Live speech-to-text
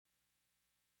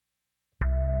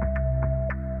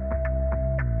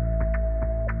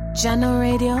Jano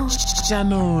Radio.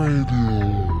 Jano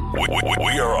Radio.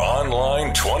 We are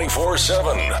online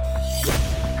 24/7.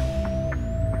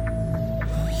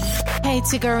 Hey,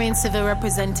 Tigger Civil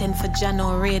representing for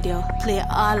Jano Radio. Play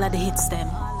all of the hits them.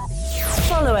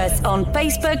 Follow us on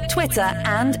Facebook, Twitter,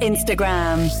 and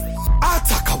Instagram.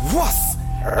 Attack was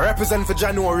represent for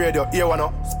Jano Radio. Here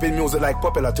one spin music like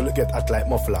popular till it get at like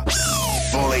muffler.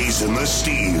 Blazing the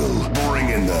steel,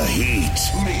 bringing the heat,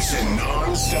 mixing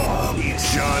non-stop.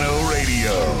 It's Jano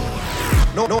Radio.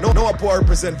 No, I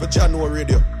represent for Jano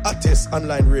Radio. Artist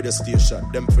online radio station.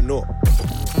 Them for no.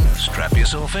 Strap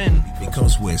yourself in,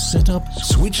 because we're set up,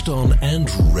 switched on,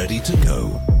 and ready to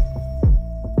go.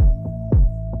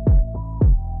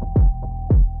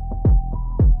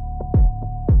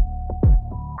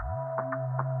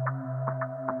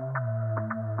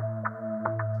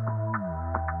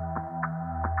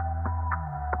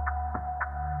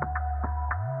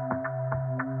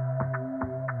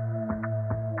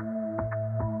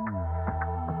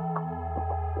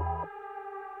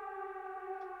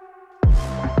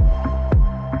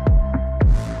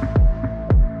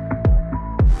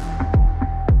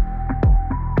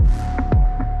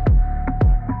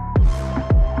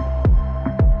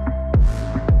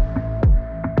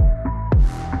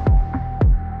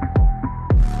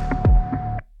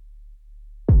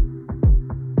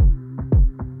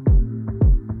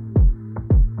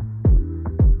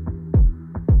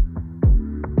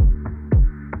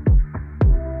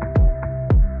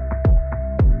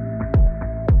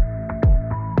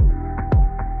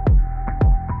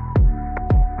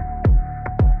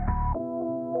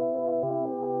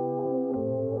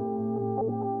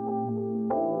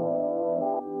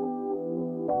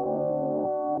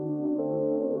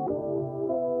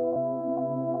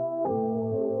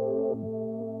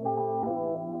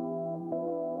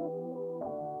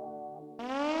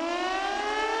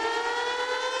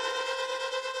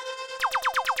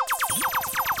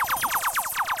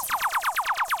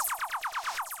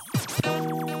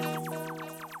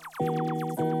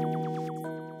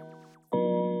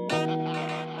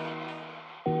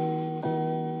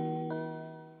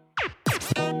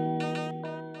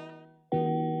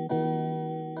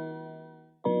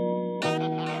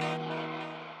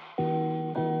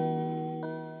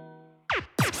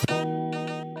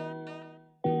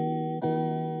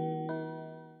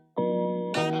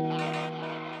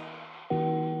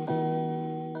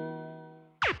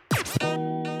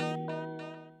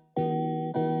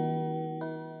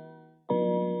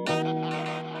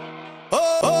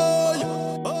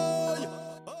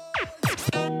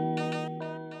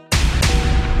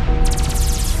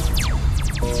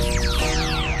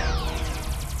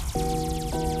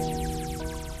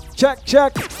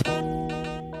 Check.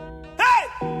 Hey!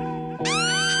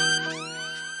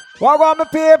 What on, my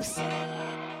peeps?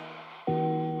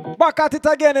 Back at it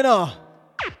again, you know.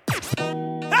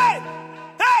 Hey!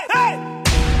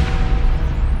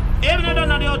 Even though they're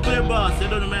not the outplay boss, they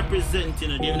don't represent, you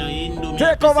know. They don't Indu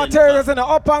Takeover Thursday,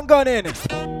 up and gunning.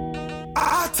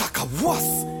 Attack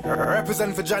was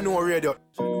represent for Jano Radio.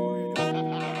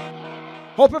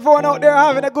 Hope everyone out there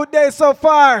having a good day so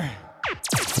far.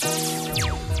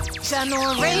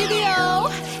 Jano Radio.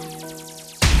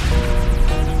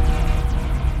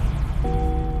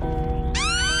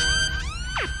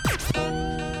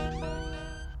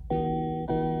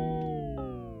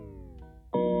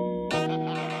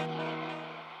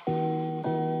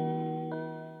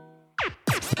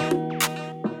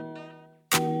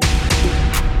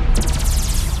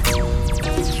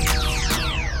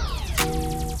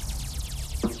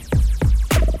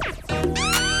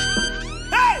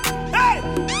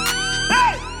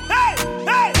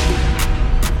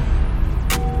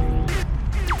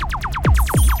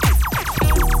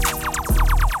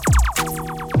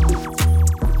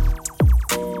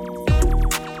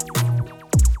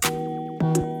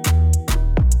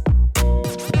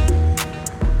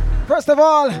 First of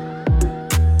all,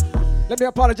 let me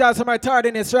apologize for my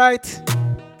tardiness, right?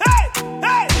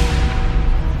 Hey!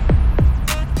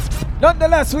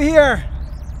 Nonetheless, we're here.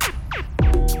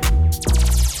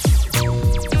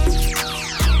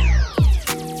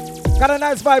 Got a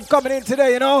nice vibe coming in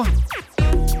today, you know?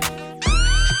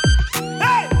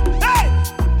 Hey!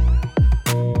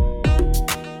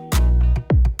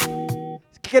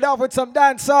 Kick it off with some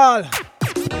dancehall.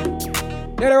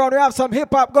 Later on, we have some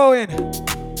hip-hop going.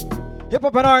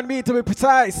 Hip-hop and R&B to be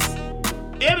precise.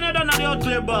 Even though they're not the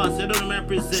outplay boss, they don't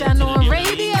represent. Jano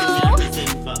Radio.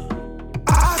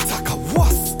 Attack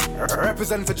was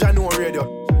represent for Jano Radio.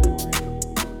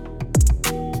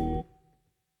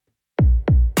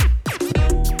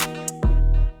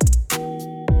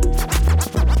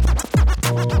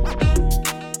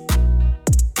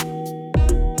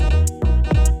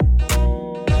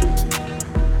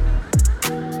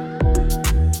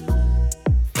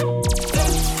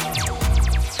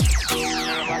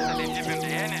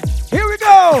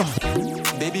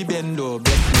 Baby bendo,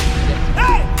 bless me.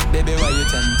 Baby, why you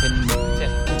tempting me?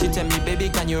 She tell me, baby,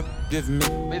 can you with me?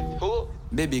 With who?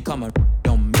 Baby, come on,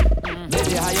 don't me.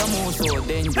 Baby, how you move so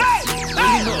dangerous? You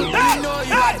know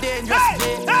you are dangerous,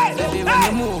 baby. Baby, when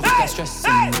you move, it's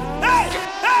stressing me.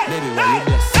 Baby, why you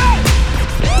blessing me?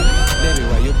 Baby,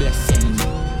 why you blessing me?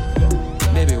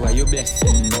 Baby, why you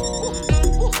blessing me?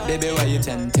 Baby, why you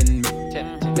tempting me?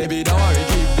 Baby, don't worry,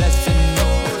 keep blessing me.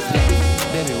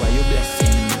 Baby, why you blessing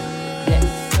me?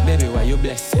 Baby, why you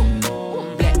blessing me?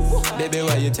 Baby,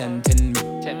 why you tempting me?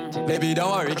 Baby,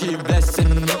 don't worry, keep blessing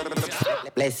me.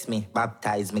 Bless me,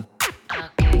 baptize me.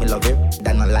 Me love you,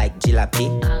 that not like jalopy.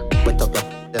 Wet up your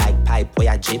like pipe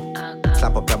where you drip.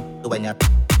 Slap up your when you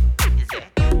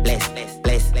bless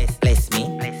me.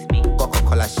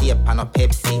 Coca-Cola shape and a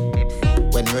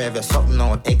Pepsi. When you have your something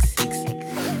on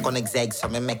X6. Gonna exeg so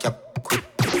me make you quick.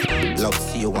 Love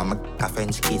see you want a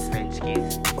French kiss.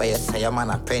 Where you say I'm an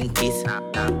apprentice.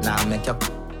 Now make you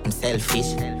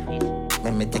selfish.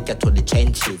 Let me take you to the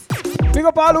trenches. Big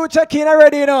up all who check in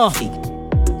already, you know.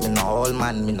 Me no old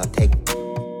man, me no take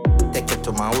you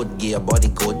to my hood, get your body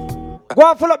good. Go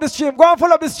and full up the stream, go and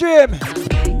full up the stream.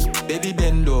 Baby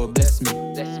bendo, bless me.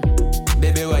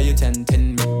 Baby, why you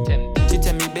tempting me? She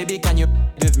tell me, baby, can you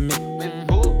with me?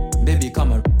 Baby,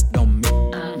 come on, don't me.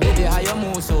 Baby, how you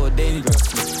move so dangerous?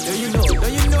 Do you know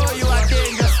you are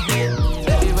dangerous, baby?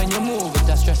 Baby, when you move, it's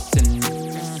just stressing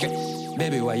me.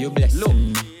 Baby, why you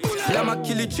blessing me? Yeah, my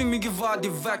kill it, me give her the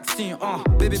vaccine.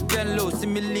 Baby, bend low, see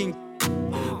me link.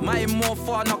 My more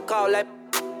for knock out like.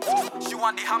 She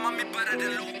want the hammer, me better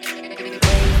than Luke.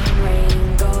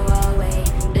 Rain, go away.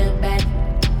 The bad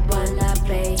one I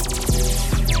play.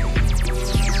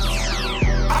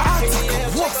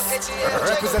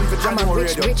 Represent for Jammo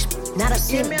Radio. Rich, not a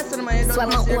sim. Swipe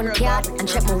my own card and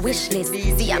check my wish list.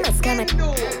 See, I'm a scammer.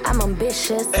 I'm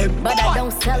ambitious, but I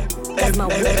don't sell. That's my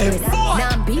weakness. Now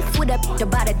I'm beef with the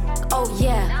body. Oh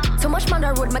yeah. Too much man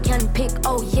the road, I can pick.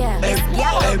 Oh yeah.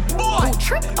 Yeah. Who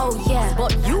trick? Oh yeah.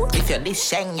 But you? If you're this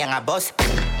shang young a boss,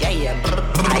 yeah.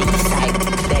 I decide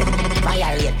them.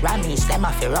 Violate Ramis, them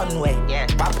off your runway. Yeah.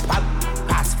 Pop.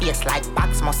 Pass face like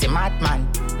backs, must be madman.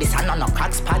 This a no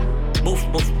crack spot. Boof,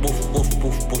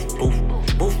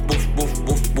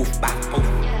 back, boof.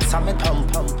 Some me thumb,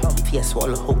 face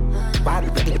swallow hook. Bad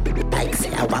like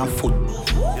say I want food.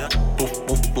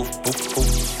 Boof.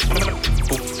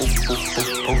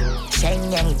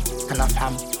 Sheng yang, and a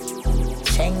fam.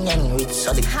 Sheng yang rich,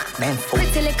 so the man food.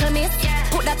 Pretty little miss,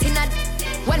 put that in a.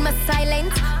 When my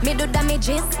silent, me do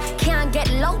damages. Can't get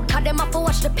loud, cause them up to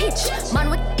watch the pitch. Man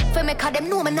with for me, cause them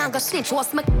know me not go snitch.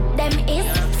 What's my them is?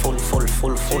 Full.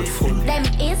 Them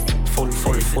is? Full.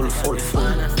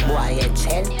 Boy, head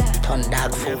shell, turn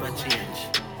dog full.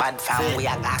 Bad fam, we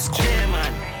are gas cool.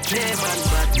 J-man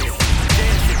badness.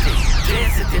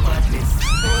 J-City badness.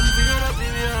 Run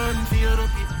for your up.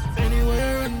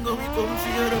 Anywhere and go, we come for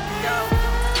your up.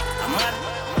 I'm mad.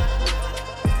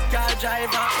 Car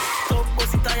driver, top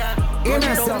pussy tire.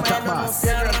 Innocent boss.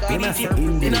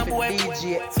 Innocent in a boy, DJ.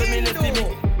 So me left me.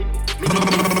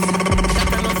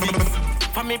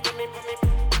 For me,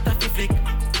 taffy flick.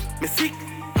 Me sick,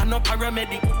 I'm no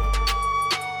paramedic.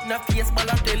 Na face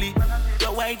Balotelli.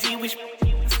 Your YG wish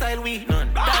style we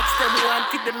none. That's them one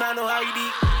keep them man no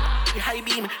ID. The high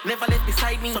beam never left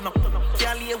beside me. So no,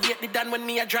 can't lay wait the done when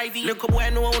me a driving. Look boy,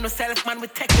 no one no self man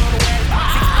with tech on the well. 6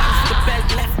 pounds to the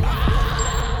belt left.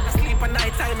 I sleep at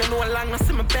night time and no long no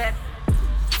see my bed.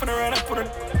 For the run up put it.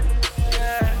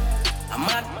 Yeah, I'm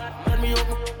mad, me up.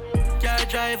 Car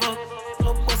driver,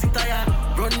 up pussy tire.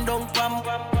 Run down pam,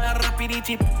 rapid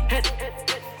chip. Head.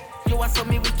 You are so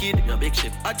me wicked, your big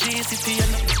ship. A G-City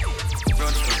and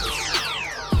run.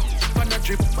 Run a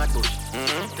drip, bad bush.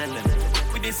 Tell them.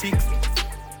 With the 6,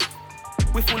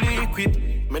 we fully equipped.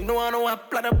 Me no one know what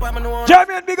plan up, me no one.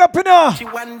 Jamie, big up in her. She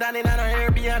one down in an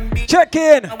Airbnb. Check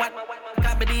in.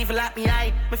 Can't believe you like me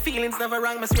eye. My feelings never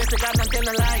wrong, my swear to God, I'm telling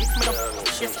a lie.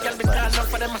 Yes, girl, because enough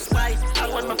for them a spy. I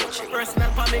want my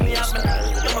personal family up.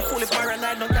 I'm a fully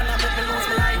paranoid, no girl, I make me lose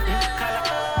my life.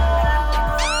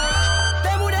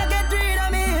 They woulda get rid of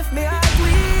me if me heart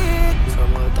weak.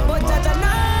 But Jaja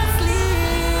not sleep.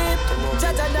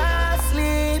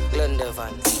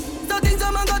 So things a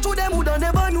man go through them woulda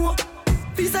never know.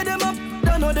 Fi say them up,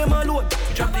 don't know them alone.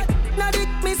 Drop it. Now dick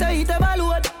me say it a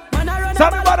balloon. Man I run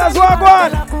Sammy Brothers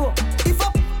one. If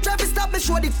up, traffic stop me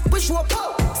show the push up.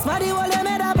 Smarty wall them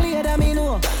head a play them me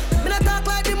know. Me not talk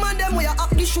like the man them we a up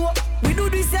the show. We do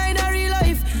this in a real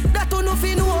life. That don't know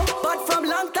fi know. But from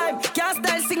long time, can't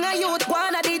style sing a youth.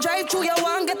 Wanna they drive through you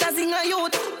want get a sing a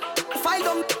youth. Fight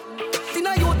them in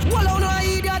a youth. Wall on no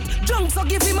idiot. Drunk so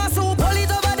give him a soup. Hold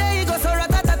it over there he go so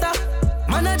ratatata.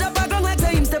 Man a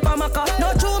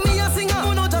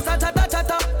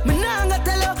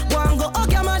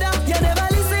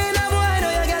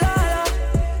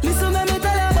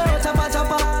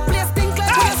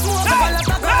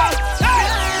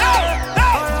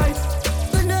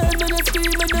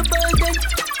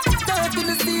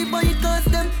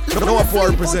up or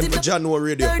represent for Jano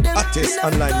Radio, artist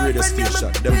online radio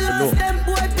station. Them to know. Them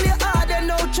boy play hard, them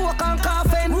no choke and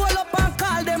coughing. Roll up and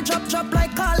call them, drop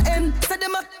like call in. Say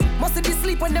them must be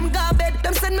sleep when them go bed.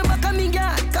 Them send me back a me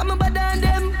yard, come better than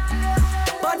them.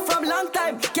 But from long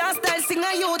time, can't style sing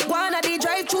a youth. Wanna the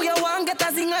drive through you want get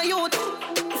a sing a youth.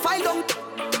 Fight down,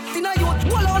 sing a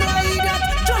youth. Wall on like that.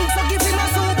 Drunk so give him a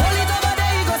soup. Hold it over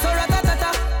there, you go so ratatata.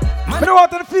 I don't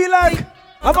want to feel like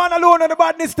I'm on alone on the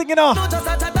badness thing, you know.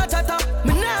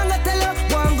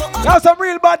 There's some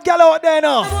real bad gal out there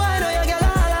now.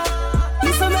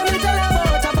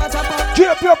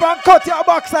 Drape you up and cut your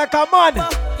box like a man.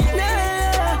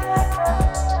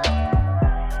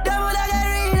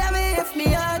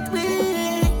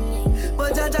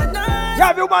 You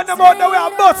have your man about the way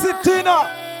I bust it to you now.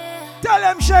 Tell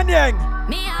them Shenyang.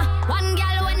 One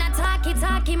gal when I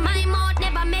talkie, my mouth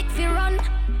never make me run.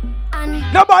 And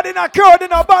nobody not crowd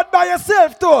in a bad by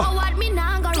yourself too. What me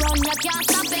now go run, you can't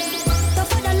stop it. The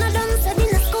father no done said in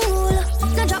the school.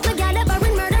 No drop the gal ever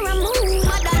in murder and moon.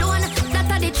 But alone,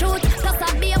 that's the truth. Plus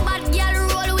I be a bad gal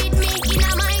roll with me in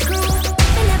my crew.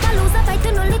 They never lose a fight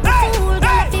to no little fool.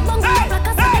 Gal if you bungle up like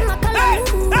a them a color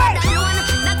blue. But alone,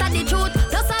 that's the truth.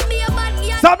 Plus I be a bad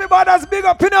gal. Some brothers big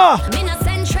up in her. Me no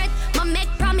send threat, ma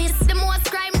make promise. The most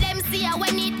crime them see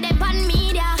when it depend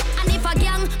media. And if a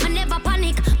gang, I never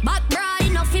panic. Back broad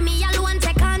enough for me alone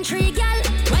take country gal.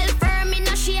 Well firm in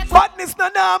a shape. Badness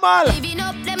not normal. Living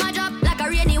up them a drop like a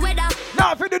rainy weather.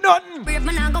 Not for do nothing. Brave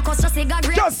man and go cause just cigar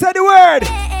grip. Just say the word.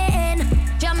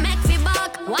 Just make me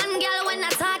back. One girl when I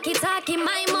talkie,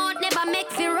 my mouth never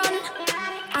make me run.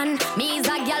 And me is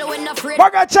a girl when afraid.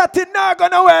 Bugger chatting now go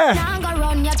nowhere. Now go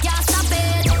run, you can't stop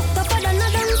it. The father no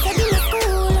done said in the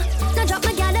school. No drop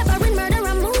my girl ever in murder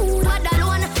and mood. But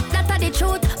alone, that's the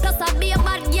truth. Plus I be a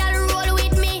bad girl roll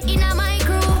with me in my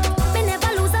crew. Me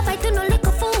never lose a fight to no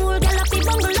little fool. Girl up the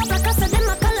bungle up like I said them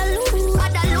a color loose.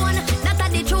 But alone, that's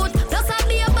the truth. Plus I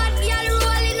be a bad girl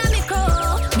roll in my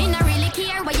crew. Me not really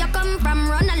care where you come from.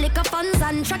 Run a lick of funds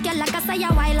and track you like I say a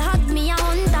while. Hug me a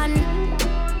hunt and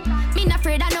me not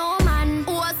afraid of no man.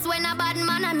 Who's when a bad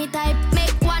man a me type.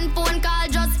 Make one phone call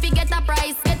just fi get a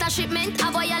price. Get a shipment,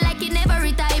 a boy I like it never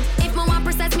retype. If me want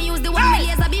process me use the one me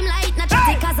laser beam light. Not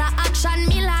chatty cause a action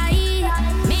me like.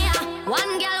 Me a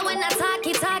one girl when I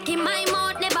talkie, my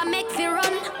mouth never make fi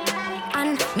run.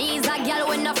 And me is a girl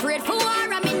when afraid for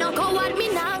war. And me no coward, me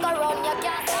nah go run. You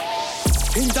can't.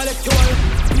 Intellectual,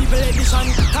 people edition,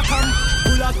 Hakam,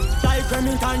 Bullock, like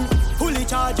Remington, fully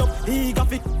charge up, he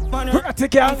got it, man.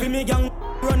 For me gang,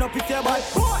 run up if you're bad.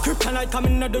 Kryptonite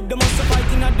coming out of the monster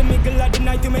fighting at the middle of the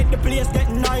night to make the place get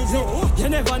noisy. You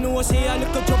never know, say a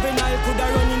little juvenile could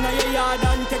have run in your yard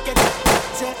and take it.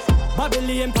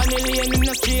 Babylon, Panellian in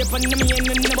the street, and the main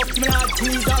in the book, me not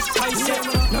Jesus Christ.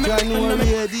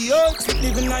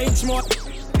 Living nights more.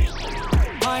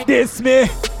 This me.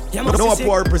 No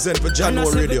power present for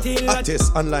Jano Radio,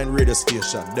 artist online radio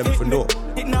station. Them for know.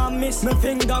 It now miss my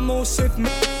finger moves with me.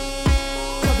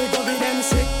 Copy them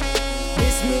sick.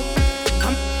 This me.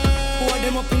 Come pour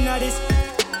them up in this.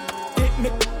 Hit me.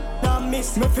 Now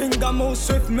miss my finger moves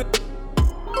with me.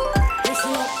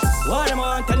 Listen up. What them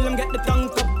on? Tell them get the tongue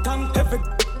up.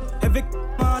 Heavy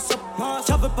mass up.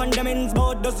 Shove up on them ends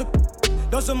board.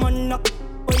 Does a man up.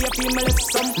 Where you feel me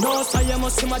listen. No say you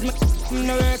must imagine me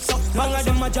no works up. Bang of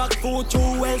them a jackfruit too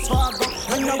well swag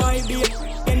up. And now I be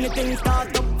anything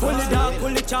start up. Fully dark,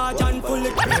 fully charge and fully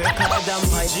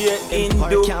DJ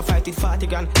Indu can't fight with 40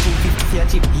 grand. 250 for a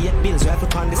chip, 8 bills right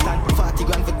up on the stand. 40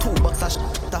 grand for 2 bucks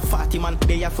a 40 man.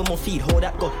 They have for more feed, how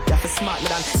that go? They have for smart me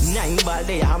than 9 ball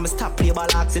there. I'm a stop play ball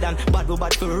accident. Bad we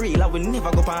bad for real, I will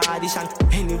never go for an audition.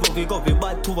 Anyway we go we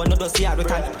bad to another see all the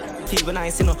time. Feel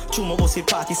nice, you know, true my bossy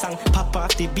party song. Pop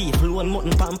off the beef, loan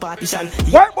mutton pan partition.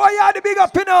 Work boy, you the big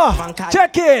up in her.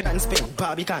 Check in. And spin,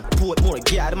 Barbican, port more,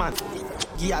 gear man.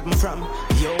 Gear me from,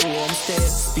 yo, I'm staying.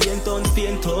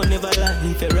 Spain town, never lie.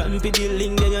 If you ramp with the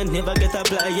link, then you never get a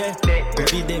fly, yeah. Go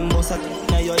be them most at,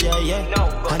 now yo, yeah.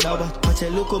 And now watch a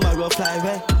look on my rough fly,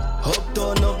 yeah.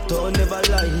 Uptown, never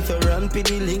lie. If you ramp with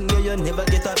the link, then you never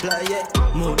get a fly, yeah.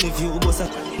 Money view, boss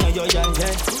at, now yo,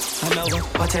 yeah. And now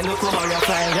watch a look on my rough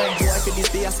fly, yeah. Boy, for this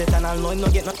day I set and I'll know no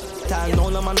get no time. No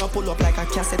man no pull up like a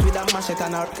cassette with a machete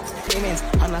and a payments.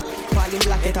 And a falling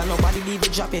blacket and nobody leave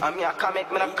it drop it. I'm here, come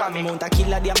it, man, I'm coming. Mount a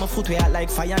killer, they have my footwear like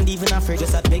fire and even afraid.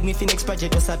 Just a beg me for next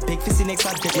project, just a beg for the next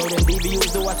subject. Yo, them baby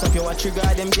use the WhatsApp, yo, a trigger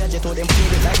them gadget. Or them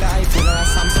play it like an iPhone or a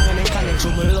Samsung and them connect.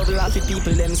 You me love laugh with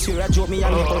people, them swear I joke me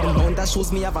and me. But the mount that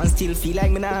shoes me have and still feel like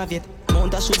me not have it.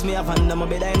 Mount that shoes me have and my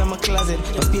bed in my closet.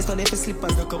 No space for them for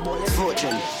slippers, look a boy, a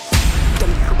fortune.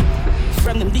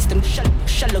 From them distant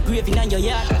shallow grave in your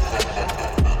yard.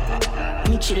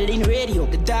 me chill in radio.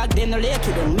 The dog then no lake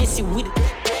you don't miss you with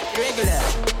regular.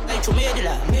 Like to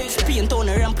medulla. Spin town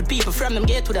around with people from them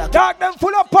get to that. Dog them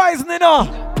full of poison, you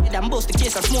know. Them bust the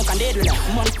case of smoke and dead with that.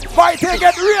 Fight here,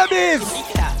 get real beef.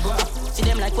 See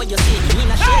them like what you see. You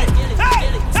mean a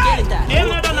skeleton.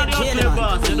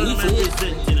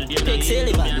 Take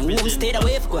Sullivan, you won't stay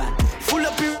away for one. Full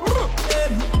up your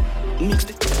mixed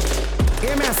it.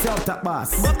 Give me a self-top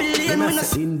boss. Give me a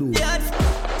Indu.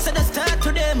 So the start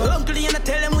to them. Uncle and I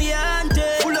tell them we aren't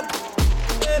full up.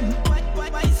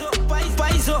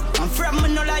 Paiso. I'm from me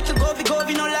no like you. Go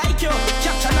we no like you.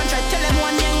 Capture and try tell them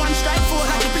one name, one strike for.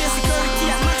 How to play security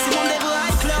and maximum level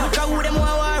high club. Look at who them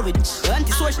war with.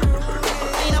 Anti-social.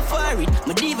 Ain't a for it.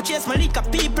 My diva chase my liquor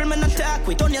people man attack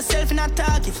with. On yourself in a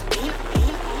target.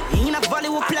 In a valley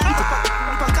we plant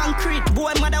up concrete.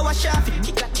 Boy mother was sharp.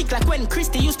 Kick like when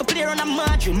Christy used to play on a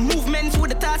margin. Movements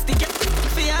with the task to get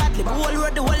for hardly. Whole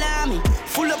road the whole army.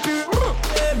 Full up your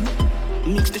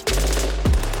mixed it.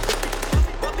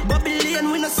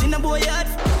 Babylon we no see no boy yard.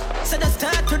 So the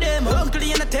start to them. Uncle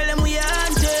and I tell them we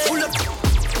aren't full up.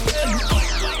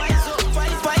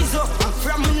 Paiso. I'm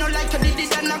from me no like you did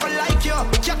this and never like you.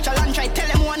 Capture and try tell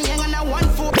them one young and a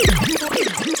 1-4.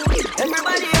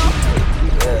 Everybody up.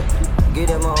 Yeah, give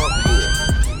them up, yeah.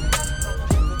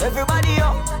 Everybody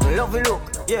up, love you look,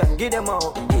 yeah, give them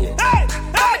up, yeah. Hey,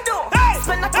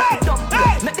 spend a couple dumb,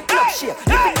 yeah. Make the club shake,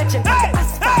 living legend,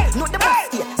 asphalt, know the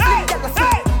most, yeah. Slim girl a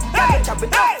sweet, yeah, they chop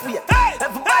it up, yeah.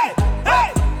 Everybody,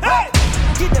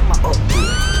 give them up,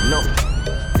 yeah. No,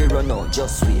 they run out,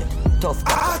 just wait. Tough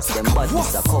cats, them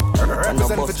bodies a cup, and no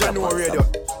bus January radio.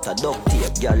 Ta duct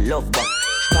tape, girl love back,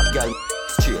 top girl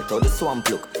straight out the swamp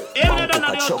look. Bang cook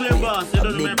a chop weight, a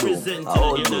big room, a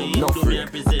old room, no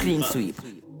freak, a clean sweep.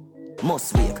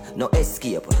 Must wake, no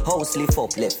escape, house lift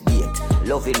up left gate.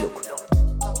 Lovey look,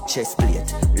 chest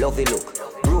plate, lovey look.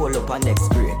 Roll up a next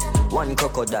break. One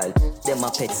crocodile, them a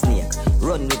pet snake.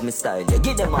 Run with me style, yeah,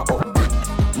 give them a up.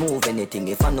 Move anything,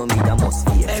 if I know me, that must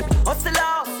be it. Hustle,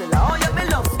 oh you be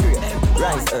love straight.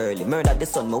 Rise early, murder the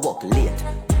sun, me walk late.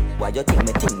 Why you think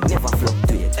me thing never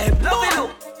fluctuate? Lovey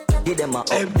look. Give them a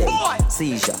update,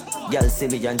 seizure. Girl see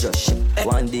me and just shit.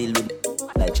 One deal with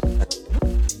like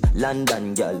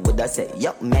London girl, would I say,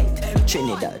 yup mate.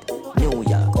 Trinidad, New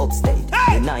York, upstate.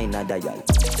 The 9 other y'all,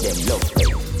 them love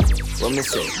play. When me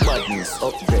say, badness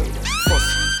upgrade. First,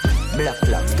 black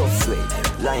clock, tough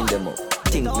suede. Line them up,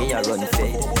 think me a run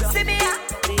fade.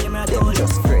 Them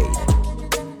just afraid.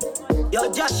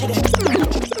 Yo, Josh,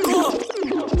 go.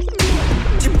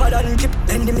 Than keep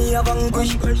enemy a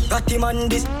vanquish. Got him on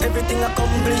this, everything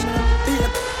accomplished. Be a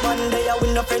man day I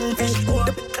win a friend fish.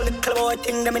 The little boy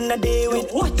thing them in a day with.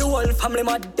 The whole family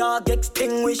mad dog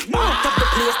extinguished. Top the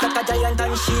place like a giant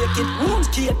and shake it.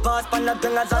 Skate past pan the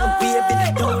gangers and wave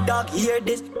it. Yo dog hear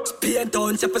this. Spain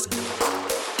town self.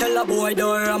 Tell a boy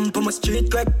don't ramp on my street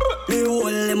quick. Me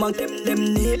hold them and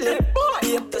them neatly.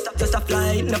 Just a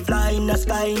fly in the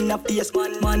sky in the face.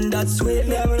 Man that's sweet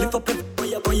me. Lift up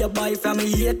where you buy from me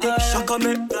hate it. Shock on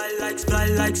me, fly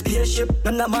like spaceship.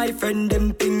 None of my friend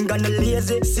them ping and the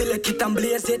lazy. Select it and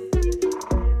blaze it.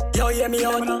 Yo, hear me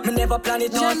out, me never plan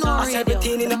it out. I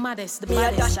 17 in the maddest, me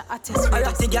a dash. I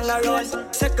rock the gang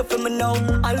around, second for me now.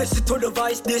 I listen to the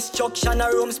voice, destruction a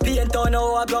room. Spain town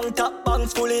now, a ground top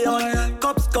banks fully on.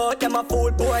 Cops caught them a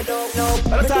fool boy down now.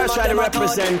 I'm trying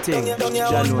representing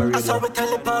January. I saw we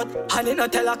teleport, and it no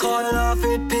tell a call off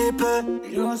with people.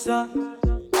 You know sir.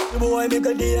 Boy, me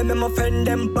go DM and my friend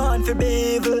them born for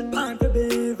evil.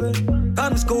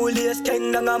 From school days,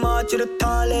 king down a march to the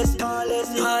tallest.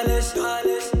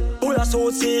 Pull a so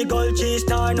seagull, cheese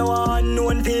star, no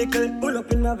unknown vehicle. Pull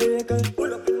up in a vehicle.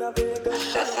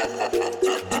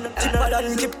 Bad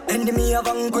and keep enemy a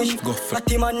vanquish. Got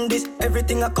him on this,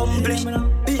 everything accomplished. Be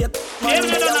a man,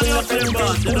 they are in a friend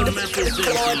fish.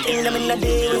 Thing them in a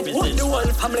day with. The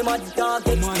whole family mad dog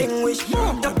extinguished.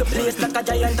 Top the place like a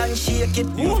giant and shake it.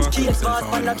 Skate fast,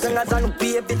 man, the gangers and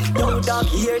wave it. Yo dog,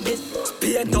 hear this.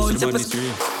 Spain town,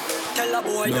 tell a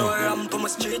boy don't ramp on my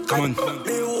street. Come on.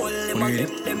 Me hold them and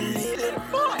them neatly.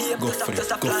 Go for it.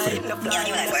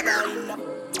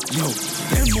 Yo,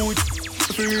 them mood.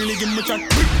 If you really give me chat,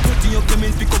 put up the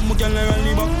men, pick up my girl and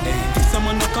rally back. If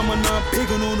someone not come on up, big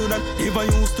no do that. If I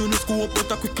used to the school, but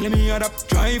I quickly me adapt.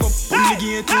 Drive up, pull the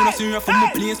gate to the syrup from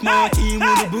my place. My team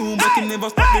with the boom, but can never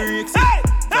stop the rakes.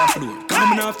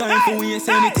 Coming off time for we ain't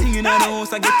say anything in the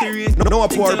house, I get the race. No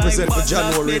power represent for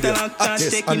January radio.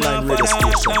 Artist online radio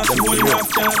station.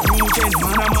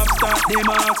 Man, I'm up start, them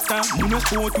up start. Moon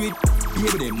sport with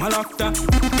Baby, them all after.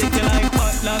 Take you like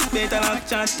potluck, better like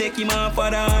chat. Take him off for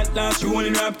the hot last. You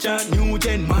only rap chat. New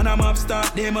gen, man, I'm up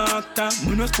start. Them actor.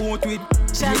 We no sport with.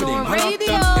 Channel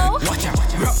Radio. Watch out.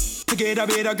 Rock together,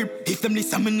 better grip. If them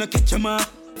listen, me no catch 'em up.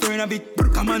 Friend a bit,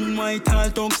 come on, my tall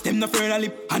tongues, them no afraid of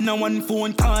lip. And now one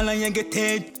phone call and you get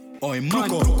head. Oh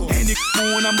man, any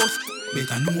phone and bust,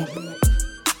 better know.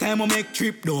 Time I make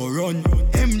trip, don't run.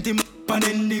 Empty and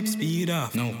then dip speed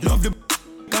off. No, love the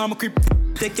come creep.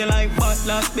 Take your life, but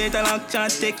last better like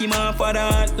chat. Take him off for the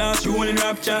hot last. You only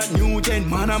rap chat, new gen,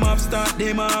 man, I'm up start.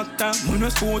 Them actor, we no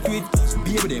sport with.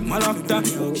 Baby, them all after.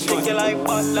 Take your life,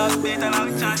 but last better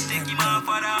like chat. Take him off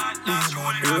for the hot last. You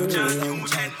only rap chat, new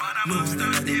gen, man, I'm up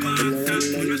start. Them actor,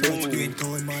 we no sport with.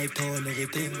 Tone, my tone,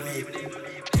 everything,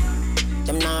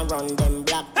 them now run them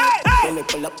black. When we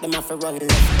pull up, them have to run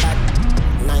left back.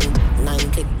 9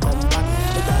 click come back.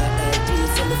 The guy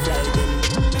please on the fly them.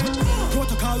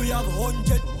 Protocol we have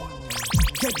 100.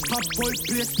 Get hot, boy,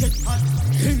 place get hot.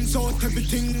 Things out,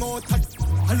 everything out hot.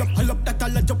 Hull up that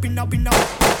all a jump in a bin. A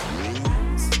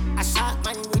shot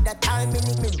man with a time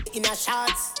in a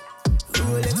shots.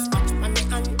 Rolex watch on the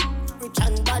hand. Rich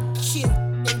and bad shit.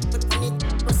 Then put on it,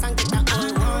 press and get a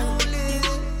all one.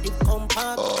 It come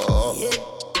back.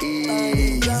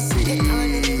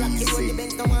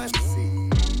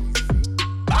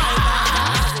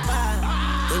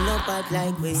 Bad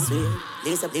like we swear.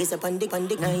 Lace up on the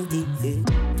 90.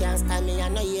 Can't stand me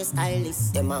and no hair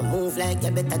stylist. Them a move like you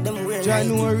better them wear 90.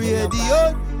 January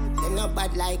radio. Them not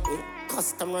bad like we.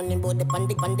 Custom running bout the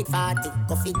pandic 40.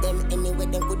 Coffee them anyway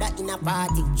them coulda in a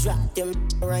party. Drop them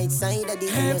right side of the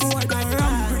hey boy, that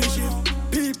ram pretty shit.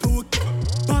 People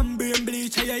Bambi and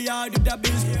bleach how you yard with the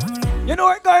bills. You know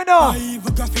what's going on?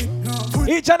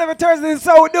 Each and every Thursday is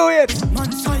how we do it.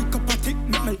 Man psychopathic.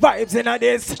 Vibes in a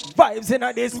this,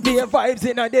 be vibes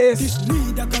in a this. This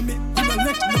need a commit, you don't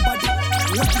wreck nobody.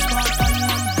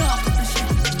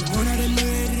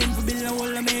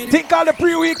 Think all the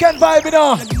pre-weekend vibe, you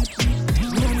know.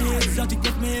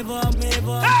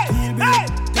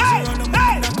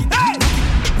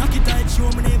 Knock it tight, show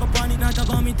me never panic. Not a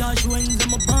vomit, touch when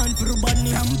I'm a band for the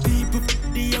body. I'm people,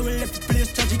 the will left the place.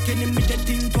 Tragic enemy, that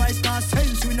thing twice, cause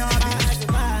sense we not be.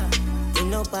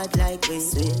 No bad like we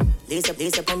swear. Lace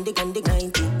up on the 90.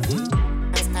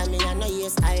 Last time me and no hair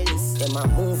stylist. Them a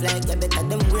move like you better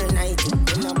them wear 90.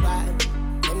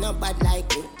 Them no bad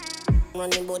like we.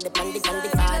 Running bout the pandic 40.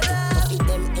 Coffee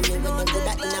them anyway them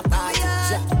coulda in a party.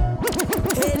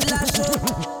 Head lash up,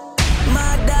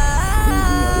 mother.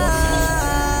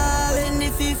 When the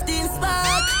 15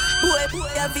 spark, boy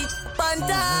have it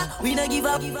panta. We no give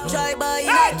up, try by in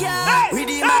a car. We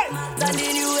the man and the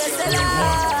new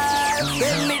SLR.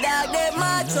 When me dog them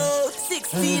macho,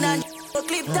 16 and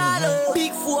clip all out.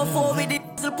 Big 4-4 with the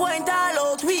little point all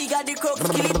out. We got the crooks,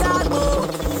 kill it all out.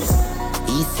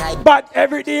 Eastside, but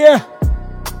every day.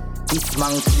 This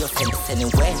monkey your fence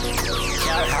anywhere.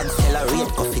 Car hog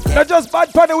celebrate coffee. Not just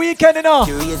bad for the weekend, you know.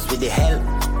 Curious with the hell.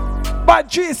 Bad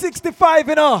 365,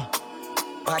 you know.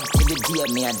 Bad to the dear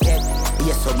me a dead.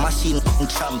 Yes, a machine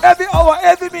tramp. Every hour,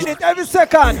 every minute, every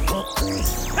second.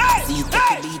 See the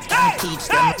lead can teach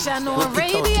them. Channel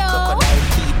Radio.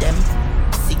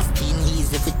 16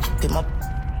 years if it him up.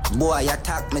 Boy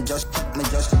attack me just.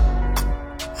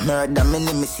 Murder me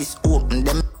nemesis open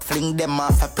them. Fling them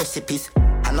off a precipice.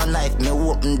 And a knife me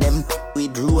open them.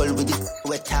 We'd roll with it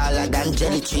wet taller than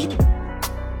jelly tree.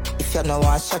 If you know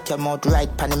want shut your mouth right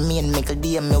pan the main make a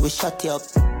DM me we shut you up.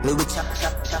 Me we chop.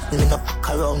 Me no fuck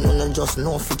around, no just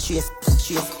know for chase.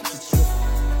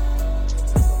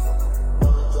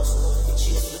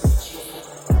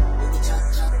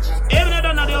 Even I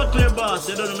don't know the outplay boss,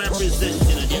 they don't represent,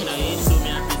 you know, they don't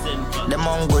me represent. Them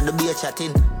on go to be a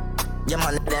chatting. Yeah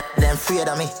man, them afraid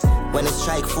of me. When it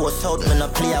strike force out, me no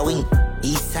play a wing.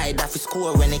 East side off his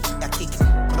score when it a kick.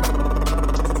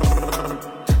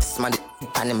 Smash it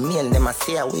and the main them a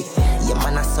stay away. Yeah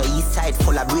man, I saw east side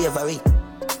full of bravery.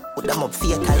 Put them up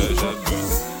fatally.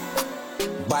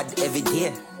 Bad every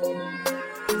day.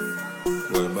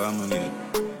 Well, bad money.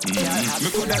 Me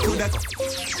coulda.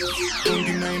 Don't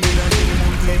deny me that any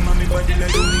man claim on me body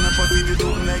like down in a pot with you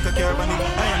don't like a caravan. I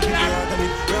am the heart of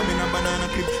it. Ram in a banana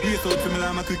clip. Race out for me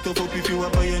like my quick top up. If you a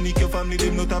buy a nick, your family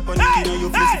them not up a nick in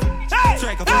your face.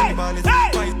 Strike a funny ball is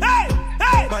fight.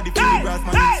 Body for the brass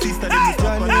man, sister them is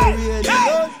top on you.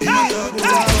 In my dog,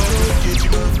 catch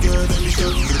you off guard and the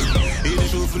shot. In the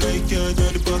show for like yard,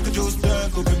 the back of just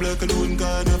dark. Up the black alone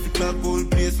guard, off the clock, whole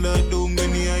place like down.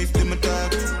 Many eyes them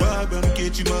attack.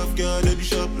 Catch him off guard at the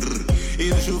shop. In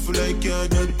the show for like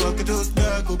yard, the pocket house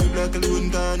dark. Up the black alone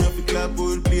gone off the clap,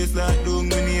 whole place like down.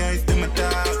 Many eyes them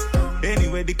attack.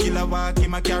 Anyway, where the killer walk,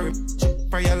 him a carry.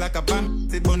 Prayer like a bomb,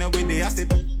 sit bunny with the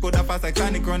acid. Put a fast like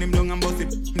Sonic, run him down and bust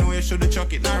it. No, you shoulda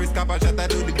chuck it, now risk up a shot, I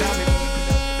do the damage.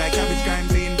 Like cabbage crime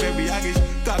scene, very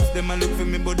aggish. Cops, them a look for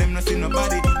me, but them not see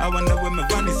nobody. I wonder where my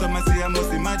vanish, some I see I must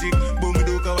see magic. Boom, me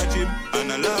do watch him,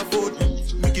 and I laugh out.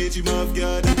 Me catch him off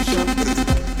guard at the shop.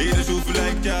 He the shoe for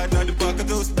like yard, now the pocket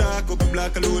house dark. Up in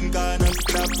black alone, gone and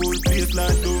clap full face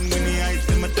like doom. When he eyes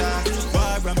in my talk,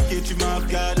 bar, I'm catch him off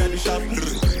guard at the shop.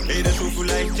 He the shoe for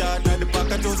like yard, now the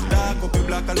pocket house dark. Up in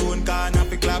black alone, gone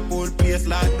and clap full face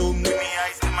like doom. When he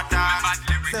eyes in my talk.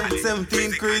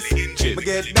 17 Chris, we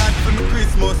get that from the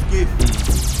Christmas gift.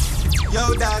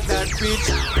 Yo, dog, that bitch.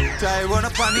 Try run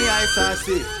up on the ice, I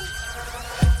see.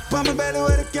 Pon my belly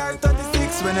where the car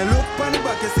 36. When I look on the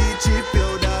back, I see cheap.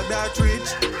 Yo, dog, that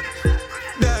rich.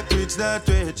 That rich, that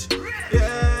rich.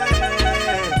 Yeah.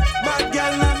 Bad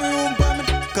girl in my room, pon me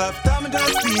cuff. Time me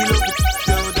just feel up.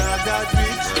 Yo, dog, that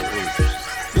rich.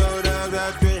 Yo, dog,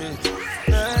 that rich.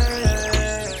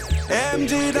 Yeah.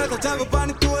 MG, that's a travel upon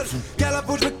the tour. Girl, I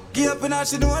push me key up in her,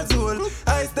 she know it's all.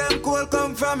 Ice them cold,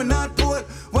 come from me North Pole.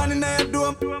 One in the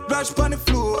dome, rush on the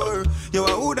floor. Yo,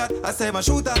 I who that? I say my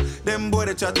shooter. Them boy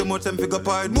they chat too much, them figure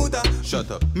part motor.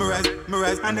 Shut up. Me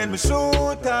rise, and then me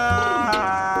shoot her.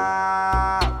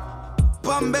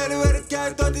 Pam belly where the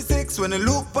car 36. When I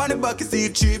look on the back, you see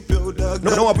cheap, yo, dog.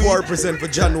 No, I pour represent for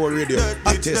January Radio,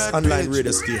 hottest online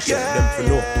radio station. Them for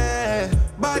no.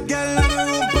 Bad girl in my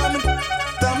room, pam me.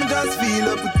 Time just feel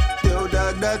up. Yo,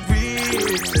 dog, that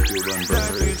rich.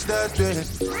 That rich, that rich.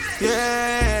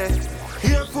 Yeah.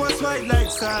 Here force white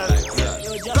like salt.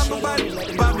 Come on,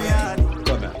 bam me hard.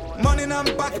 Money in my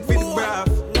pocket for the brav.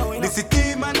 This is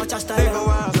team man, they go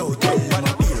off. Yo,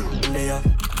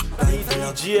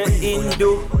 DJ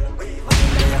Indu.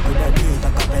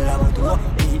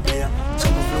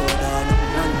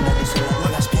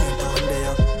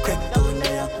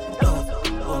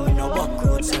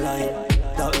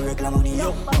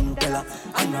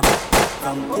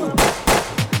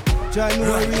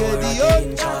 January Radio.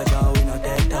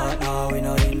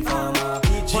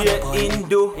 DJ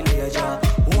Indu.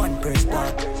 One press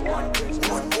start.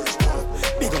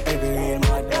 Big up every real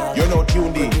mad dog. You're not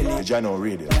tuned in to January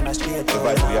Radio. The vice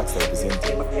we have to represent.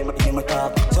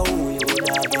 So who you would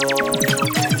have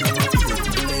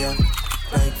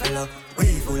right fella, we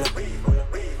full up.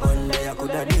 One day I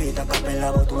could have did a capella,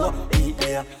 but what eat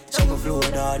there? Some flow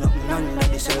down, nothing under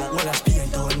the cellar. Well, I spin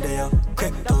down there,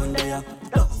 crack down there.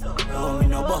 I'm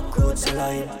in a backroad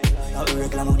slide. I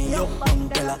regular money up,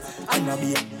 umbrella. And I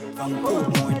be from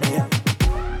Portmore there.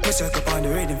 We circle up on the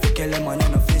rhythm, for kill them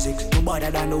and no physics. No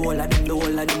better than the whole of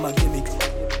them a gimmicks.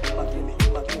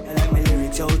 I like my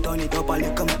lyrics, yo, turn it up a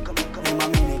little bit. In my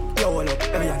minute, yo, hold up,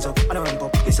 every hands up, and I ramp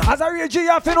up. As a real G, you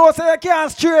have to know, so you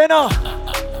can't stray now.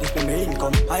 This be my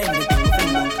income, I ain't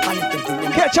the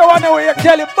thing, get your one away, you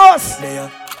tell him, boss.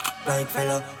 Like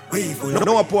fella, we full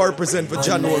No, I pour represent for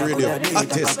January Radio,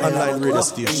 hottest online radio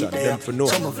station. Them for no.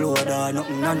 Some flow down,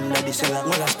 nothing under the cellar.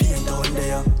 Well, I spin down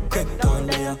there, crack down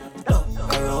there.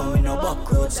 Around me no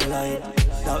backroad slide.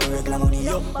 That regular money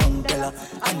up, umbrella.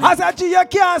 As a G, you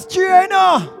can't stray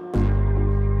now.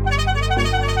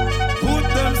 Put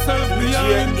themselves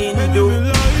behind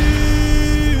Indu.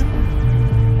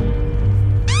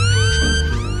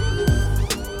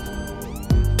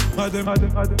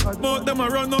 Both them a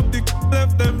run up the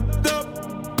left them up.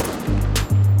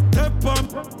 Step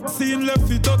on, seen left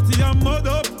it dirty and mud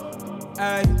up.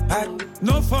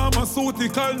 No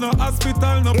pharmaceutical, no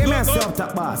hospital, no blood up.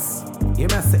 That boss. You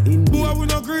mess it in. Boy, we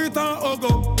no greet and hug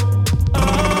up.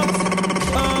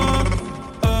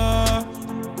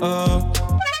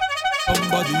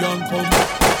 Somebody young come.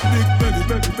 Big belly,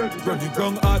 running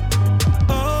ground hot.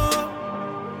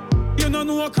 You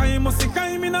know what kind must see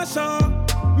kind in a show.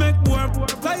 Make boy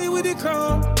fly with the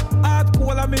crowd. Hard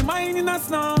cool and me mind in a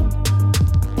snow.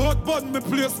 But me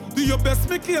place, do your best,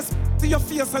 me case. To your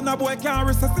face and a boy can't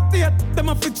resuscitate. Them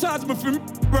have to charge me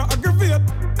for aggravate.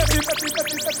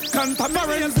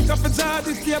 Contaminate, sick of a jar,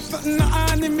 this tape, nothing to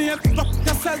animate. Lock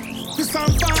yourself, this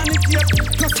and fornicate.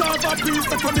 Cause all the beast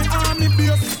that come in army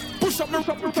base. Push up my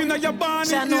rock in your barney.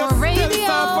 Channel Radio. Tell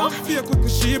yourself I'm fake with the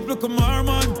shape, look a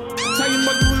marman. Trying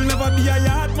but you will never be a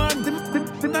yard man.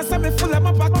 Then I say me full of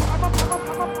my back.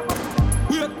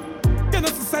 Wait, you know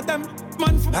to say them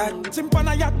man for chimp on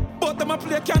a yacht. But them a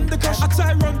play Candy Crush. I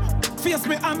try run, face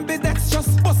me ambidextrous.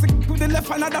 Bust it with the left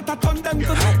hand that I turn them to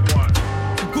the.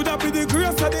 Could have be the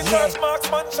grace of the church marks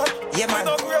mansion. Yeah man,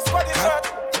 no grace for the church.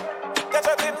 Get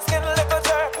your thin skin little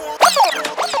jerk.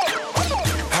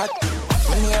 Hot,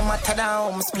 when you matter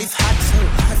down, spliff hot too.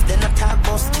 Then I talk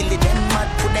about kill it, them mad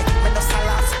put it, me no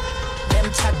salas. Them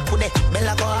chat today.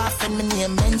 Bella go off and me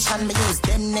name mention. Me use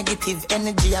them negative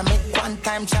energy. I make one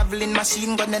time traveling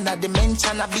machine gun in a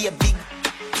dimension. I be a big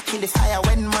kill the fire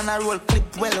when man I roll clip.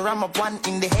 Well, ram up one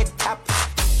in the head top.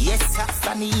 Yes, tough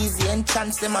and easy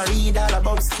entrance. Them I read all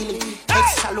about skilling.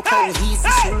 Extra look how easy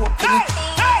she walking it.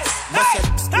 Bust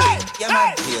your screen, yeah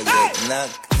man. You get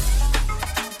knocked.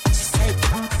 She said,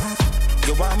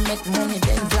 you want make money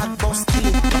then black boss kill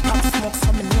it. Pop smoke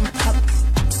some in them pop.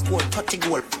 Score 30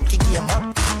 goal, kick game up.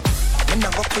 Me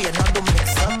nah go play, no do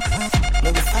mix up. Me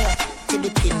we fire till the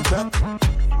pin drop.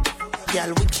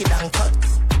 Girl wicked and cut.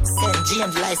 St.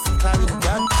 James license carrying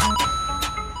gun.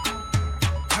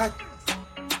 Hot.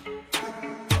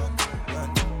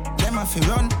 Them a fi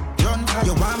run.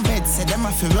 You want bed, say them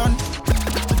a fi run.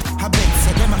 A bed,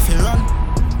 say them a fi run.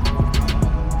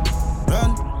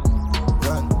 Run.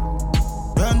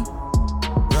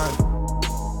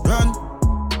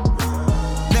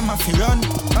 Them a fi run.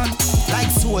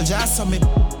 Like soldiers, so me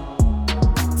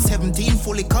 17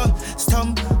 fully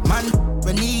custom. Man,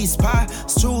 when he's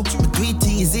pass through, me do it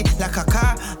easy like a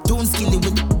car. Don't skill it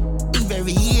with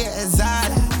very years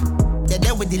old. They're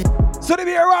there with the so they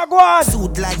be a rock one.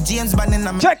 Suit like James Bond in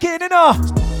a check in, you know.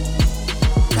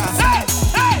 Hey.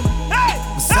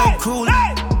 So cool.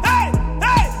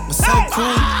 So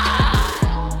cool.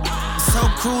 So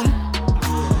cool.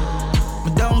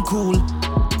 Me down cool.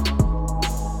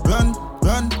 Run.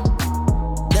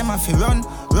 Them a fi run.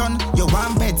 You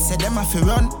want bed, say them a fi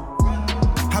run.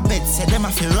 A bed, say them a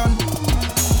fi run.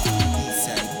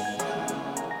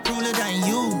 Cooler than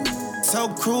you. So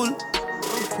cruel.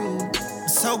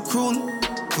 So cruel.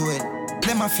 Do it.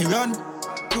 Them a fi run.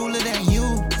 Cooler than you.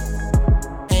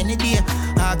 Any day,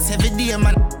 ask every day,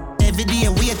 man. Every day,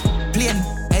 wait. Plane,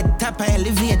 head top, I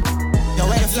elevate. Your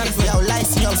wife flag for your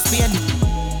license, your Spain.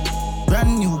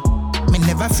 Brand new. Me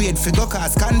never afraid for go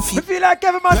cause confused. Me feel like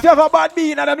every man have a bad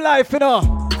being in them life, you know.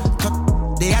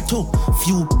 They are too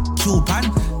few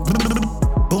coupon.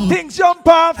 Boom. Things jump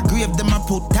off. Grave them and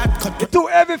put that cut. Too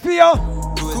heavy for you.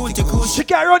 Cool. She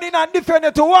can run in and defend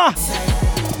it to what?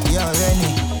 You're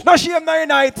ready. No shame no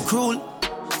night. Cruel.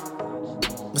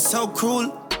 But so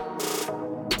cruel.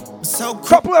 So cruel.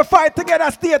 Couple of fight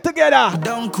together, stay together.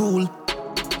 Down cool.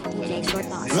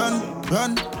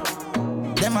 Run.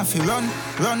 Them a fi run.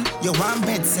 You want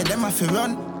bed, say them a fi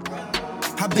run.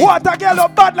 What a girl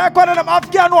up bad like one of them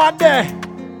Afghan one day.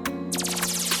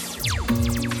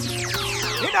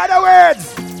 In other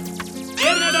words,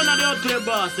 even though they're not the outclear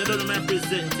boss, they don't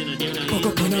represent, you know, they're not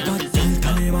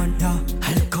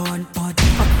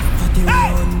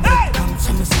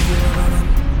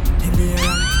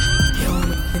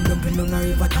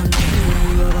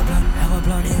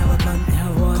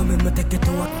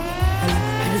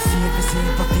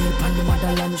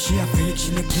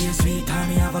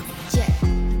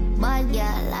bad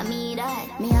girl, I mean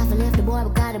that. Me have to leave the boy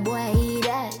because the boy eat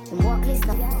that. The more crisp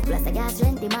plus I got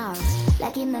 20 miles.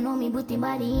 Like him no know me, put him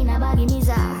body in a baggy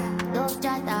misa. Dove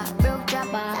chatter, broke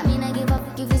chopper. I mean I give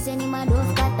up if you send him a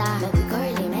dove cutter. Make we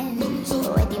curly man,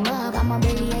 so wet him up. I'm a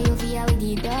belly and you feel with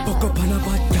the dog. Fuck up on a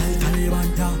bad girl,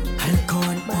 Talibanta.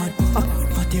 Alcohol bad.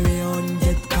 Fatty way on,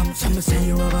 get come. Some say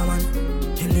you have a man.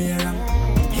 Kill the ram.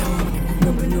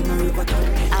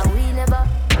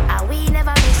 Are we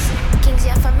never miss? Kings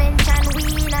you for mention, we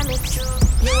in a mix.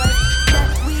 You was that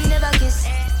we never kiss.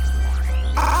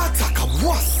 Attack a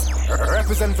was.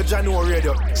 Represent for Jano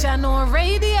Radio. Jano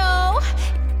Radio.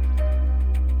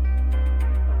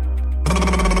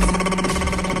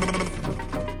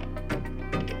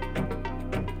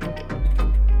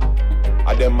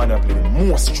 Them man play the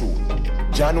most true.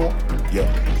 Jano, yeah.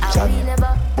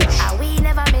 Jano. Are we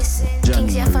never miss?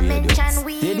 Kings you for mention,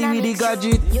 we in a mix.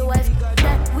 You was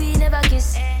that we never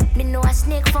kiss. Me know a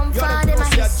snake from far, them a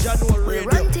hiss. We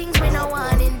run things we no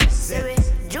warning.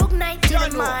 Joke night till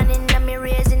the morning. And me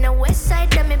raising the west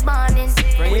side, and me borning.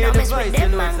 We no mess with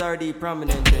them, man. Already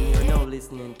prominent and you're now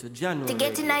listening to January. To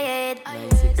get in our head.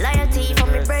 Loyalty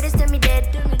from me brothers to me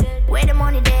dead. Where the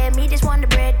money there, me just want the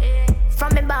bread.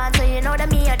 From me band, so you know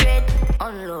that me a dread.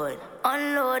 Unload.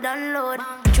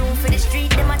 Tune for the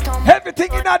street, them a tumble.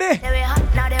 Everything in there. They we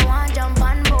hot, now they want jump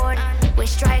on board. We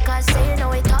strikers, so you know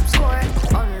we top score.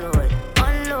 Unload.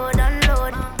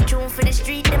 Tune for the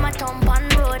street, them a thump on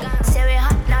road. Say we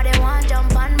hot, now they want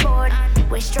jump on board.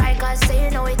 We strikers, so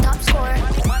you know we top score.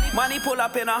 Money pull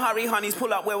up in a hurry, honeys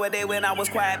pull up. Where were they when I was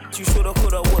quiet? You shoulda,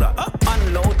 coulda, woulda.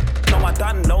 Unload. No, I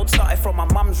done load. Started from my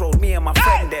mum's road, me and my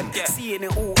friend them. Seeing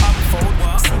it all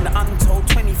unfold. Seen the untold,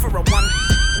 20 for a one.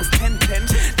 Was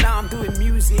 10-10. Now I'm doing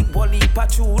music, Wally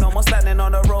Pachu. Almost standing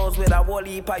on the roads with a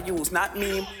Wally Pa use, not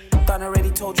me. done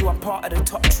already told you I'm part of the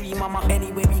top 3, mama.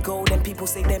 Anywhere we go, then people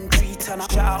say them 3 tonner.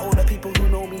 Shout out all the people who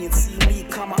know me and see me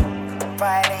come up.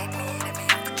 Violate me, let me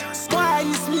have to just. Why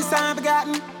you see some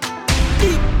forgotten?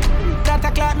 Deep, that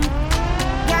a clapping.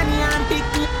 Granny and pick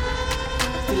me.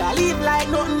 Till I live like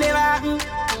nothing never happened.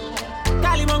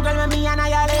 Cali mongrel with me and I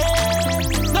yell.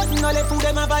 Nothing no left for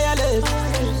them a violate.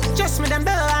 Just me them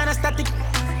the anesthetic.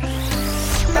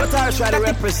 That's our try to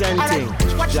representing.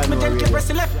 Watch me gently press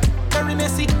the left. Very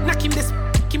messy. Knock him this.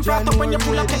 Kim flat up when you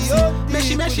pull up Pepsi.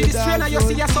 Meshy this trainer. You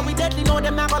see us so we deadly. Know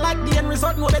them never like the end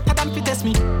result. No better than fit test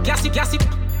me. Gassy.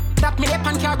 That me lep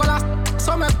and can't go last.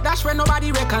 Summer dash when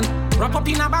nobody reckon. Wrap up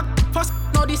in a bag. First,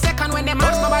 no the second. When them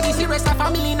ask nobody serious. A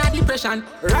family in a depression.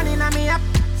 Running on me up.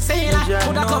 Sailor,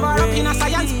 put a cover up in a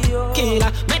science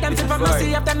killer. Make them feel from the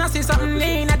sea if them not see something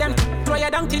in them. Throw you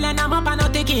down till I'm up and no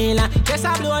tequila. Just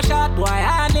a blow shot, boy,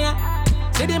 hardly.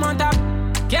 See them on top,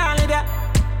 can't leave ya.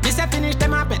 This a finish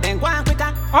them up, then go on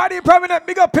quicker. All the prominent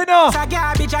big up in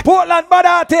Portland bad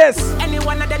artists. Any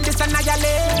one of them this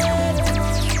annihilate.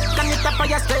 Can it up for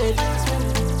your straight?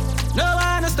 No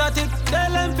one is static,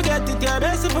 tell them forget it. You're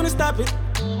best if you stop it.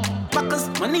 Because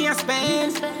money I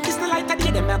spend, it's the light I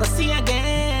did them never see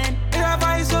again. If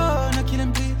I saw, no kill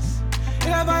him please.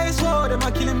 If I saw, them I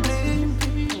kill him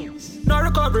please. No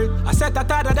recovery, I said I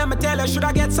thought of them, I tell her, should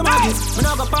I get some of this? We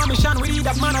no go permission, we need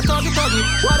that man, I talk it.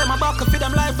 What them about to feed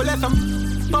them life, we left them.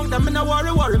 Punk them in a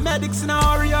worry, medics in a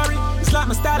hurry. It's like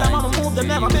my style, I'm on move them,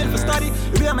 never built for study.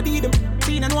 The way I'ma need them,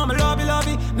 seen and want me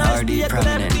lovey. Nice day, till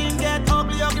everything get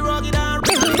ugly, rugged down.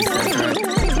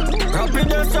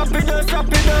 Rapidus.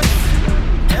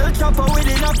 Hell chopper with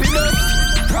the nappiness.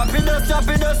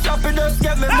 Rapidus.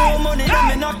 Get me more money,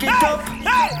 let me knock it up.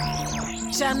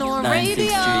 Channel Radio.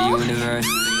 963 Universe.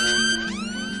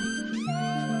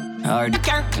 Hard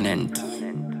continent.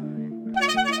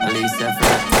 Alicia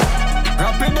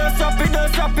Rapidus.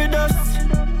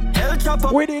 Hell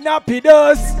chopper with the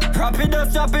nappiness.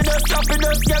 Rapidus.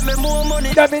 Get me more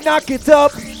money, let me knock it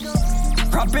up.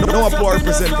 No power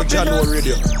present for January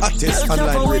Radio. Artist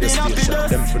online radio station.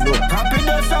 Them for no.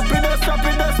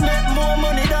 Rapidus, make more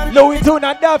money than. No, we do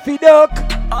not Daffy Duck.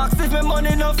 Ask if me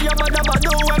money enough, yeah, but never do.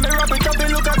 When me wrap it up, you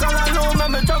look at all alone.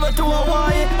 When me travel to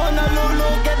Hawaii, on a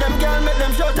low, get them girl, make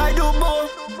them short, I do both.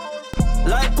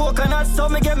 Like coconut, so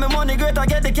me get me money great. I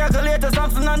get the calculator,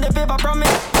 something on the paper from me.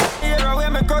 Here I wear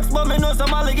me crocs, but me know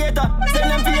some alligator. Send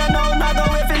them for you now, not go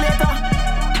wait for later.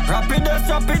 Rapidus.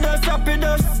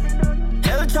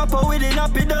 Hell chopper with the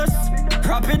nappiness.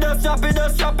 Rapidus.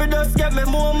 Get me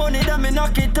more money than me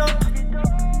knock it up.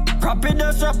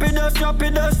 Rapidus.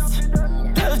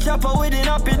 Hell chopper with the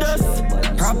nappiness.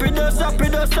 Rapidus.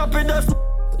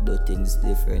 We do things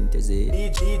different, is it?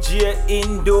 DJ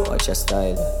Indu. Watch your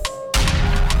style.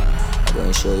 I'm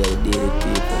gonna show you how to deal with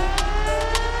people.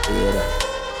 You hear that?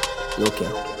 Look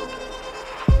here.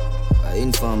 I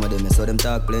inform them, so them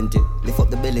talk plenty. Lift up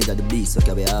the bellies of the beast, so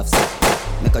can we have some.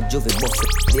 Make a juvie box it,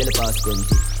 daily past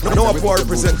 20. No power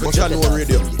present for January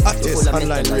Radio. Artist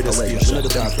online radio station. All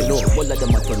of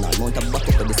them are tunnel, mount a back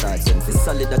up to the side. For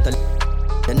solid that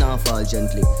they now fall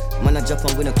gently. Man a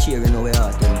Japan, we no care, you know we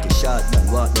are empty. Shot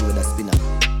down, walk down with a spinner.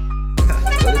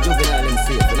 So the juvenile them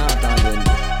safe, we not on them.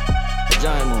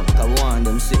 Giant mount, cause we want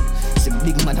them sick. See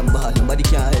big man and ball, nobody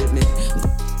can help me.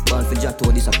 Born for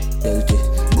Jato, this a healthy.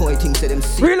 Boy think say them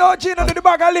sick. Reload Gene under the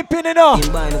bag and lipping it up.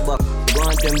 In buying the back, go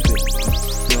on temple.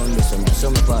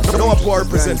 No power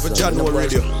present for January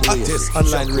Radio. Artist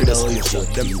online radio station.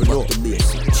 Them for no.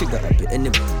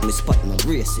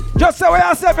 Just say what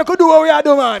I said, we could do what we are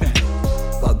doing, man.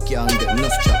 Bug young, them no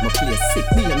strap my place sick.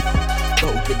 Be them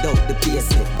without the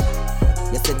place.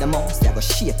 You said the mouse, they go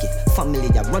shake it. Family,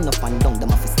 they run up and down,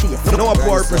 them off the stairs. No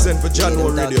power present for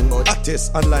January Radio.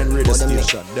 Artist online radio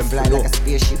station. Them fly like a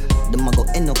spaceship. Them go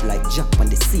end up like jump on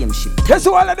the same ship. Guess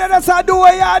what all of them that's how do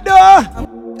what you do?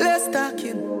 Let's talk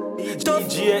in.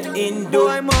 DJ Indu.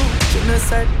 I'm on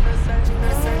genocide.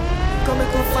 Come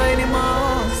and go find him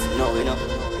out. No, we know.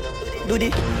 Do the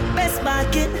best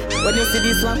barking. When you see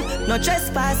this one, no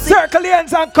trespassing. Circle the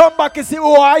ends and come back and see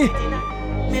why.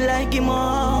 Me like him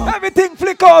all. Everything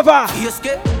flick over. You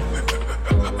scared?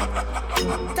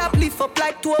 Tap lift up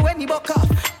like two when he buck off.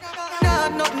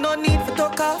 No need for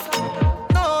talk off.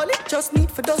 No, it just need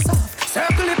for dust off.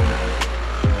 Circle it.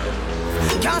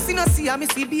 Can't see no see, I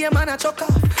see be a man a choke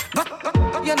off.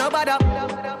 You know bad up.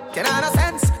 Can I no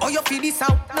sense? Or you feel this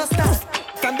out, no stop.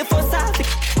 From the first half,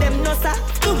 them no stop.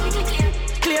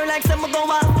 Clear like some go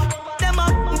off. Them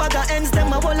up, bag of ends,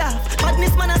 them a whole laugh.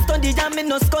 Madness man a study, jam in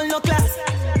no skull, no class.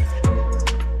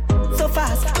 So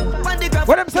fast.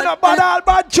 What them say about all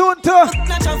bad tune too?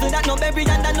 No travel that no berry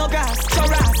and that no grass. So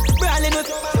ras, brawling with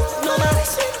no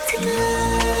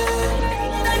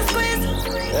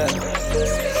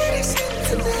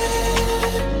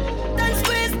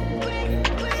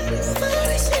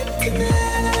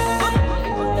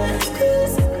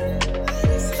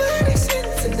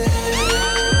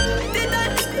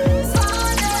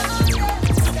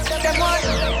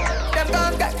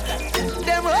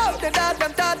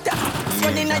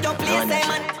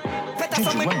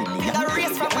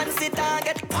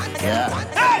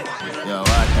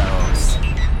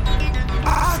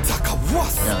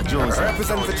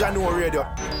Represent for January Radio.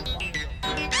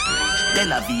 De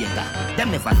la Viega,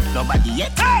 them never nobody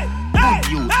yet.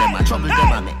 Good you, them a trouble,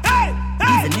 them a make.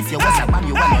 Even if you was a man,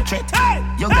 you are no threat.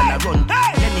 You gonna run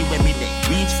anywhere me there.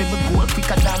 Reach for the goal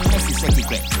quicker than Messi set it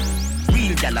great.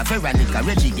 Real gala Veronica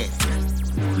Reggie get.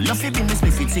 Love your business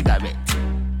with cigarette.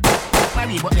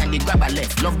 Marry but me and the grab a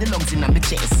left. Love the lungs in my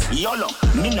chest. YOLO,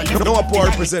 me no left. No poor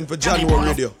represent for January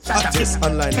Radio. Hottest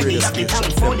online radio station.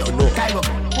 Cairo,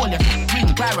 hold it,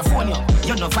 green California.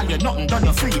 You no value nothing, done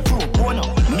no free pro bono.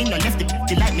 Me no left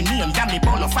it like me name, damn me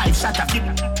ball of 5 shot of it.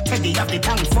 Teddy have the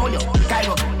tank for you.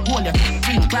 Cairo, hold it,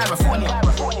 green California.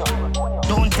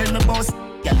 Don't tell me boss,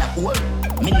 you're not old.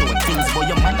 Me know things for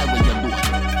your mother when you do.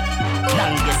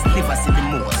 Longest liver see the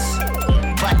most.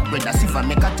 Bad brother if I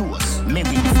make a toast.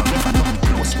 Maybe if I ever come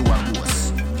close to a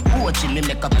ghost. Watching me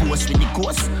make a post with the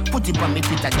ghost. Put it on me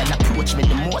Twitter, girl approach me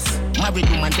the most. Married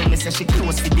woman tell me say she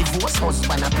close for divorce.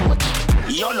 Husband approach.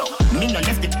 YOLO, me no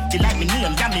left it till like me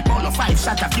name. Damn me ball of 5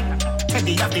 shot of it.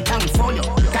 Teddy have the tank for you.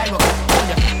 Cairo, hold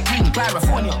you, green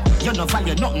California. You no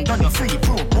value nothing, done you free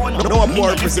pro bono. No more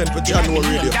represent for January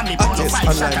Radio. Hottest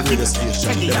online radio station.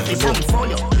 Teddy have the tank for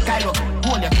you. Cairo,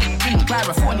 hold you, green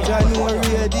California. January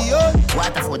Radio.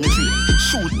 Water for the tree.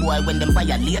 Shoot boy when them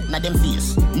violate na them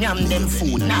face. Nyam them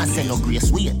food, nah say no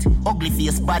grace. Wait, ugly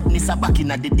face badness a back in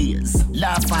the days.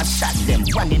 Laugh and shot them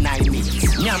 29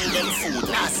 minutes. Nyam them food,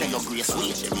 nah say no grace.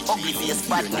 Wait, ugly face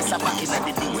badness a back in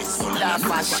the days. Laugh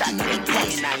and shot them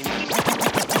 29 minutes.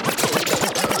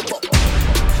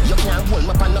 You can't hold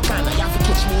me on no corner. You have to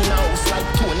catch me in a house like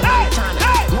Tony Montana.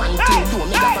 1, 2, do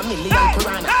me have a million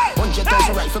piranha.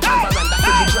 100,000 rifle pan veranda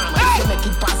for the drama. If you make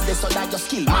it past this, so that you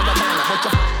skill Maradona. But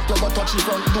you go touch the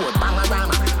front door,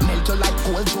 Bamarama. Melt you like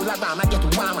cold Jularama, get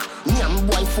warmer. Nyam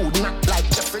boy food, not like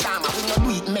Jeffrey Dahmer. We no do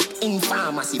it, make in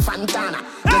pharmacy, Fantana.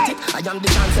 Get it? I am the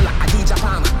chancellor, Adija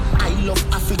Palmer. I love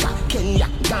Africa, Kenya,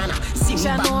 Ghana,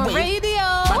 Zimbabwe,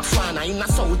 Botswana, in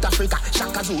South Africa,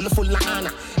 Shaka Zulu full of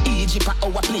honor. Egypt at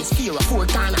our place, fear of 4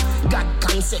 corner. God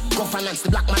concept, governance, the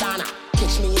Black Madonna.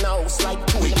 Catch me in a house like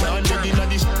two. We can't live in a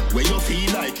dish where you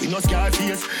feel like we no scar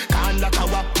face. Can't lock a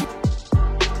wap.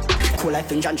 Cool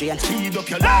life in John Jay and speed up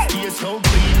your last year. So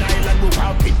Green Island will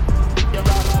walk it.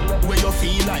 Where you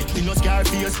feel like we no scar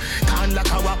face. Can't lock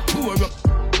a wap. Pour up.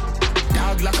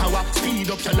 Dog like a wap.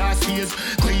 Speed up your last years.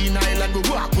 Green Island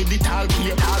will walk with the tall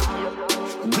key.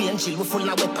 Green chill, we full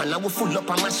of weapon, and we full up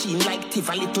a machine like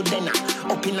Tivoli to Denner.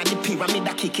 Up in the pyramid,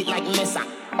 I kick it like Mesa.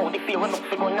 How the fear when up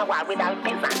to go now without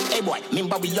peasant. Hey boy,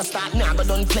 remember we just start now, but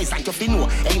don't place like you know.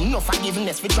 Ain't no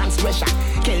forgiveness for transgression.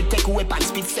 Kill take weapon,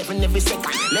 speed 7 every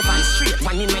second. Left hand straight,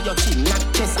 one in your chin, not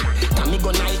Tessa. Tommy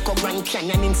go Nike, Grand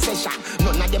Canyon in session.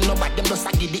 None of them know but them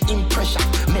just give the impression.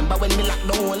 Remember when me lock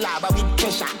the whole lava with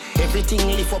pressure. Everything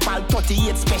lift up all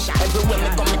 38 special. Everywhere me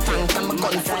come me tank and my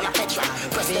gun full of petrol.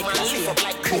 Press them and lift up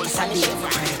like cold and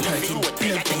shiver. 30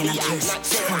 blood in a chest,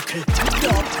 circle.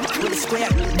 Dog, with a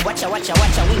square. Watcha,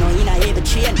 we know in a heavy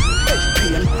chain.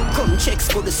 Pain, come check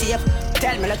school to save.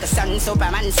 Tell me like a sun,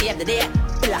 Superman save the day.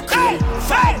 Black rain,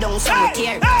 fire down some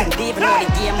tear. Can't even know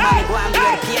the game, mommy go and be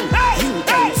the pain.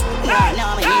 Intense,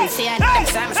 no, me insane. Them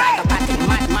some psychopathic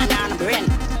madman on the brain.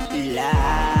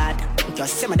 Lord,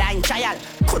 just see me dying child.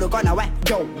 Could've gone away,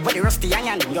 yo, with the rusty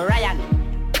iron, you're Ryan.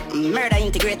 Murder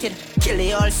integrated, kill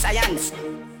the old science.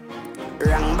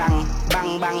 Rang bang,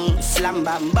 bang bang, slam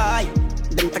bang boy.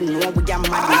 Them for know we are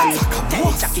madman.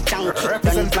 Tell Jackie Chan kick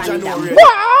done Van Damme.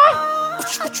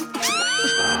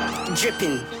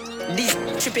 Dripping, these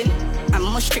tripping. I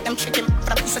must trick them chicken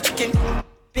for a piece of chicken.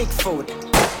 Big food,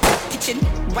 kitchen,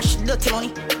 wash dirty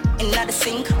money in the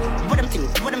sink. What them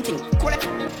think, cool it.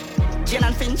 Jane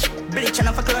and Finch, bleach and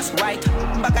off a glass white.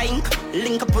 Bag of ink,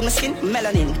 link up on the skin,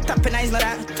 melanin. Tapping eyes, not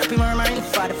that, tapping murmuring.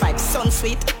 45, sun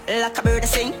sweet, like a bird to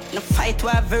sing. No fight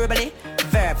war verbally,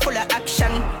 verb full of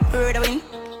action. Heard a win,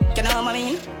 you know what I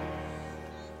mean?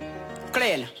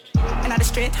 Clean, and on the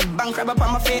street, bank rub up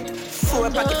on my feet.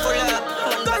 4 pocket full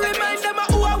of. Don't remind them of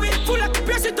who are we. Full of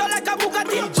press it all like a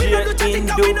Bugatti. We don't do chatting,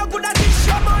 cause we no good at this.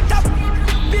 Show mount up,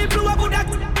 people who are good at.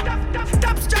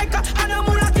 Top striker, and I'm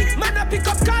gonna kick. Man, I pick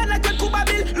up car like a Cuba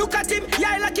Bill. Look at him,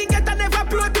 yeah, like he get a never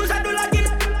produce and do like it.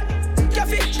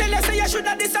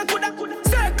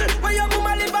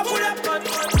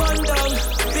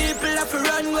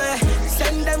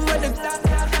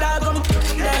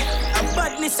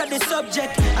 this is the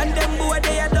subject. And them boy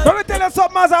they are done. Let me tell you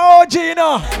something as an OG, you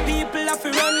know. People have to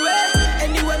run away.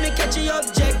 Anyway, me catch the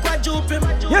object.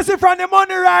 Quadruple. You see from the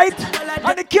money, right?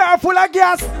 And the car full of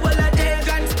gas. Well, I take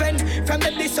and spend from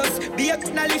the dishes. Be a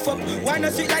good lift up. Why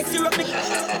not sweet like syrup?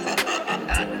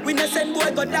 We no send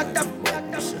boy go doctor.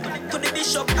 To the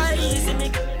bishop. I easy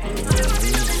me.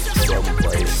 Some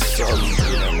boy,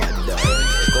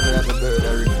 come like a bird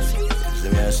already.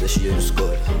 Let me ask you, she is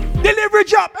good. Delivery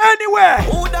job anywhere.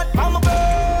 Who that from a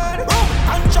bird?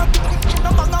 And chop. No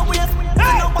bang away.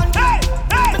 No one. Hey.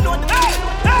 No one. Hey.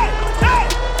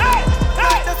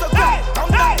 That's a good. Come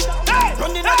back.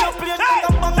 Running on your plane.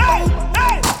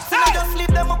 So I just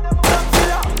leave them up.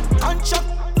 And chop.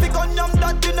 Pick on them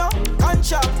that you know. And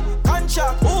chop.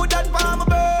 Who that from a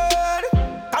bird?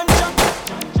 And chop.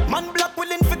 Man black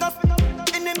willing figures.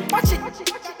 In him watch it.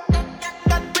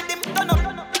 That with him turn up.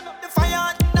 The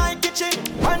fire night kitchen.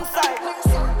 One side.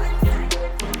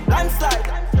 Landslide.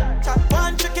 Chat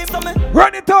one tricky for me.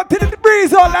 Run it out till the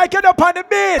breeze on like you're up on the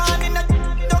beach.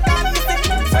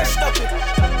 First up it.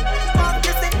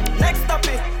 Next up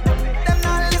it. Them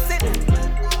not listen.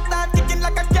 Start ticking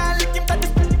like a car. Lick him to the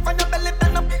from your belly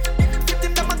turn up. Fit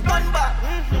him them a gun back.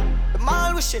 The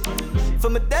all wishing for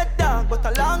me dead dog, but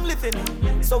a long living.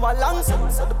 So a long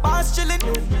so the boss chilling.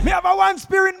 Me have a one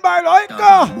spirit by like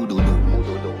go.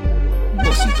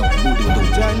 Boss it up,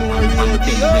 January,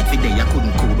 you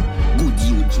couldn't cool. Good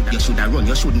you should have run,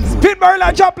 you shouldn't go. Spin barrel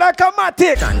and jump like a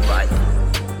matic. Stand by.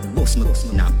 Boss me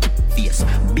now. Face,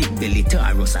 big belly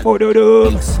Taurus.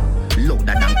 Louder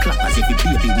than clappers if you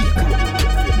baby weak.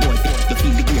 Boy, you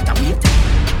feel the greater weight.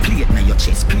 Play it na your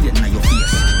chest, play it na your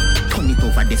face. Turn it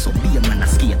over there so be a man a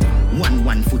skate.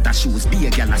 1 foot of shoes, be a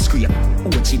gal a scrape.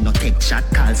 OG no take shot,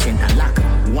 call center lock.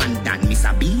 One dan, Miss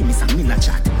a B, Miss a Miller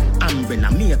chat. Umbrella,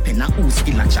 me a pen a who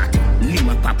still a chat.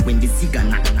 Lima pop when the zigga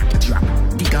knock drop.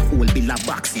 Dig a hole, bill a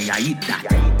box, yeah, I eat that.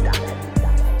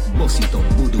 Boss it up,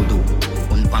 boo-doo-doo.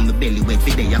 On palm the belly, wait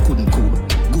for day, you couldn't cool.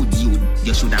 Good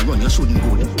you should have run, you shouldn't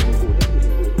go.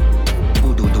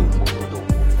 Boo-doo-doo.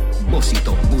 Boss it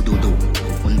up, boo-doo-doo.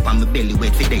 On palm the belly,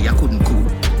 wait for day, you couldn't cool.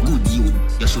 Good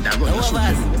you should have run, you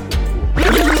shouldn't go.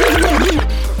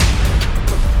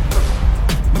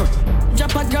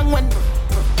 Drop a gang one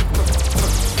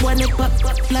it pop,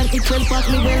 like it will pop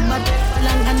me well bad.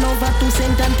 Long and over 2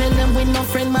 cents and tell them we no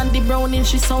friend man. The browning,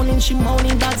 she sounding, she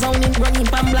moaning, dog zoning, running,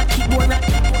 bam black, keep going.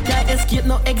 Can't escape,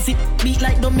 no exit. Beat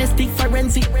like domestic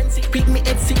forensic. Pick me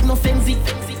head sick, no frenzy.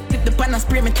 Flip the pan and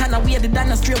spray me can away the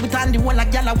dana straight with on the one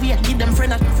like y'all away. Give them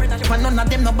friend. If none of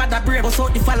them no bad a brave. But so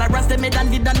the followers them head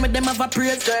and the done with them have a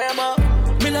praise.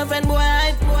 Me love and boy.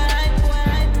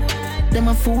 Them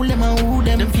a fool, them a who,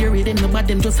 them fury, them no bad,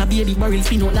 them just a baby barrel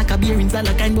spin out like a beer in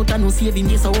Zala kind, but I no saving.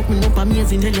 Yes, I open up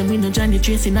amazing. Tell them we no join the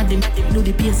tracing at them. Do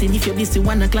the pacing. If you busy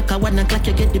 1 o'clock or 1 o'clock,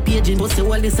 you get the paging. But say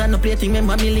all this and no plating.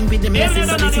 Remember me link with them. Yes,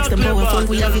 so the system powerful.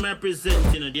 We have it.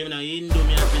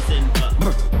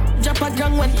 Drop a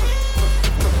gang one.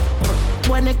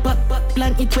 One neck pop,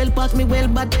 plan it well, pack me well,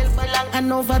 but long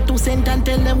and over 2 cents and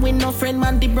tell them we no friend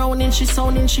man. The browning, she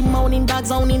sounding, she moaning, dog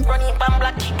zoning, running, bam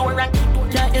black, keep door rank.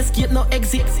 Can't escape, no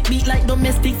exit. Beat like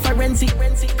domestic forensic.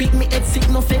 Pick me head sick,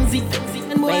 no frenzy.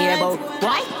 Where about?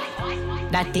 Why?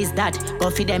 That is that. Go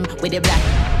for them with the black.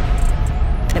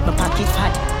 Let my pocket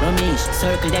fat. Rummage,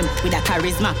 circle them with a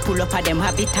charisma. Pull up at them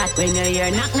habitat. When you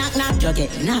hear knock, knock, knock, you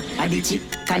get knock at the chip.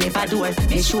 Can never do it.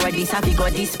 Make sure this have go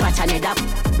dispatch and head up.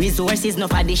 Resources no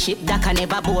for the ship that can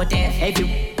never boat.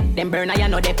 Every them burner you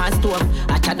know they pan stove.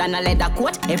 Hotter than a leather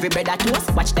coat. Every bread a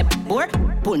toast. Watch the board.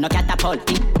 Pull no catapult.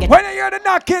 When you hear the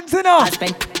knockings, you know. I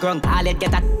spend grung. I'll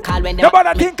get a call when they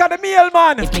nobody think of the meal,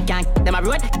 man. If me can't them a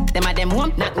road, them a them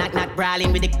home. Knock, knock, knock,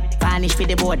 brawling with the vanish for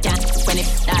the board. Can't when it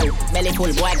die, belly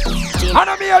full boy. And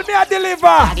a meal me a deliver.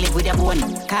 I live with the bone.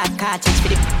 Cartridge for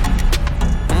the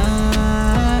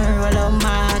roll on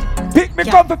mad. Pick me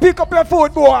come to pick up your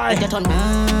food, boy.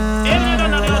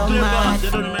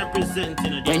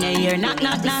 When you hear knock,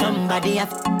 knock, knock, somebody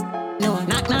have no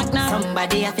knock, knock, knock.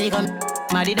 Somebody have figure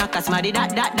smarty duck, smarty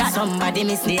that. Somebody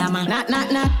miss the hammer. Knock,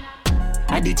 knock, knock.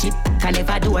 I do cheap, can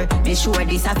never do it. Make sure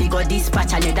this have go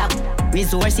dispatch and head up.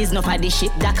 Resources no for the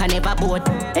ship that can never boat.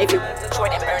 If you show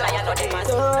them burn, I know they must.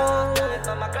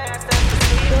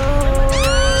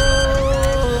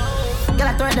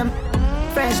 Gotta throw them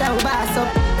fresh out, bass up.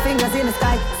 Fingers in the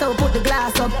sky, so put the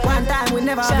glass up. One time we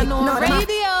never have it, no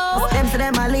radio. Them say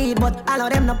them a lead, but all of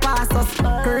them no pass us.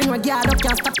 Ring my guard up,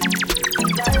 can't stop.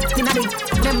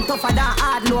 Them tougher than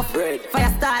hard loaf.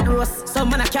 Fire start roast. Some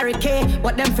man a carry K,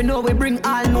 but them fi know we bring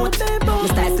all notes. My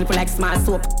style slip like small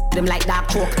soap. Them like dark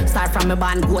choke. Start from my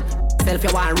band goat. Self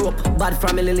you want rope, bad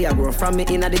from me Lily, I grow from me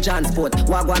in the John sport.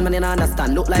 Wagwan man, you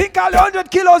understand, look like. Think all 100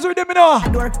 kilos with him, you know.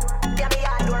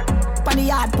 On the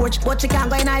yard porch, but she can't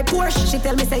go in my Porsche. She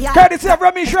tell me say yeah. Courtesy of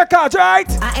Ramesh Records, right?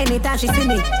 And anytime she see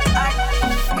me,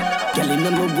 girl in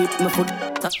the whip my foot.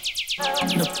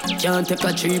 No, can't take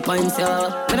a 3 points,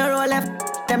 yeah. When I roll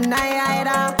left, them night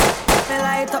me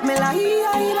light up me like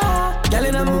girl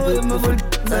in the whip my foot.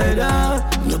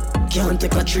 No, can't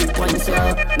take a 3 points,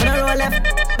 yeah. When I roll left,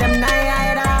 them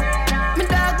night me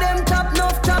dog them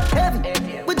chop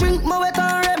heavy. We drink more wet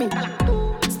and Remy.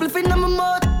 Spliffing on my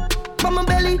mouth, from my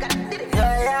belly.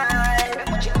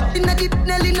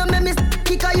 Nelly no me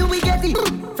kick you we get it.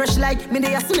 Fresh like me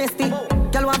they a sunesti.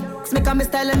 Girl want make a me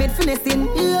style and me finessing.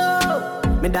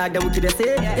 Yo, me dog them to the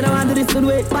say. You know I do this good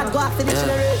way, but go after this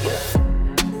shit.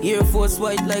 Air Force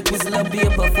white like whistle of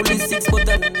paper, fully 6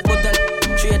 button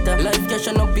traitor. Life cash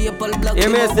and no paper black. Hear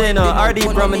me say no,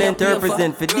 RD prominent to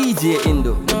represent for DJ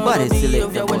Indu. The body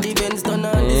selector.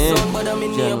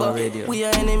 General Radio. We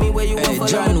are enemy where you want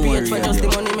follow me page for just the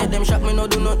money. Make them shock me no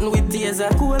do nothing with taser.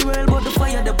 Cool world but the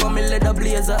fire the me leather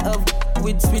blazer of.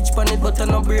 With switch pan it but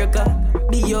no breaker.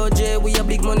 DOJ we a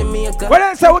big money maker. Well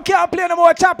then say we can't play no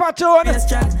more chopper tune. Yes,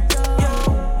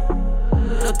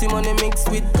 dirty money mixed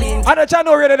with clean. And the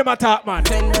channel ready to my top man.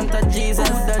 Jesus.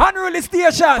 Unruly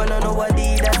station.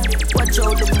 Watch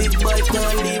out the big boy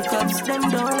can't leave cops. Them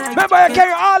don't like. Remember you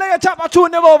carry all of your chopper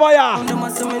tune them over here. Them a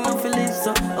say me no feel it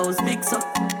so. I was big so.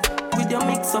 With your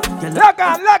mix up. Lock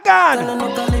on.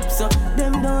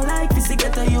 Them don't like this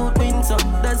get a youth win so.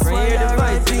 That's why I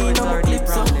ride clean on my clip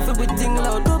so. For we think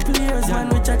loud go players man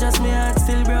which I just me heart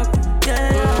still broke.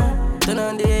 Yeah. Turn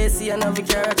on the AC and have a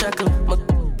carrot chuckle.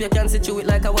 You can situate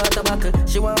like a water buckle.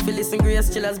 She want to listen grace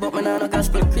chillers, but me nah no cash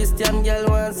play. Christian girl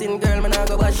want sin girl, me nah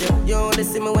go bash you. You only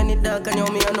see me when it dark and you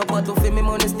me a no bottle. For me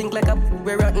money stink like a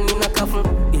we rotten in a coffin.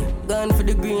 Yeah. Gone for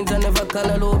the greens and never call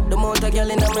a low. The amount of girl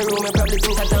in my room, you probably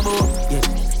think I taboo. Yeah.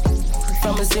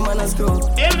 From a sim and a screw.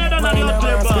 Man in a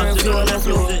man's girl, flow and a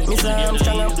flow. Me say I'm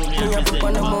strong up, me a put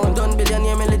on the mount. Done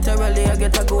billionaire, me literally I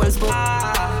get a gold spoon.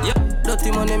 Yep.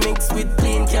 Dirty money mixed with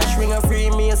clean cash, ring a free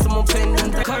me some more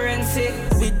pendant currency.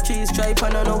 With cheese stripe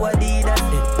and I know what did that.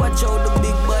 Watch out the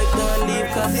big bike don't leave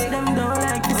cause them don't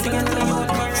like this get the youth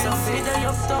mix up. With the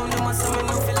uptown them must have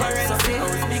no currency.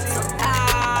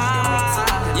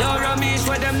 Yo Ramesh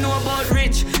what them know about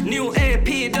rich. New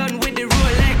AP done with the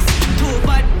Rolex. Too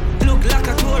bad look like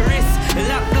a tourist.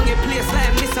 Lock down a place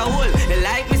like Mr. Hole.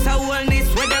 Like Mr. Hole this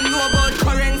what them know about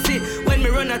currency. When me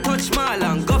run a touch mall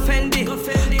and go Fendi.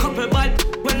 Couple bad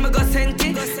when me go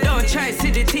senti. Don't try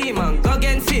see the team and go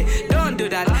against it. Don't do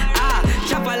that.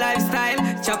 Chopper lifestyle.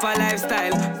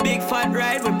 Big fat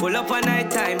ride, we pull up a night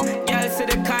time. Girl see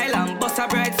the Kyle and bust a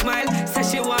bright smile. Say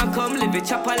she want come live it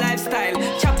chopper lifestyle.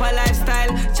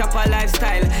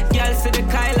 Girl see the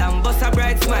Kyle and bust a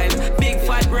bright smile. Big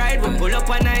fat ride, we pull up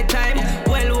a night time.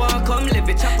 Well want come live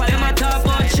it chopper. Them a talk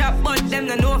about shop, but them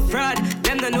no know fraud.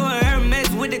 Them no know Hermes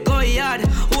with the go yard.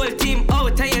 Whole team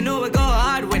out and you know we go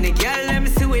hard. When the girl let me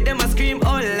see with them I scream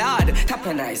oh lord. Tap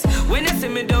a nice. When you see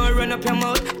me don't run up your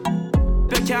mouth.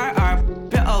 Your car or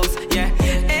your house, yeah.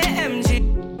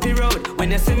 AMG the road.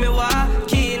 When you see me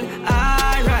walking,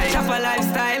 alright. Chopper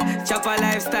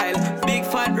lifestyle. Big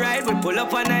fat ride, we pull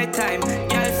up a night time.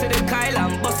 Girl see the Kyle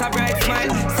and bust a bright smile.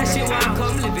 Say she want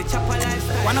come live it chopper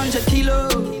lifestyle. 100 kilo.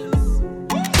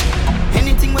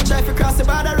 Anything we try for cross the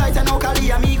border right and now Cali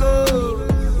amigo.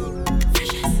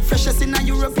 Freshest in a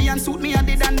European suit me I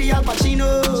did and the Al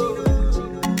Pacino.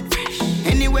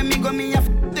 Anywhere me go me have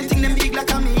the thing them big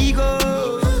like a me ego.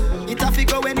 It have to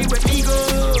go anywhere me go.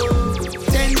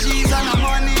 10 G's and a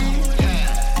money.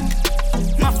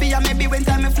 Mafia maybe when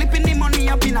time me flipping the money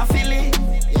up in a Philly.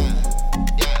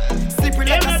 Slippery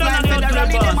like a slime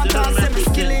federally them a toss semi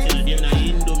skilly.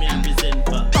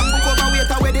 Bamboo cover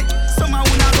wait away it. Some a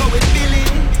wanna go with Billy.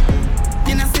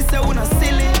 You know sister wanna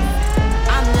silly.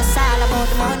 I'm just all about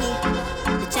the money,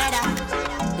 the cheddar,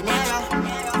 the nero,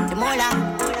 the mola.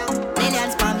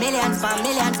 Millions of dollars,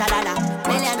 millions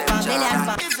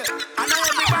I know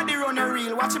everybody run a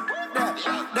reel, watch it there.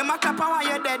 Them a clap and while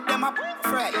you're dead, them a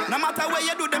fret. No matter what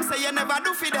you do, them say you never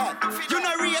do for that. You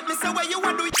know rate me, say where you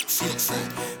want do it.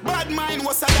 Bad mind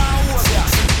was a down over.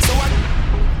 So what?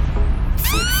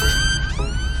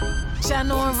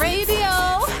 Channel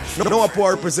Radio. No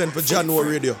power represent for Channel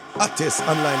Radio. Hottest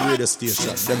online radio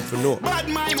station. Them for no. Bad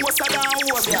mind was a down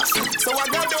over. So I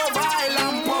got over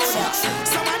island powder.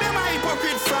 Some of them are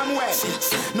hypocrite from where?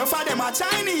 No for them are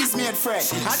Chinese made friend.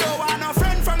 I don't want no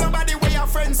friend from nobody where your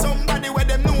friend somebody where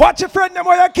them know. Watch your friend them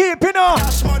where you keep, you know.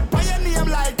 Dash mud by your name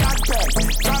like that pet.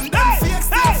 From them fake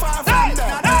still far from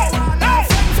them. I don't want no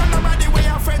friend from nobody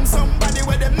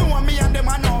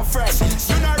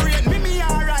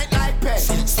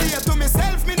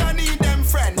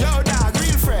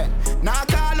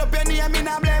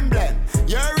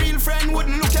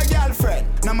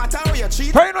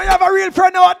real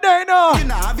friend out there, no. You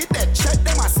know, have it dead, check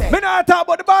them, I say. Me not talk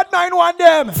about the bad mind one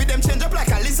them. Feed them change up like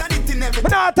a lizard, it in everything. Me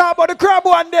not talk about the crab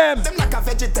one them. Them like a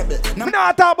vegetable. Me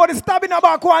not talk about the stab in the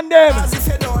back one them. As if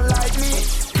you don't like me,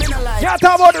 me not like you. You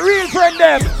talk about the real friend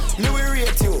them. Me will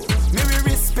rate you, me will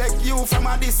respect you from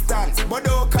a distance. But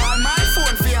don't call my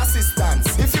phone for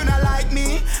assistance. If you not like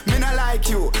me not like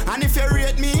you. And if you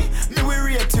rate me will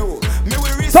rate you. Me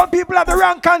will respect. Some people have the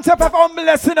wrong concept of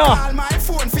humbleness, you know. Call my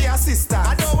phone for assistance.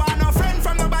 I don't want no friend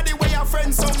from nobody where your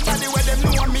friend somebody where them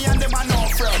know me and them are no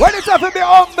friend. When it's have to be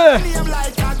humble. Name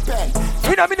like that pen.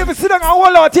 You know, me never sit down and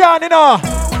hold out here, you know. I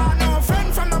don't want no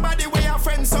friend from nobody where your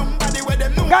friend somebody where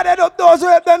them know. God head up those who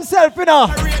help themselves, you know.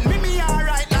 Me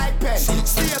alright like pen.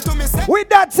 Stay to me say. With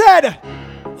that said,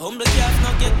 humble cats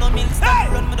no get no meal,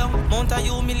 stop run me down. Mount a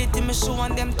humility, me show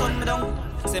and them turn me down.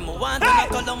 Say me want to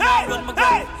knock all them want run me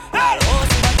ground. All house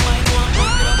that mine want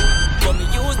run me down. But me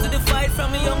used to the fight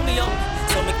from me young.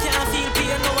 So me can't feel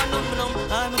pain, no one know me now.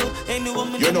 I'm no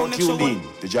anyone me you're not tuned in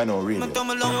to Jano Radio.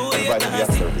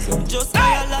 Just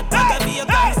buy a lot, I be a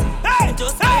gas.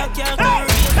 Just buy a car, go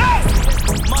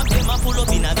race. Mom them a pull up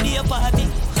in a beer party.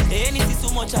 Anything so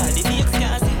much, all the bakes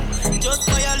can't see. Just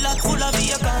buy a lot full of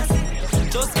vehicles.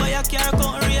 Just buy a car,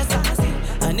 go race.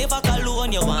 I never call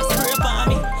on you, want spray for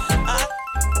me.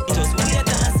 Just wait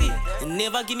and see.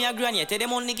 Never give me a grand yet, tell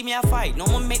them only give me a fight. No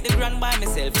one make the grand by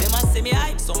myself, they must say me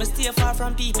hype. So me stay far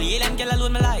from people, alien girl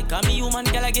alone me like. Cause me human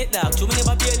girl I get dark, you me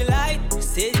never pay the light.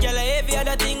 Say girl I every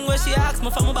other thing where she asks me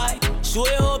for my bike. Show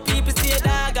you how people say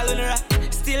dog alone right.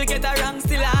 Still get a wrong,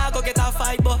 still I go get a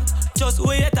fight. But just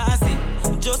wait and see.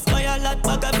 Just buy a lot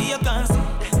bag of beer can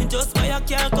see. Just buy a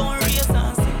car come race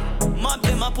and see. Mob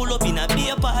them a pull up in a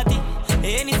beer party.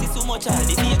 Anything so much all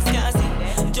the bakes can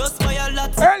see. Just buy a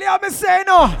lot. Earlier me say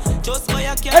no. Just buy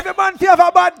a car. Every man fear of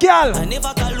a bad girl. I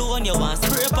never call on you want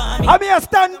spray for me. I mean I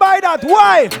stand by that.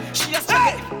 Why? She just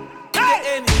get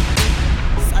any.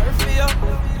 Sorry for you.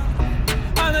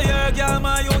 I know you're a girl,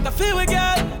 man. You want to feel a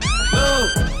girl. No,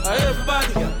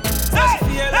 everybody girl. So she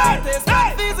feel like this,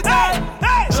 man. Physical.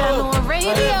 Jano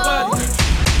Radio.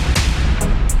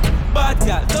 Bad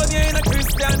girl, turn you in a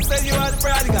Christian, say you are the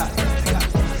prodigal.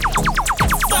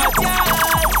 Bad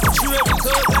girl, she will be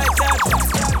so like that.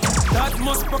 That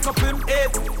must buck up him head.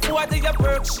 Why did you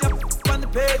perk? She up on the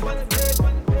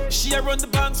page. She a run the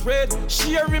bank spread.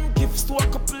 She a rim gifts to a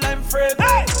couple I'm afraid.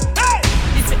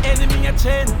 If your enemy a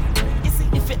chain,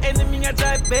 if your enemy a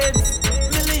drive Benz,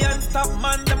 millions top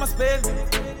man them a spend.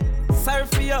 Sorry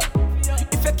for you.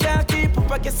 If you can't keep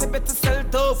up, I guess you better sell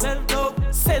dope.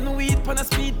 Send weed on a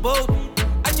speedboat.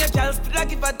 And your girl still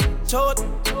give a shot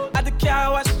at the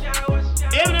car wash.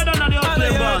 Even though none of your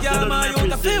play boss, you don't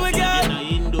represent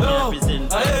Indian Indu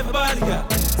represent. Everybody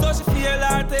got. So she feel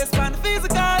her taste man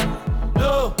physical.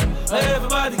 No,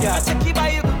 everybody got. Check it by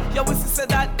you. Your whistle said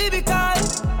that baby call.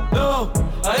 No,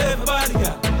 everybody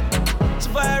got. She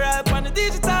viral on the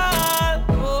digital.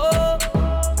 Oh,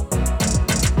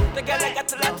 the girl I got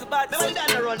to lot about. No, we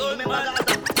done run. Remember that.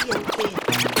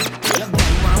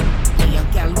 Your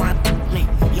girl want me.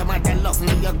 Your mother love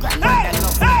me. Your grandmother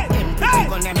love me. Them people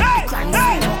gonna make the crime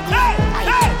scene ugly.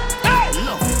 I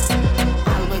love.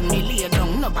 All when me lay down,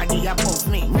 nobody above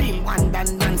me. Real one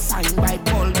done signed by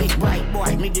Paul Big Bright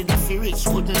Boy. Me did a fi rich,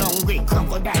 couldn't hungry.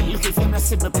 Crocodile, look if you not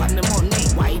see me on the money.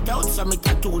 White out, so me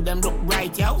tattoo them look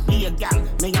bright, yo. Be a gal,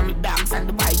 me and me dogs and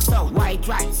the bikes out. White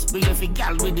rice, bring a fi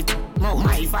gal with it.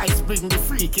 My vice bring the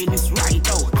freakiness right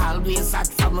out. Always hot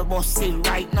from a bus still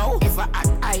right now. If I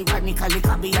act ironically,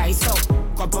 can be ice out.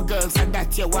 Couple girls and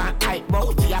that you want hype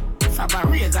bout. Yeah, from a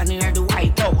Reagan in the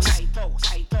White House.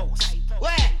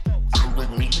 Where? And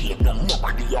when we hear them,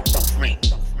 nobody up of me.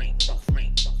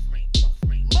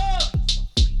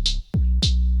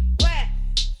 Where?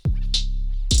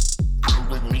 And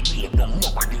when we hear them,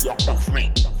 nobody up of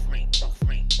me.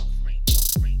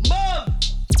 Mom!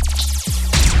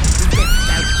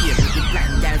 The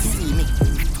blind girl see me.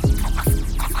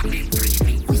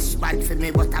 Wish bad for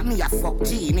me, but I'm me a fuck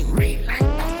genie. Real like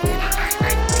that.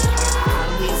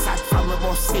 Always hot from a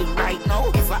bus still right now.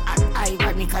 If I act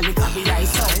ironically, can be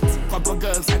ice out. Couple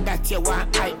girls and that you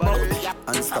want hype bout.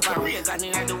 Unstoppable. Reagan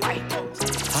in the White House.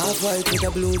 Half white with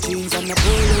the blue jeans and the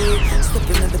polo.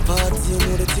 Stepping at the party, you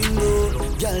know the thing though.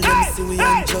 Girl, let me see we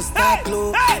ain't just that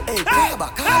glow. Hey, grab a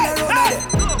call around there.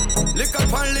 Lick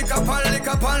up and lick up and lick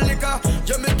up and lick up.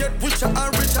 You me get richer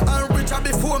and richer and richer.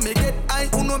 Before me get high,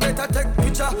 you know better take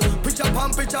picture. Picture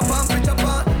pan, picture pan, picture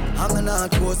pan. I'm the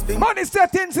North Coast pimp. Money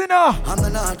settings, you know. I'm the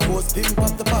North Coast pimp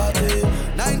of the party.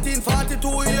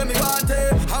 1942, hear me party.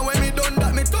 And when me done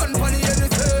that, me turn funny, hear me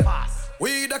say.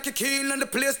 We the kick in and the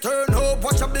place turn up.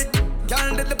 Watch a big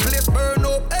gal, let the place burn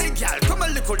up. Hey gal, come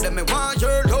and little them me want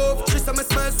your love. She say me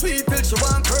smell sweet till she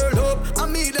want curl up. I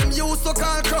me them use so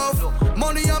called cruff.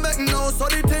 Money I make now so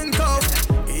they think tough.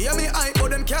 Hear me hype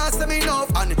but them can't say me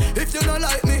enough. And if you don't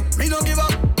like me no give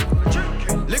up.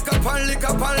 Lick up and lick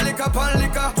up and lick up and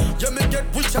liquor. You me get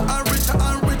richer and richer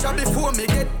and richer. Before me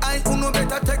get high, who no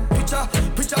better take picture.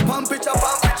 Picture pam, picture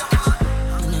pam, picture.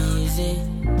 Easy,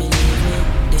 believe me.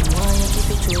 They want you keep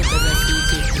it true, cause I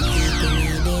keep it. People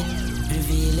need it,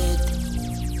 reveal it.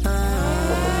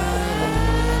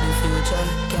 The future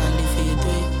can't defeat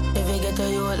me. If you get a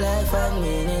youth life and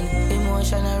meaning,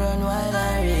 emotion I run wild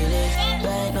and really.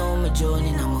 Right now my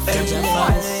journey, I'm a future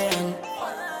fans.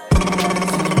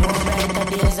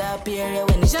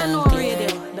 General Radio,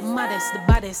 the maddest, the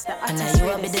baddest, the hottest. And you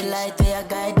will be the light where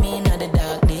guide me in the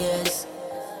dark days.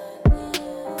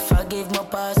 Forgive my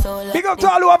past all. Big up to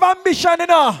all who have ambition, you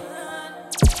know.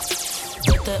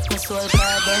 Protect my soul,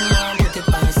 cause them want put it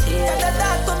past here. They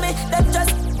talk to me, them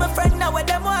just my friend now where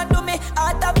them want to me.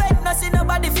 Out of it, no see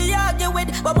nobody fi argue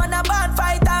with. But when I band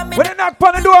fight on me, when they knock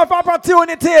on the door of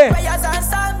opportunity, prayers and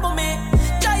song for me.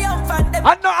 Triumphant them.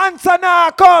 And no answer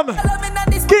now come.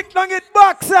 Kick down it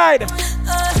backside.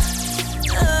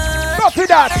 Copy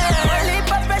that.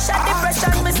 Pressure,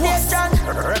 depression, mistakes,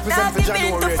 represent the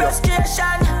January Radio.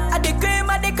 Frustration. At the cream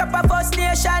of the cup of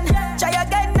frustration. Try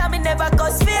again, now me never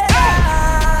cause fear.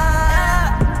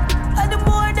 And the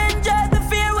more than just the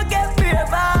fear, we get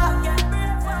braver.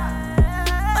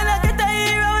 When I get a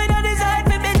hero, we don't decide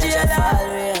to be jailer.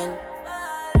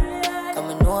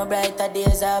 Come on, no brighter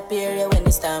days appear when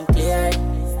the storm cleared.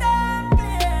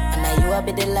 You will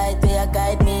be the light where you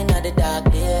guide me in the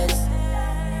dark days.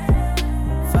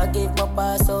 Forgive my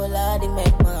past, so Lord, it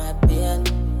make my heart pain.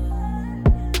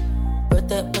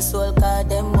 Protect my soul, cause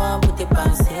them want put it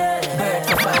past here. Bird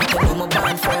for fight, I'm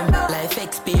born firm. Life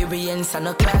experience and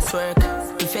no classwork.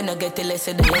 If you no get the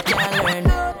lesson, then you can't learn.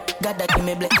 God that give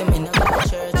me blessing in the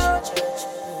church.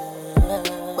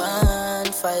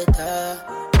 One fighter.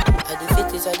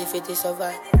 Are the fittest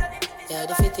survive. Yeah,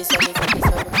 the fittest survive.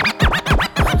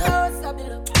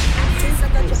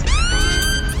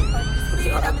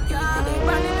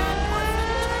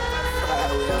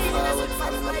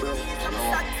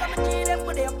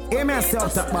 Hey,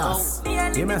 myself, that boss.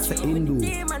 Hey, Master Indu.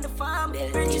 Hey,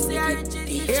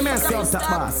 myself, that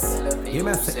boss. Hey,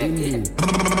 Master Indu.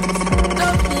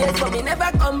 Tough days, but me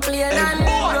never complain. And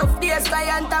rough days,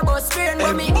 client about screen.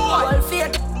 But me all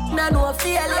faith. No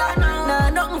failure,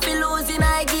 nothing for losing.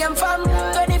 I game from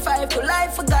 25 to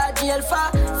life for God jail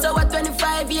for. So at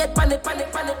 25 yet panic.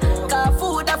 Cause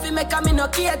food I fi make a me no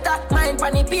cater. Mine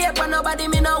panny paper, nobody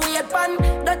me no wait pan.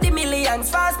 30 millions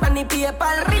fast panny paper.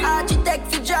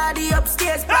 Architect fi draw the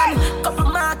upstairs plan. Couple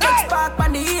markets park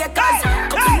pan the acres.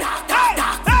 Couple knock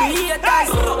for the haters.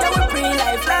 Now we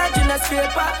pre-life large in a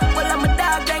scraper. Well I'm a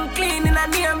dog then clean in a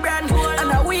name brand. And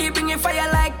now we bring it fire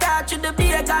like that to the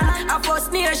bacon. A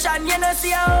first nation, you know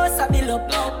see a house a bill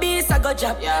up. Beast a go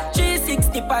drop.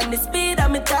 360 pan the speed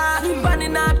of me tar.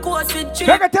 Running out course with 3.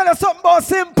 I can tell you something about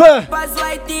simple. Pass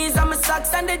white tees and my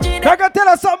socks and the jeans. I can tell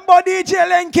you something about DJ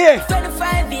Lenky.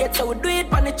 25 years so we do it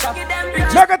pan the chop.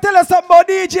 I can tell you something about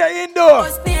DJ Indu.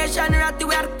 First nation, ratty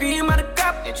we are the cream of the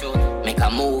crop. Make a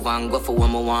move and go for what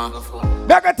I want.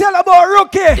 I can tell you about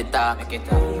Rookie.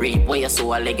 Read where you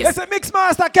saw a legacy. It's a mix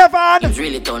master Kevin. It's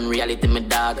really turn reality me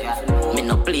dog. Me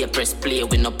no play, press play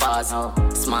with no pause.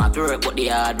 Smart work but the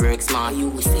hard work smart.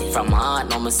 From my heart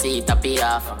now me see it a pay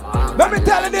off. Let me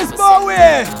tell you this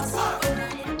boy.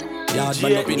 Yard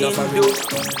man up in a family.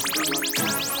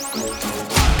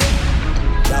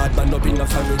 Yard man up in a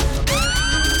family.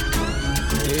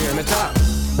 Hear me talk.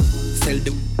 Sell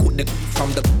the good the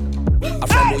from the. I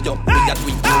from New York, we got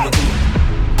we do.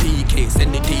 PK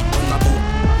send the team on my boat.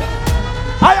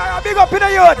 I big up in the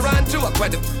youth. Run to a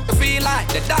quad. Feel like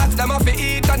the dogs them off the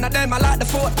eat and them I like the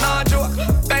foot. No joke.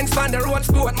 Bench on the road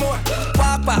sport more.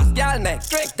 Walk past y'all next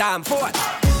straight time forward.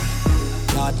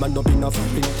 Yard man up in a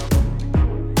family.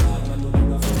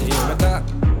 Hear me talk.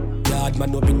 Yard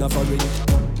man up in a foreign.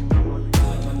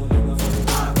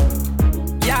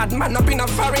 Yard man up in a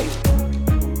foreign.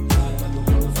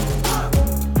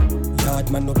 Yard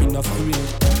man up in a foreign.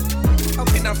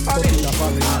 Up in a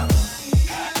foreign.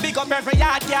 Big up every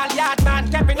yard man.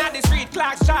 Stepping at the street,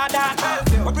 clocks, Jordan.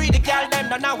 We breed the girl them,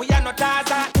 no now we are no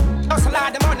Tarzan. Hustle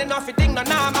all the money, nothing thing no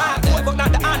normal. We book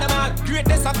not the animal,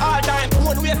 greatness of all time.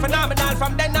 One way phenomenal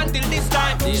from then until this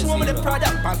time. Show me the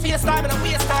product, and face time and a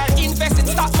waste time. Invest in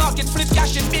stock market, flip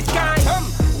cash in Bitcoin.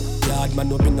 Yard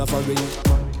man up in a foreign.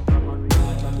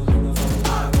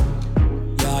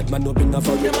 Yard man up in a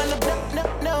foreign.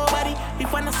 Nobody,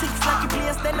 if I'm a 6 lucky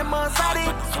place, then I'm on sorry.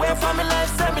 Swear for my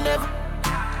life, say me never.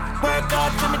 Work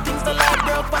hard for me things the Lord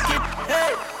broke pocket.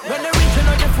 Hey, when they reach you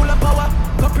know you're full of power.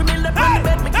 Couple mil up on the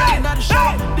bed, me girl in the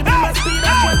shower. The beam and speed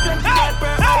up 120 miles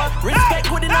per hour. Respect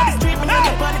good in the street, me not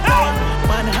up on the tower.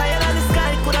 Man higher than the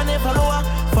sky, coulda never lower.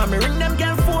 For me ring them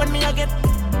girl phone, me I get.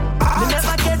 Me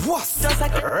never get just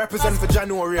like represent for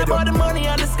January. About the money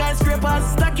on the skyscrapers.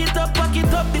 Stack it up,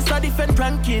 this a different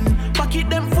ranking. Pocket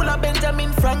them full of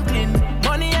Benjamin Franklin.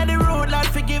 Money on the road, Lord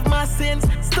forgive my sins.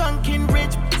 Stunking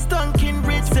rich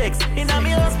sex. In a me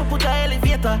house, we put a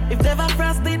elevator. If they ever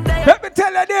frost it there. Let me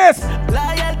tell you this.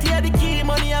 Loyalty are the key,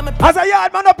 money on me. As a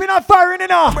yard man up in a foreign, you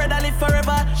know. Bread I live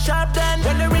forever, sharp done.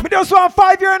 When the me just want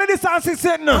 5 years in the distance is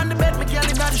sitting. On the bed, me girl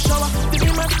in the shower. The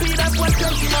beam and speed up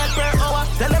 120 miles per hour.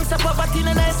 Tell them stop poverty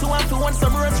and nice, who want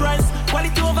some Rolls Royce.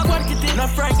 Quality over quantity, not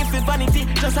frying if it's vanity.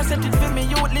 Just accept it for me,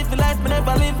 you would live the life me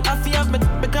never live. I feel have me,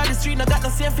 because the street no got no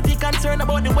safety concern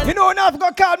about the wealth. You know enough,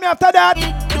 go call me after that.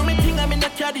 Do me thing, I'm in the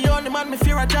car, the only man, me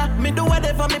fear a job. Me do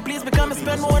whatever me please, because me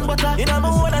spend more on butter. In my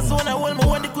own, that's when I hold my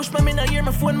one, the kush me not hear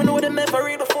my phone, me know them never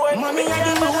read before. Money I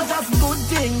the root of good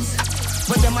things,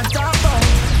 but them a talk about.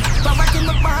 Poverty in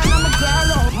my barn and my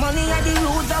crawl out. Money I the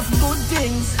root of good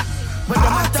things, but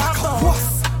them a talk about.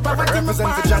 Poverty in my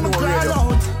barn and my crawl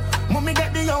out. Mommy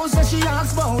get the house that she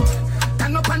asks about.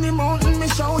 Turn up on the mountain, me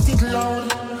shout it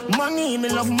loud. Money, me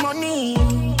love money.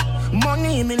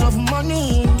 Money, me love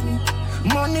money.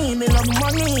 Money, me love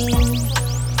money.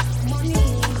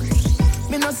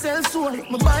 Me no sell soul,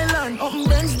 me buy land, open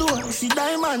Ben's door. See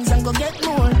diamonds and go get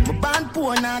more. Me band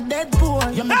poor, not dead poor.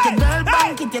 You make a girl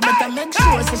bank it, you better make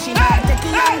sure. So she not take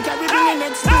it and carry me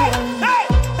next door.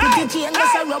 Put the chain,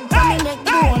 just a rub on me neck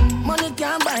bone. Money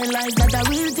can't buy life, that's a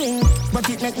real thing. But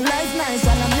it make life nice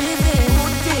and I'm living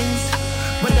good things.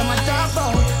 But them a talk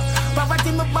about.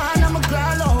 Poverty me born and me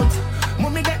crawl out.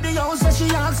 Mommy get the house that she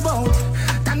asks about.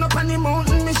 Turn up on the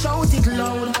mountain, me shout it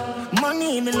loud.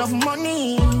 Money, me love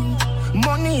money.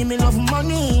 Money, me love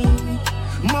money.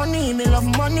 Money, me love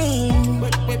money.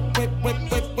 Wait.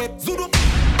 Zuru.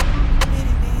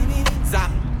 Zap.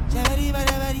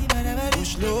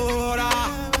 Push Laura.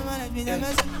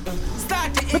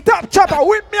 Start it. The top chopper,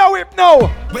 whip me a whip now.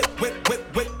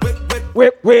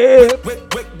 Whip. Whip.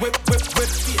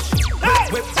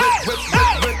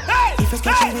 If it's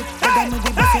catching it, then we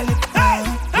be busting it.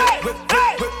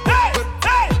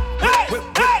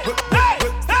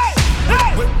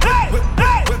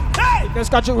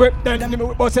 Scotch it whip, then me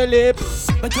whip bust a lip.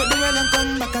 But you the well and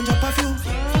come back and drop a few.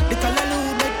 The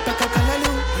callaloo, make back a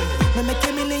callaloo. Me make a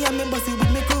million, me bust it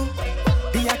with me crew.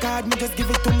 Be a card, me just give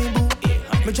it to me boo.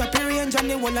 Me drop a range and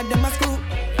the whole of them a screw.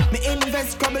 Me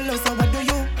invest, scrabble out, so what do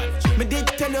you? Me did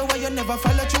tell you why you never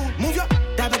follow through. Move your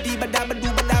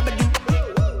dabba-dee-ba-dabba-doo.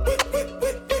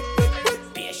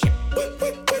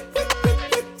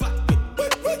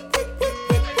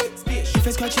 If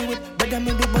I scratch you with, better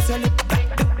me be bust a lip.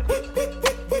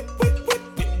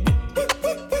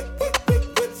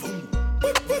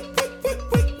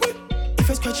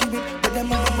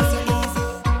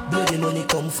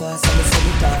 Fast and the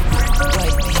solitaire.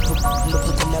 White people, look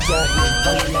in the garden.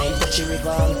 Bang line, touch the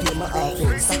river and pay my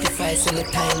offering. Sacrifice any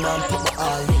time and put my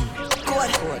all in.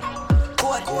 Code.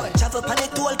 Travel pan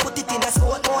it all, put it in a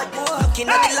sport mode. Looking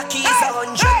at the lucky is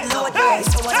 100 load.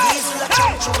 So a diesel a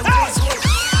chunk through this way.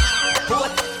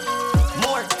 Boat,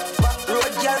 more,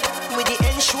 road girl with the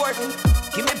ensure.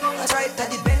 Give me right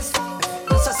at the best.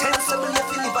 It's a sensible you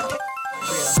feel it, but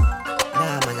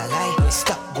nah man a lie.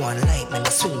 Stop going light, man I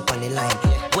swing on the line.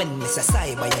 When Miss a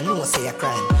cyber, you know say a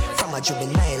crime. From a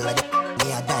juvenile, like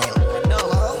me a dial. No,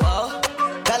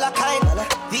 dollar kind,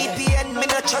 VPN, me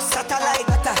no trust satellite.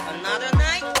 Another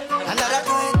night, another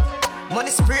kind.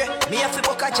 Money spray, me have to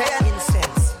book a giant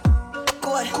incense.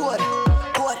 Code.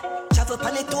 Travel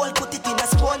pan it all, put it in a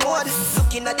spawn mode.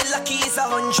 Looking at the lucky is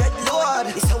 100 load.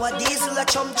 It's how a diesel a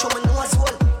chum my nose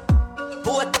hole.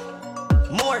 Boat,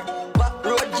 more, back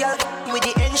road girl with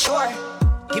the ensure.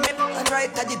 Give me and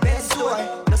right at the best floor.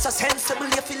 No so sensible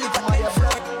you feel it on my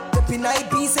floor. Up in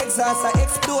IB's exhaust I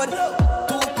explode.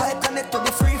 2 pipe connect to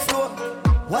the free flow.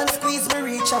 1 squeeze me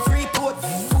reach a free port.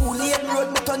 2 lane road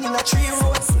me turn in a 3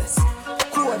 roads.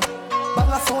 Code,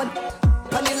 bang a phone.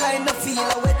 Pan the line no feel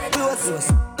a wet clothes.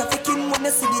 Trafficking when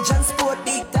you see the John Sport.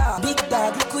 Big dog,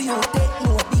 look who you take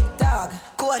no big dog.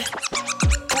 Code.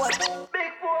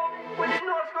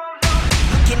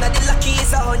 Looking at the lucky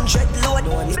is 100 load.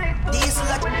 Diesel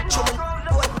like chum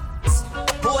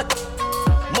boat,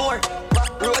 more,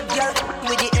 road girl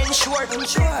with the ensure.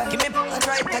 Give me and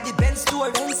right at the Benz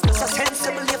store. So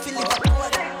sensible you feel it.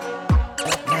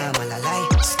 Nah man a lie.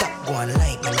 Stop going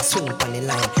light, man I swing on the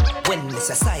line. When this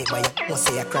a cyber, you won't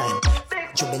say a crime.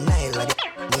 Juvenile like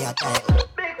the me a time.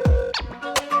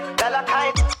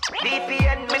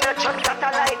 Just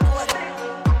satellite.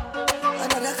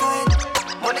 Another kind.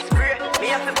 Money spray. Me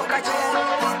have to book a jet.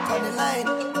 On the line.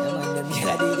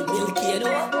 Yeah, the milky, you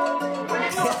know.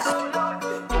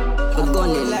 I'm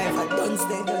going in life. I don't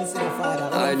stay father.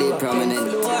 Are they prominent?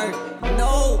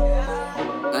 No.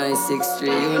 963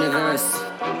 Universe.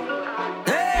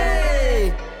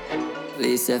 Hey.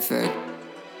 Least effort.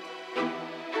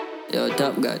 Yo,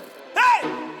 Top God.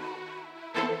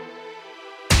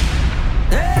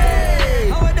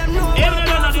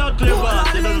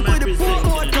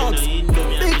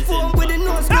 Big phone with the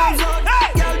nose comes out.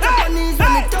 Girl Japanese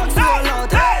when the dogs roll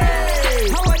out. Hey,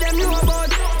 how are them know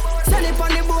about? Send it on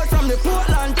the boat from the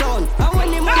Portland town. And when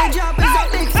the money job is a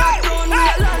big fat round, we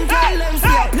land tell them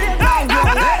see a play down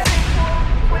ground.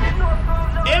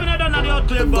 Even though they're not the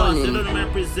outlet boss, they don't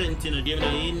represent, you know, they're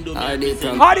Indu.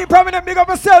 How do you prominent big up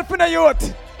yourself in the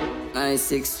youth?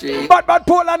 963. Bad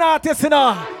Portland artist, you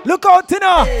know. Look out, you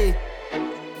know. Hey.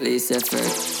 Least effort.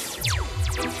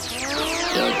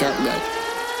 Yo, Top God.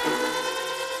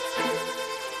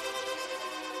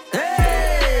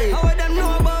 Hey, how them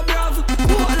know about bruv?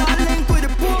 Portland link with the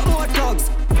Portmore thugs.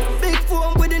 Big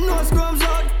phone with the nose comes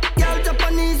out. Girl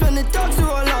Japanese when the thugs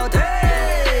roll out.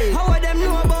 Hey, how them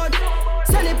know about?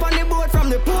 Send it on the boat from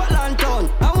the Portland town.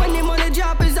 And when the money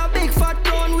drop is a big fat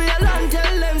town, we land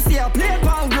tell them see a play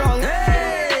pound ground.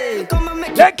 Hey, come and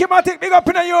make Thank you, Matic. Big up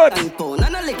in the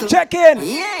youth. Check in.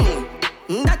 Yeah.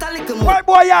 That a little more. White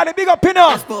boy, yeah, the big up in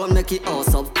us. Make it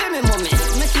awesome. Give me money.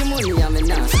 Make you money, I'm a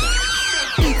nash.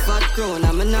 Big fat crown,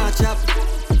 I'm a nash chop.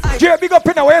 Jay, big up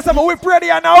in the way, some whip ready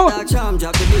now. Charm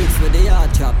drop the beats with the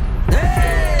hard chop.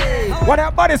 Hey! One of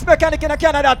the baddest mechanic in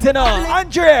Canada, you know.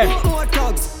 Andre.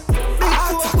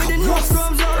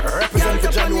 Represent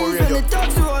for January Radio.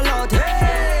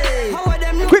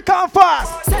 Quick and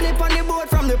fast. Send it on the boat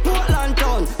from the Portland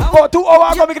town. Oh, 2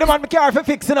 hours ago, make the man car for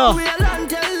fixing up.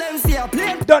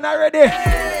 Done already.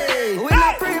 Hey, we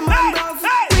not pre-man, bruv.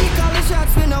 We call the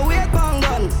shots, we no wait bang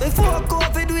gun. Before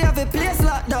COVID, we have a place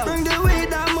locked down. Bring the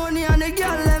weed and money and the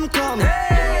girl them come.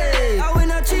 Hey, and we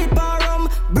not cheat bar rum.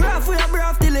 Bruv, we a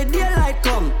bruv till the daylight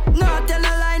come. Not tell a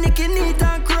lie, Nicky neat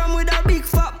and crumb with a big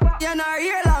fat and our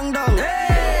hair long down.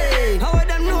 Hey, how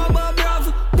them know about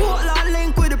bruv? Portland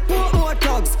link with the Portmore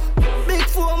thugs. Big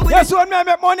phone with yes, when me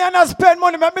make money and I spend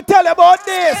money, let me tell you about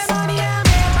this.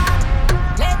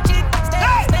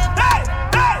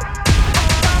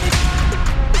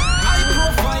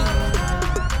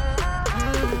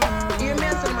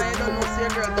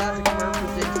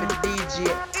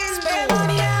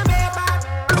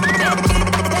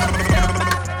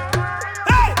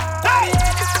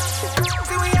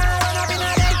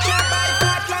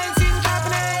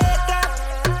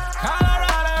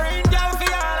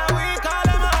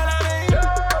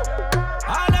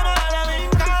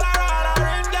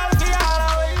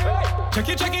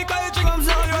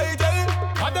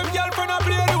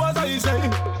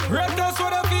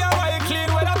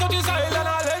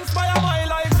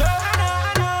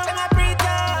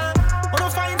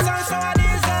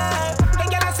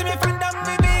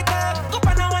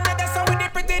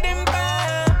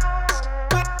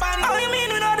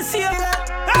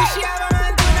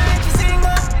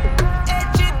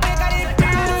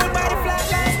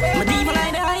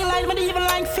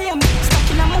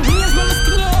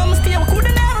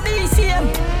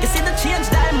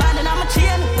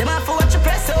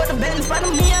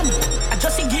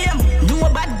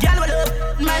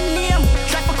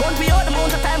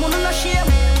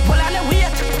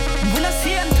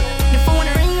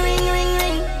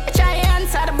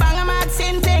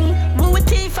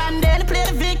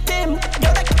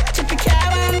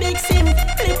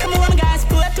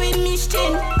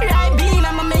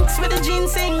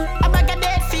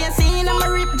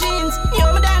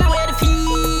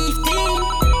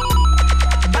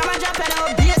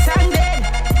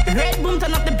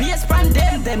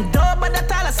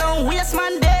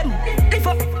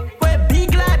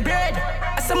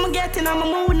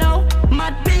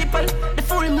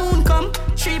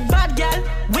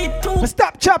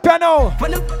 Stop chopping now.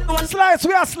 Slice,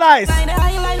 we are slice.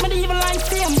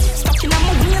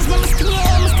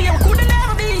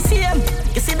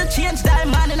 You see the change that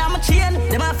man and I'm a chain.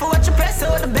 Them out for what you press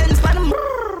out the Benz for them.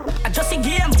 I just see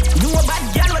game. You a bad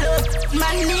girl with a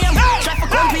man name. Try for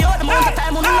country out the most of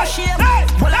time on no shame.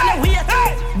 Well on the wait,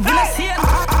 we not see it.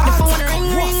 The phone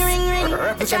ring.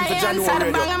 Represent for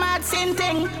January Radio. I'm at same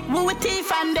thing. Woo with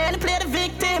teeth and then play the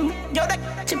victim. Yo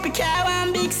that chippy cow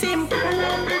and big sim.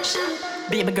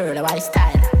 Baby girl, a white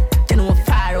style. You know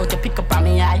fire out to pick up on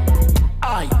me eye.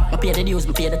 Oi, I pay the dues,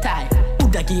 I pay the tie.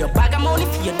 Would I give you a bag of money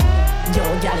for you? Yo,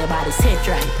 girl, your body's set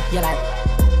right. You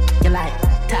like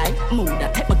time. Mood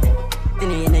that take my in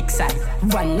the next time.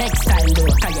 One next time though,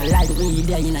 cause you like me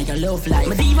there in your love life.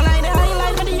 My diva line, the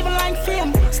highlight, my diva line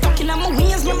fame. Stuck in my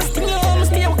wings, you must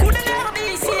stay, couldn't never be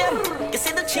the same. You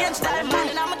see the change time, man,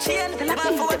 and I'm a chain. Man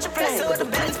for what you press, so the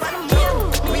bells for the mail.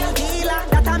 Real dealer,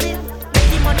 that I mean.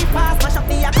 Making money fast, mash up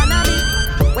the economy.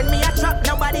 When me a trap,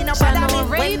 nobody no bother me.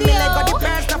 When me let go the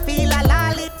birds, no feel a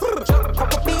lolly.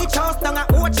 Couple beach house down a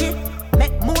Ochi.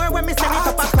 Make more when me send it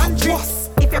up a country.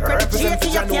 If you're credit shaky,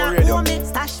 you can't owe me.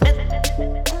 Stash me.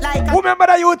 Who remember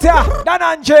the youth here? Dan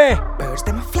and Jay. Birds,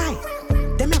 them a fly.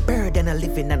 Them a bird and a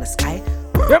living in the sky.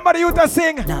 Remember the youth that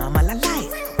sing? Nah, I'm a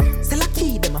lie. Sell a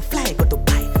key, them a fly, go to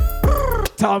buy.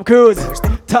 Tom Cruise.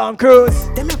 Tom Cruise.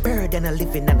 Them a bird and a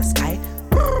living in the sky.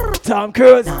 Tom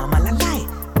Cruise. Nah, I'm a lie.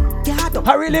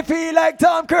 I really feel like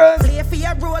Tom Cruise. Play for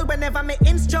your role whenever me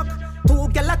instruct. 2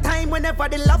 gal a time whenever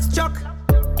the love struck.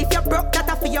 If you broke,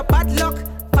 that for your bad luck.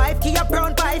 5 key a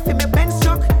brown pie for me bench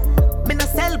truck. Me no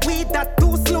sell weed that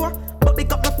too slow. But we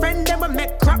got my friend them and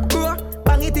make crap grow.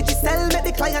 Bang it, did you sell me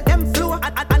the client them flow.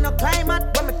 I no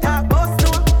climate when me talk about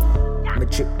snow. Me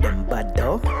trip them bad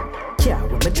though. Car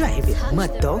when me drive it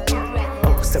mad though.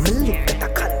 Oh, so me live that I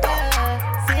can't.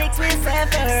 6 weeks and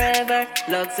forever.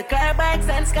 Lots of car bikes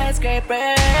and skyscraper.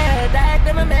 That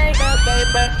them a make up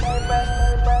paper.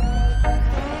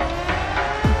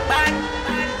 Bang,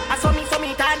 I saw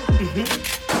me tan.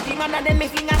 The man and then me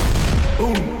finger.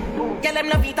 Get them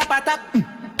love it up.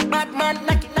 Bad man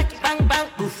knock it bang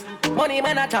bang. Money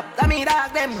man a chop. That me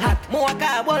dog them hot. More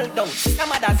car hold down.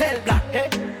 Some other sell black. Hey,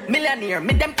 millionaire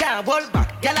me them car hold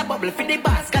back. Gyal a bubble for the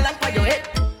bass. Galang for your head.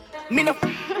 Me no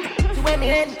when me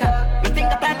enter. Think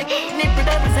about the nipple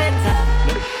of the center.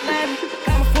 Man,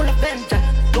 I'm full of venture.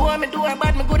 Do what me do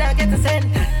about me good, I get the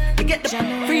center. You get the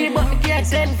free, but me can't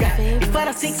send that. If I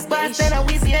have 6 bars, then I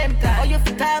wish the empty. Oh, you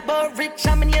fit about rich,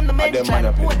 I'm in the mention.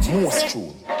 Most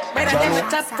true. Better than the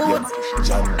top food.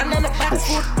 And on the fast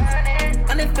food.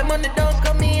 And if the money don't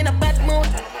come in a bad mood.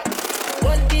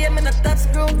 One day I'm in a top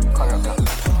screw.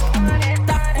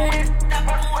 Top food.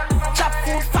 Chop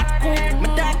food, fat food. My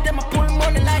dog, them a pull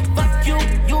money like vacuum.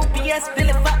 UPS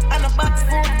deliver on a box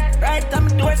food. Right on my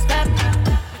doorstep.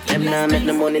 Them now make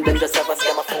the money, them just have a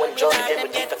scam of phone. Join them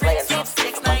with the flying top.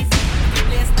 Six nice.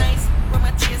 Place nice. Where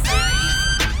my cheese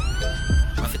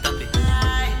are. Rough it up it.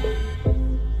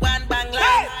 One bang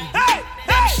line.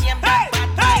 Them shame bad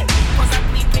mind. Cause I'm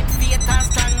weak with faith and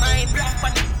strong mind.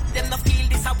 But them no feel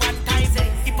this a one time.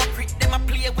 Hypocrite, them a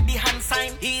play with the hand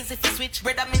sign. Easy if you switch,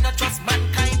 brother, me not trust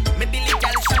mankind. Me Billy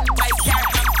Gal shot by car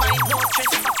and fine. No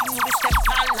stress if I feel with step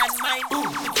all and mine.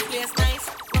 Make the place nice,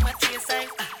 where my chase sign.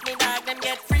 Me dog them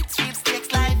get free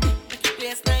sweepstakes life. Make the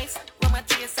place nice, where my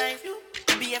chase sign.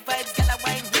 Be a vibes, gal a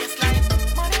wine baseline.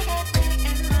 Money got me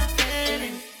in my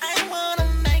feeling. I wanna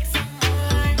make some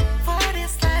more. For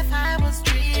this life I was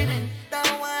dreaming.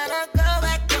 Don't wanna go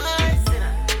back twice.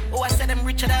 Oh, I said I'm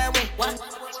richer that way. What?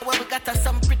 Well, we got us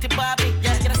some pretty Barbie.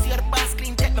 Yeah, you see how the boss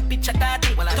clean, take my picture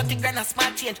daddy. Well, 30 grand a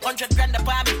smart change, 100 grand a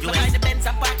palm. You buy the Benz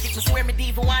and park it, I swear me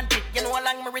diva want it. You know how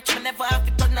long me rich, me never have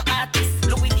to turn no artist.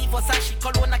 Louis V, Versace,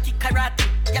 Cologne, kick karate.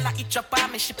 Y'all a itch up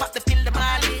on me, she pop the pill, the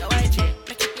Mali. YG,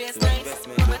 make the place nice,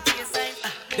 my tears nice.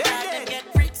 Then get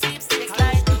free sweepstakes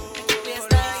like. Make the place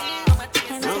nice, my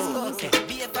tears nice. Okay,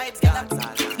 be a vibes, get up.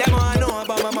 Them all know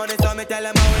about my money, so me tell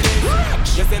them how it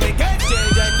is. You see me get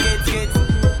change and kids.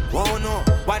 Won't know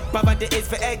what poverty is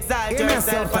for exalt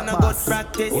yourself and a good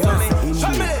practice. So me,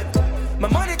 show me my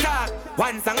money talk.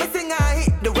 One song I sing, I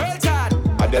hit the world chart.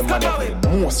 Them man are the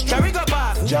most true. Carry go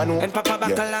back. And Papa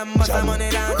Bakalam, but some money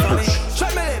down for me. Show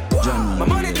me my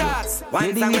money talks.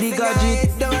 One song I sing, I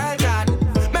hit the world chart.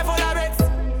 Me full of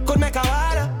bricks, could make a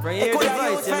water. Right here,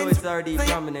 device, you know it's already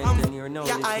prominent and you're known.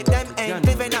 Yeah, I them ain't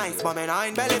living nice, but me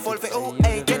nine belly full for who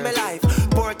ain't in my life.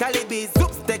 Poor Calibi,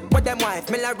 soup stick with them wife.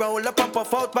 Me la roll up and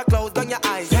puff out, but close down your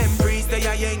eyes. Them breeze, they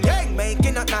are yang,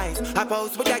 making it nice. I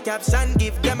post with a caption,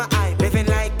 give them a eye. Living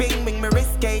like Bing Bing, me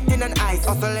risk skating on ice.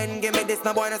 Hustling, give me this,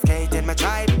 no boy, no skating my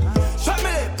tribe. Shut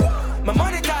me lip, my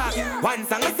money talk. One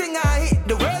song I sing, I hit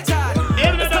the world chart.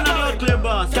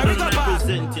 Carry go back,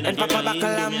 and Papa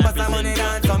Bakalam, but some money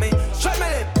dance for me. Shut me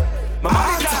lip, my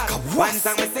money talk. One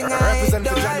song I sing, I hit the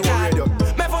world chart.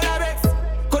 Me full of bricks,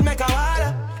 could make a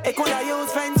water. It could have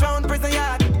used friends round prison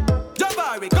yard.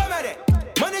 Jabari, come at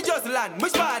it. Money just land,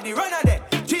 which body run at it.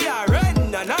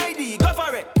 TRN and ID, go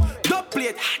for it. Dub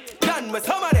plate, done with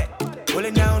some of it.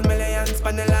 Pulling down millions,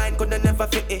 span the line, could never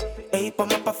fit it. Ape on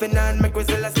my puffin' and make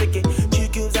Grizzilla sticky.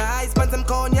 GQ's eyes, span some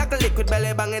cognac, liquid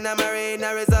belly banging a marine.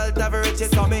 A result of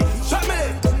riches for me. Shut me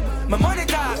lip, my money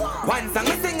talk. One song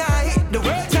I sing, I hit the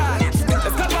world chart.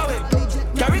 Let's go for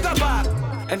it, carry go back.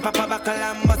 And Papa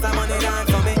Bakalam, but some money down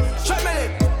for me.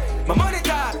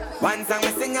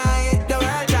 thing I hit the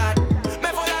world chart. Me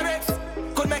full of bricks,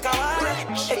 could make a war.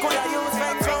 It could have used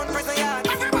fake round prison yard.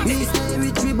 We stay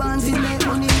rich, we born to make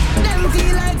money. Them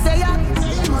feel like say yeah.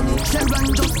 Money, Sharon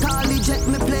just call it jet,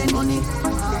 me play money.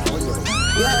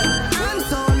 Yeah, I'm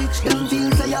so rich, them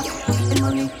feel say yeah.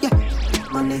 Money, yeah,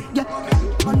 money, yeah,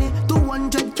 money.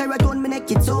 200 carat on me neck,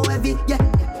 it's so heavy, yeah.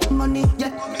 Money, yeah,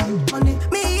 money.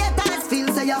 Me yeah, that feel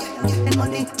say yeah.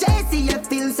 Money, JC yeah,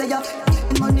 feel say yeah.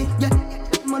 Money, yeah,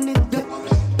 money, yeah,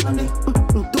 money.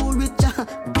 Too rich,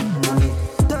 money.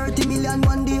 30 million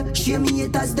one day, share me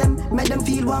haters them, make them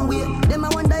feel one way. Them I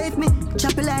wonder if me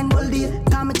chop a line all day.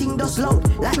 Cause me think just loud,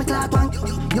 like me clock one.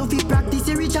 You feel practice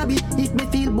a rich habit. If me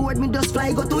feel bored, me just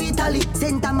fly go to Italy.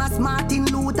 St. Thomas, Martin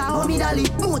Luther, Homie Dali.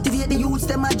 Motivate the youths,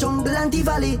 them a jungle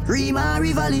anti-valley. Rima,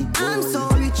 Rivali. I'm so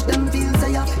rich, them feel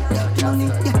say yeah. Money,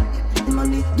 yeah,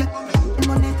 money, yeah,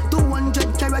 money.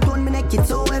 200 carat on me neck, it's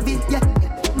so heavy, yeah.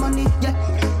 Money, yeah,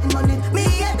 money. Me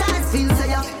yeah, that feel say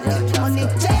yeah. Money,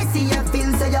 JC yeah,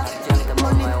 feel say yeah.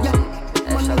 Money, yeah,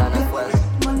 money, yeah,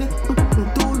 money.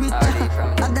 Too rich,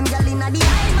 got them gal inna the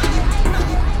eye.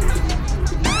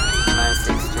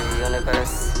 963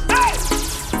 universe.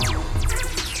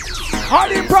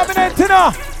 Hardy prominent, you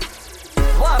know.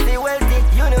 Want be wealthy,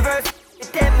 universe. It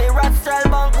take me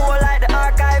Rothschild bank hole like the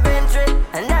archive entry.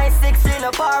 A 963 in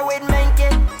a bar with Menke.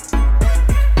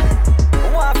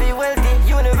 Want be wealthy,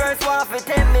 universe. Want to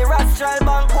take me Rothschild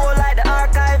bank hole like the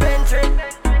archive entry.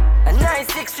 A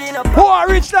 963 in a bar. Who are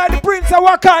rich like the Prince of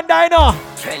Wakanda, you know?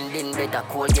 Trending better,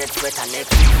 cold gets wetter.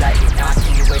 Next week like the dark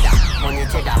in the weather. Money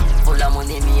cheddar, full of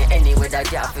money me any weather.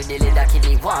 Jar for the leather,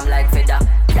 kill it warm like feather.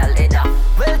 Y'all header,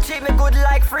 well treat me good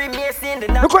like Freemason.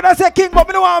 You could have said king, but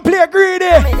me don't want to play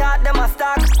greedy. Me heart them a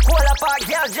stock, hold up a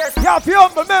girl just. Yeah, if you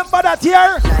remember that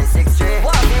here. 963,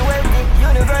 want be wealthy,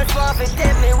 universe want to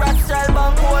take me Rothschild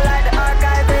bank hole like the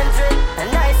archive entry. A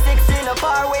 963 in a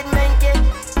bar with Menke.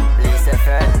 Lisa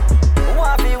Ferd,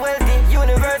 want be wealthy,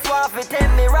 universe want to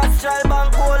take me Rothschild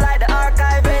bank hole like the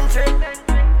archive entry.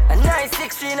 A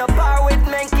 963 in a bar with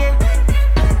Menke.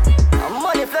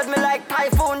 Money flood me like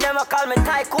typhoon, them a call me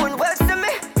tycoon. Well to me,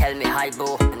 tell me hi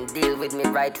boo, and deal with me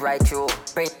right through.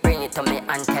 Bring it to me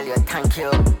and tell you thank you.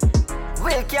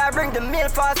 Will can bring the meal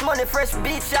fast, money fresh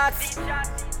beat shots.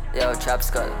 Yo, Chop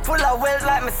Skull, full of wealth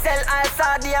like me sell all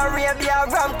Saudi Arabia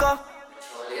Ramco.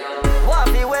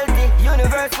 Want be wealthy,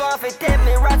 universe want to take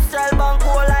me Rothschild bank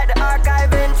hole like the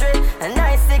archive entry. A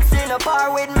 963 in a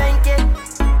bar with Menke.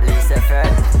 Lisa Ferd.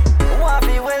 Want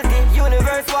be wealthy,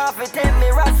 universe want to take me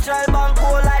Rothschild bank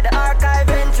hole like the archive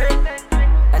entry.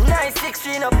 A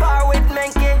 963 in a bar with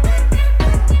Menke.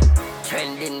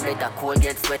 Trending better, cold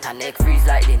gets wetter, neck freeze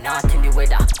like the north in the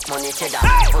weather. Money cheddar,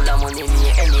 full of money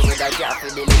me any weather. Jar for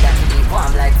the leather, keep it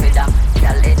warm like feather.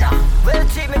 Y'all header, well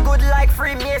treat me good like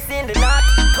Freemason in the north.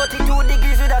 32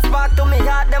 degrees with a spark to me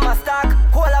heart, them a stock.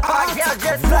 Hold up a girl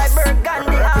just like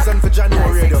Burgundy. Represent for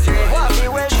January Radio. Want be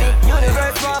wealthy,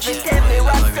 universe want to take me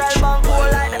Rothschild bank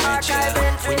hole like the archive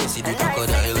entry. When you see the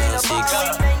crocodile on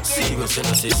 6, serious and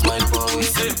I say smile for we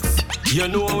 6. You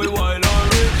know we wild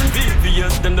and rich.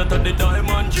 VVS them that are the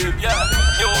diamond drip, yeah.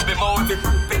 You be more big,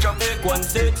 picture take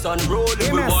 1-6 and roll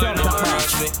it with wild and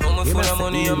rich. I'm full of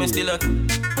money and me still a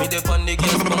me dey on the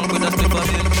games bank with a slip of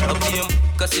him. Up him,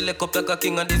 cause he lick up like a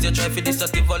king and this you try for this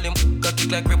at the volume. Got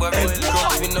kick like ribber roll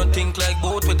drums, we not think like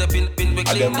boat with a pin we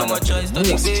clean. No more try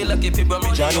study way like if people me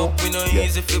up. We no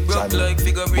easy fi broke like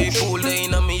figure eight pool day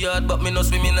in a me yard, but me no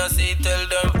swim in a sea. Tell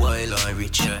them wild and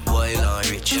rich, wild and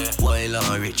rich, wild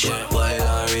and rich, wild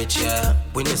and rich, yeah.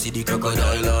 When you see the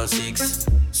crocodile on 6,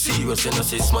 serious and I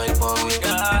say smile for me,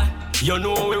 yeah. You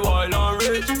know we wild and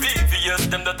rich. VVS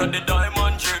them that are the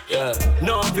diamond drip, yeah.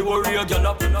 Now if you worry a girl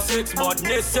up in a 6, but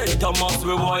they St. Thomas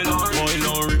we wild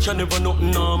and rich. I never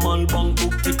nothing normal, bank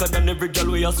book thicker than every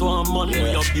girl we a swan man.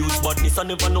 We abuse badness and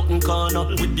never nothing carnal.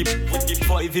 With the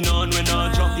 5 in on when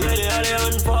I drop. Yeah, they are the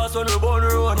hand fast when we burn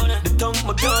road. The tank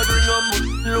my card ring on my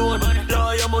load.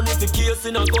 Lawyer money the case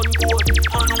in a gun court.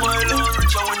 And wild and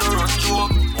rich and we no run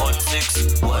joke.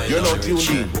 1-6, wild you're not and rich.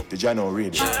 tuned in to January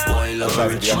Radio. Wild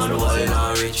and rich, wild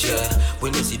and rich, yeah.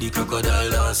 When you see the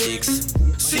crocodile on 6,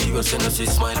 serious and I say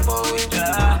smile for me,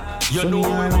 yeah. You know we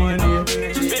wild and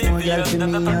rich. DJ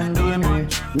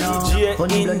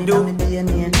Indu.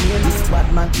 This bad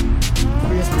man.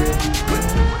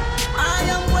 I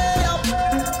am way up.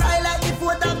 I like the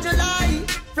 4th of July.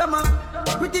 From a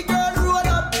pretty girl roll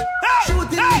up.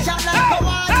 Shooting the shot like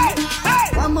Hawaii.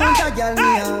 One month a girl me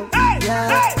up.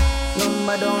 Yeah.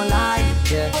 Number don't lie.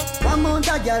 Yeah. One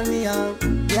month a girl me up.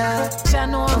 Yeah.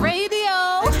 Channel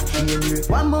Radio.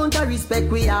 One month of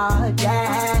respect we are.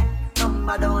 Yeah.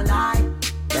 Number don't lie.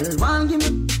 Tell one give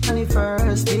me on the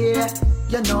first year.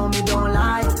 You know me don't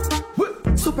lie.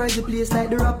 Surprise the place like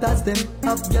the Raptors them.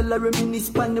 Have gyal a reminisce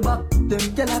pan the back them.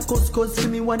 Gyal a cuss for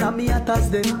me one of me attacks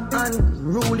them. And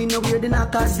rolling over the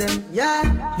knockers them. Yeah,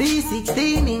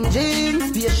 V16 in jeans.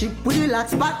 Spaceship with the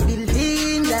locks back built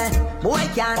in there. Boy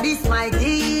can't diss my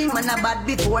team. Man a bad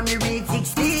before me reach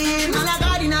 16. Man a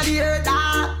god inna the earth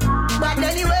but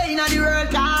anyway inna the world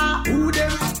car. Who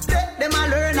them? Them a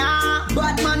learner.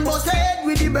 Bad man boss head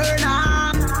with the burner.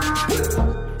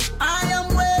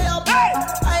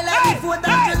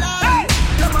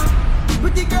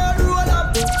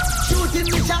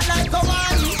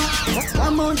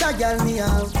 One month a girl me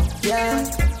out, yeah.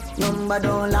 Number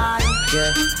don't lie,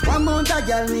 yeah. One month a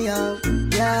girl me out,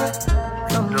 yeah.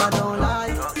 Number don't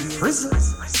lie.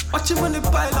 Watch your money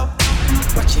pile up.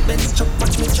 Watch your Benz truck,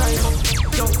 watch me drive up.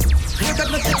 Yo, I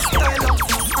got no textile up.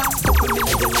 Couple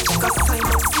million extra sign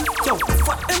up. Yo,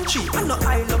 for M3 and no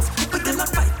islands. But then I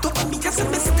fight over me just a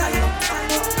miss style up.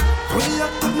 Really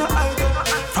up to no idol.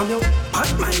 From your bad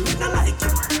mind, I like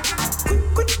you.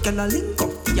 Quick, girl, I link up.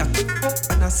 Yeah,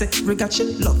 and I say, regard she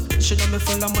love. She know me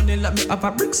full of money, let me have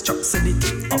a bricks truck, send it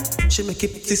up. She make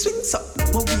it the swings up.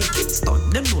 But we a Kingston,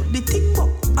 them know the thing up.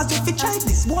 As if you try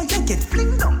this, boy, I get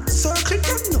fling down. Circle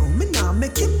them now, me nah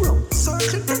make him wrong.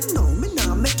 Circle them now, me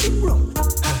nah make him wrong.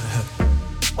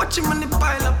 Watch him money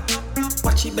pile up.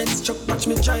 Watch him Benz truck, watch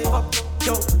me drive up.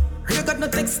 Yo, you got no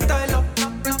textile up.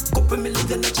 Couple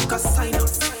million a chica sign up.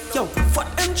 Yo, for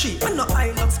M3 and no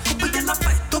islands. Couple yellow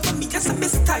fight over me, just a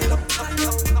miss style up.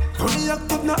 Only up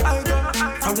to no idol.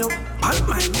 From your bad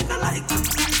mind, me not like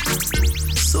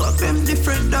it. So of them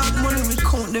different dog, money we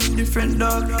count them different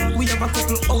dog. We have a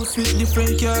couple house with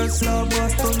different cars. Love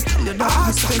Boston, tell your dog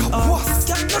we spend all.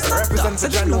 Represents the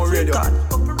Jano Radio.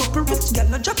 Couple rich gal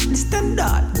no drop the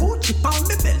standard. Gucci pound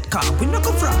the belt car, we no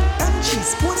go from. And she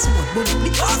sports mode, but we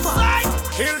outside.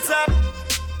 Hilltop.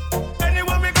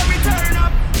 Anyone make me turn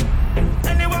up.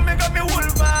 Anyone make me whole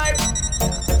vibe.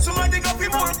 Somebody got me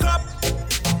more cup.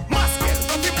 Muscle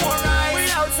got me more ride. We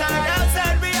outside,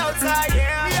 outside, we outside.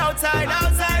 Yeah. We outside,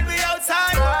 outside, we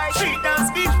outside. Street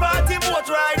dance, beach party, boat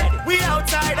ride. We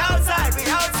outside, outside, we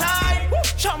outside.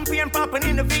 Champion popping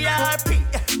in the VIP.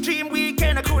 Dream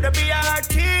weekend, I could have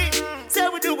BRT. Say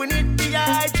we doing it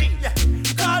B.I.G.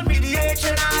 Call me the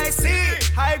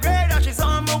HNIC. High grade ashes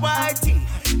on my white tee.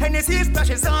 Hennessy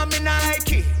splashes on me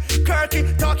Nike.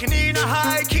 Kirky talking in a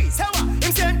high key. So him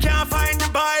saying can't find the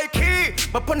bike key.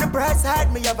 But on the bright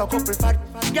side, me have a couple fat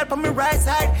girl on my right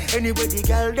side. Anyway, the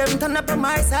girl them turn up on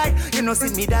my side. You know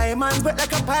see me diamonds wet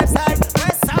like a pipe side.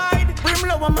 West side, brim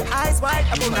low on my eyes wide.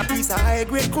 I bring a piece of high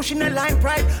grade cushion and line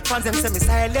pride. Fans them semi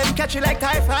silent, catch you like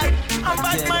typhoid. I'm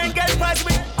bad mind, get price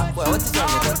with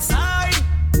outside.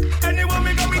 Anyone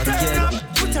me got me turn up,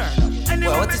 we turn up.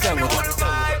 Anyone me got me whole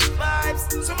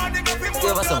vibes. Somebody got me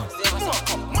more cup.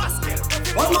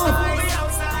 One more.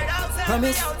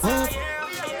 Promise.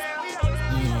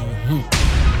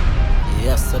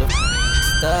 Yes, sir.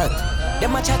 Start.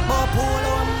 Them a chat about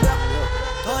polo and black.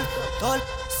 Tall.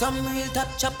 Some real top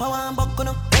chopper one buck on.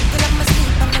 Regular me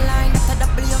sleep on the line at a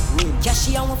W.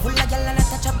 Cashy and full of gyal and a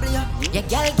touch of blue. Yeah,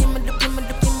 gyal give me the.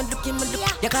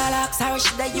 You call her sorry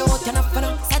she the youth and a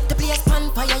fun. Set the place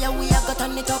on fire, yeah we a got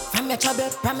turn it up. From your trouble,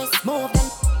 promise, move then.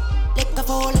 Take a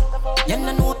fall. You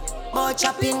know more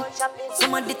chopping.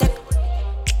 Somebody take.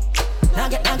 Now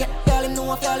get, girl him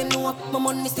know. My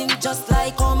money sing just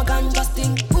like how my gun just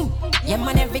sing. Yeah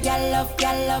man, every girl love,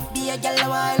 be a girl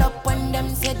while up when them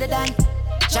say the done.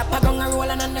 Chop a gun and roll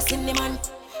and on the cinnamon.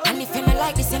 And if you not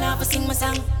like this, you have to sing my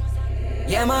song.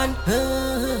 Yeah man,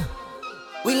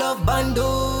 we love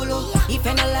bandolo. If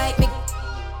you not like me,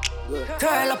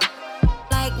 curl up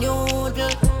like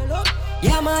noodle.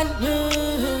 Yeah man,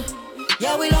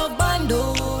 yeah we love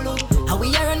bandolo. How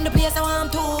we are in the place I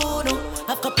want to know.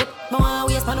 I've got put my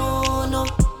waist for no.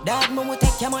 Dad mom will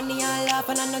take your money and laugh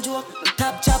and I'm no joke.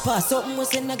 Top chopper, something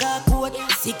was in the got code.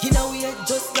 Sick in a way,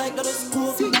 just like the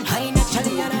scoop. I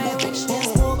naturally and I wish they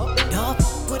smoke. Dog,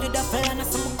 put it up and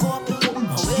some coke.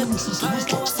 My way,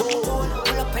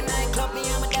 pull up in a club, me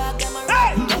and my dog, I'm a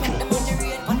ride. Don't make the money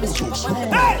rain on the strip up on the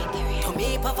bike. To me,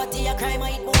 poverty, a crime, I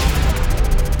eat more.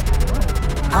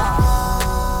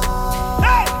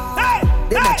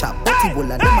 Them a chop butty and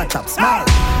them a chop small.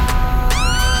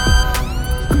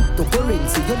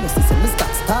 Cryptocurrency, you must see Mr.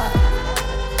 Star.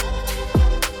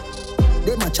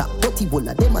 Them a chop butty and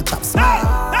them a chop small.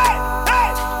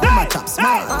 Them a chop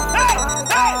small.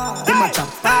 Them a chop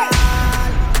small.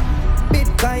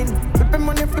 Bitcoin,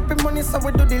 flipping money, so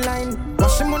we do the line.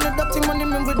 Rushing money, dirty money,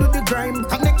 man, we do the grime.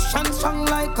 Connection strong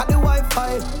like the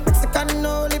Wi-Fi. Mexican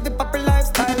no live the proper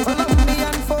lifestyle. Follow me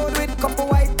and forward with couple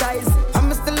white ties.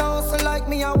 I'm still also like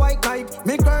me a white knight.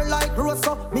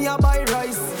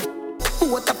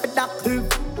 doctor.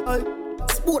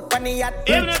 Sport when he at.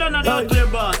 Even though I don't clear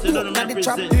boss, you don't know me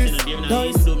present. Even though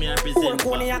you do me a present.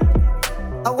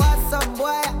 I want some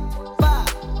boy.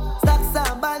 Stocks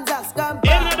and bands, scam.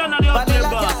 Even though I don't clear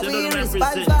boss, you don't know me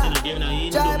present. Even though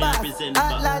you do me a present.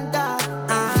 Atlanta.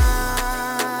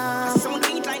 Some do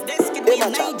it like this, get me in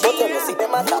Nigeria.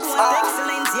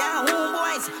 Excellence, yeah,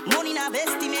 homeboys. Money not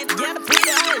estimate, get the pretty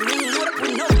oil. Ring, know the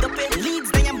put no the pay. Leads,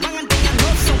 they am banging, they am no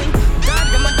sewing. God,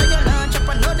 them under your lunch, up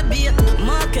another beat.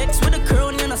 Mark X with a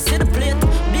crown, you know, see the plate.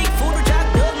 Big food, jack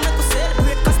dog, make us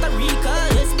celebrate. Costa Rica,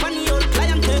 Espanol,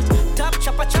 clientele. Top,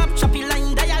 choppy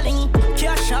line, dialing.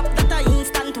 Cash up, that I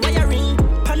instant wiring.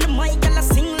 Pan the mic, girl, I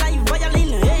sing like violin.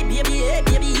 Hey, baby,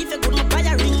 if you good, my buy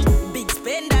a ring. Big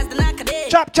spenders, the knock a day.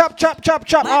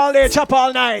 Chop all day, chop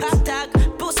all night.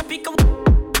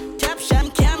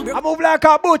 I move like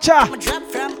a butcher. I'm a drop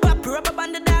from pop rubber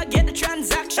band the dog, get the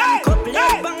transaction. Couple of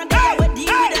bang and die with the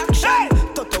reduction.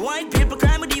 Tot the white people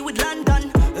crime with you with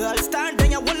London. All star,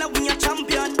 then you wanna win your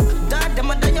champion. Dog,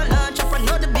 them a die your lunch up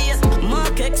another base.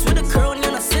 Mark X with a crown,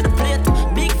 you know, sit the plate.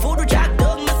 Big food, jack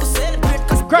dog, make us celebrate.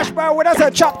 Crash bar with us a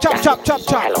chop.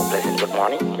 Hello, pleasant good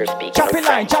morning. You're speaking.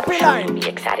 Choppy line. Be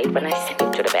excited when I send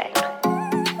you to the bank.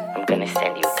 I'm gonna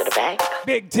send you to the bank.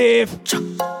 Big thief.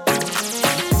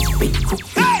 Big cook,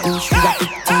 big dish, we got big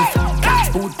teeth. Catch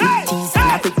food, big teas,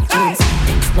 and a big jeans.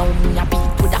 Text now me a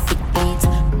beat with a quick beat.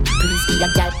 Please be a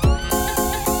gal.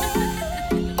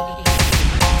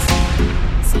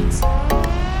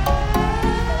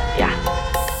 Yeah.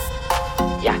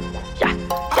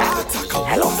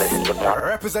 Hello, pleasant good morning.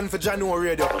 Represent for January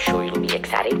Radio. I'm sure you'll be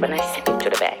excited when I send you to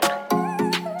the bank.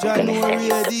 January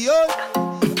Radio.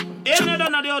 Even though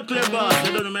I don't clear boss,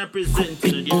 you don't know me present.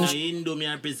 Even though you do me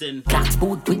a present. Class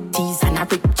boot with tees and a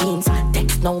ripped jeans.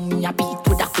 Text now me a beat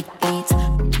with a quick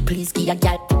beat. Please give a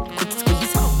gal quick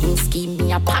squeeze. In scheme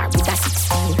me a par with a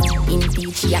 16. In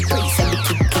beach she a grace and the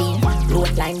kid clean.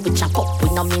 Road line with chop up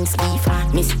with no mince beef.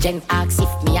 Miss Jen asks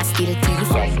if me a still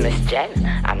thief. Yes, Miss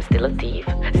Jen, I'm still a thief.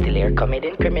 Still here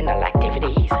committing criminal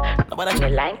activities. Nobody in the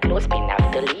line close, me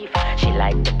have to leave. She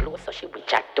like the blue, so she will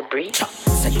jack to breathe.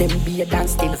 So them be a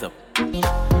dance still. Better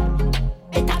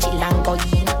chill and go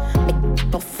in.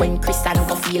 Make tough when Chris and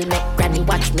go feel. Make granny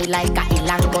watch me like a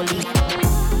Ilangoli.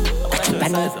 Watch me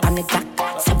run up on the clock.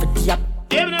 70 up.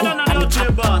 Even though I don't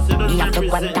clear boss, you don't know me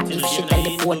present. That if she tell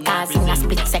the 4 in a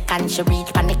split second, she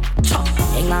reach panic.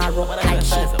 Hang her up like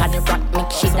she on the rock.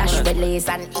 Make she dash relays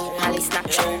and eat and listen to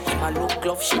chop. My look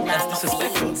glove, she has no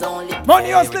feelings only.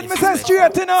 Money hustling, me say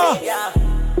straight, you know.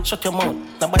 Shut your mouth,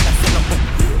 nobody say nothing.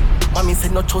 Mommy say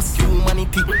no trust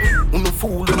humanity. No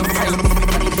fool, no friend.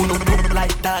 No look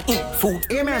like that. Food.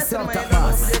 Hear me yourself, that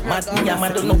boss. Mad me, I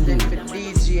don't know.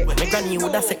 My granny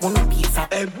would have said one piece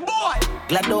of. Hey boy.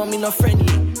 Glad though me no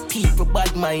friendly. People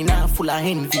bad mind are full of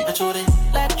envy. I show them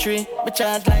lottery, me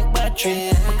charge like battery.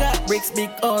 I got bricks, big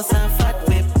house and fat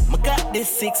whip. I got this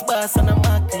 6 bars and I'm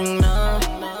acting now.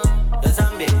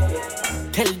 Zombie.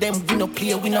 Tell them we no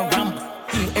play, we no ramp.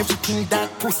 Everything that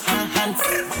push our hands.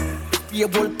 Be a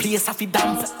whole place of it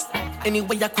damp.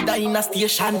 Anyway I could in a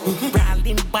station.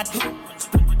 Brawling bad.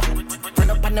 Run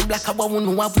up on the block, I won't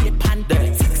know how we pan.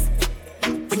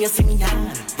 When you see me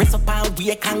on, raise up and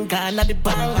we can go at the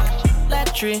bank.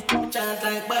 Lottery, charge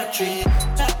like battery.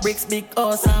 Got bricks, big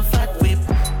house and fat whip.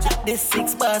 Got this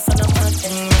 6 bars and I'm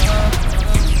acting.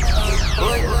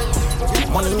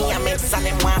 Money me a meds and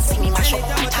them want see me mash up.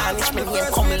 Tarnish me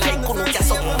name come like couldn't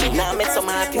gas up. Now I met some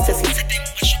artists and say them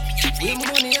mash up. Dream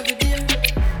money every day.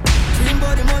 Dream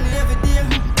body money every day.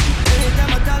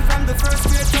 Anytime I call from the first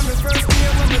grade, from the first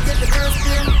year when we get the first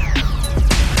pay.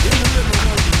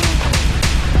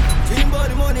 Dream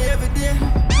body money every day.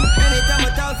 Anytime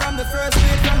I call from the first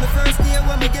grade, from the first year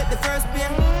when we get the first pay.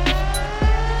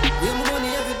 Dream money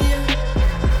every day.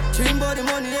 Dream body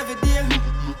money every day.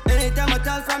 Anytime I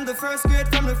call from the first grade,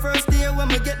 from the first year when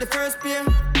we get the first pay.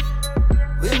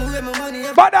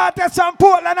 But that's some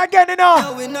Portland again, you know.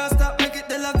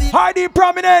 Hardy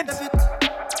prominent.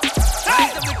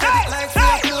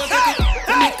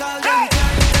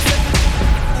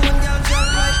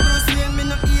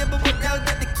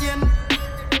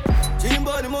 Dream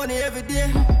body money every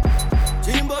day.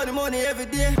 Dream body money every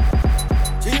day.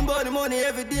 Dream body money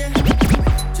every day.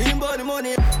 Dream body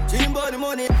money. Dream body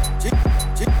money.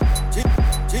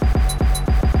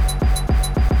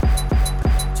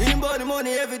 Dream body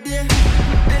money every day.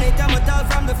 Anytime I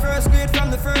talk from the first grade, from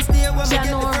the first year when we get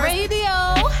the first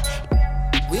radio.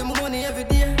 We money every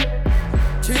day.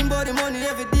 Dream body money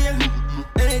every day.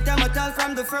 Anytime I talk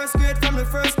from the first grade, from the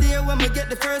first year when we get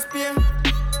the first pay.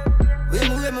 We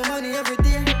money every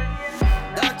day.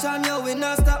 That time yo we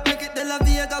not stop make it the La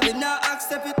Vega, we not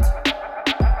accept it.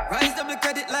 Rise up the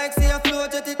credit like say I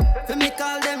float at it. For me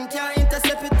call them, can't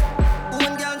intercept it.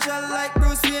 One girl shall like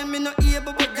Bruce Wayne, me not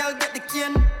able, but girl get the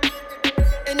cane.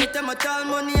 Anytime I tell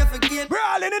money, I forget.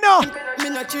 Brawling enough. Me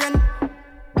not train.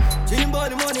 Dream about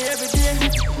the money every day.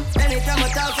 Anytime I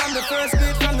talk from the first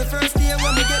grade, from the first year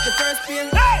when we get the first pay.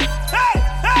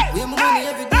 We my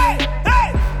money every day.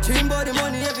 Dream about the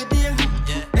money every day.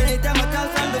 Anytime I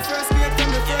talk from the first grade, from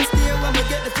the first year when we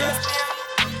get the first pay.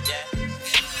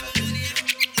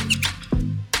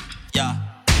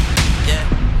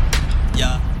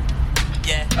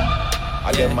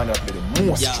 And them man up with the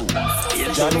most true.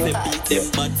 Johnny, beat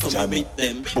them, bad so me beat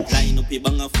them. Line up a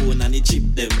bang a phone and it chip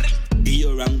them.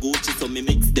 Dior and Gucci so me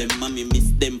mix them. And me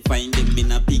miss them, find them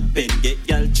in a big pen. Get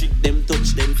y'all trick them,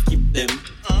 touch them, skip them.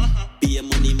 Be a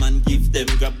money man, give them.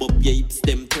 Grab up your hips,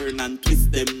 them, turn and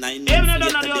twist them. 9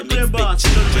 months later, them expect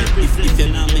children. If you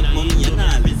not make money, you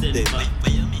not miss them.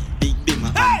 Big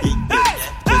bimmer and big them.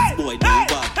 Just boy,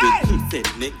 don't walk with said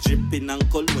neck dripping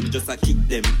and cologne, just a kick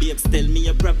them. Babes, tell me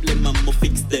a problem, I'ma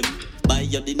fix them. Buy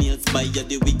you the nails, buy you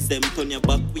the wigs them. Turn your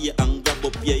back way and grab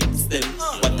up your hips them.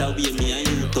 What a way me and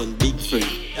you turn big friend.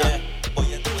 Yeah.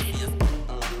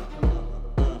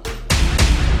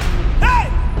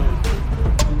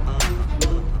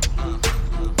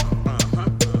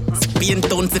 Spain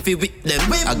towns if you with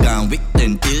them. I gone with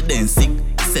them till then sick.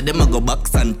 Say them a go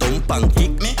box and thump and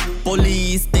kick me.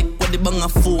 Police take what the bang a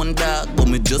phone dog, but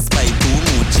me just buy 2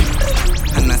 more chip.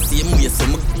 And I see him with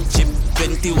some chip.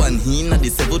 21 he na the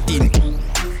 17.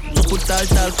 Couple tall,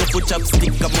 couple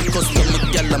chopstick. I'm a customer,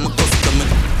 girl, I'm a customer.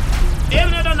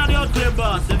 Even though they're not the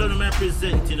boss, they don't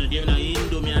represent, you know. They're not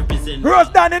Indu, me represent. Rose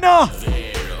down, you know.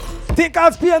 Think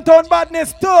I'll Spain town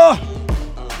badness too.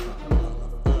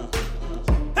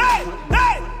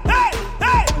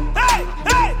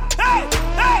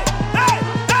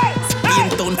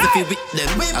 If you with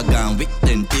them, I gone with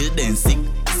them till then sick.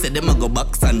 Say them a go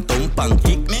box and thump and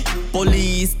kick me.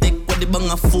 Police take what the bang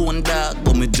a phone dog,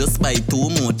 but me just buy 2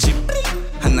 more chip.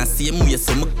 And I see him with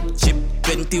some chip.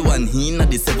 21 he na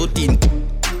the 17.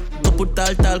 Couple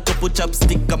tall, couple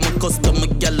chopstick. I'm a customer,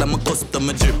 girl, I'm a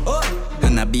customer drip.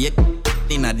 And I be a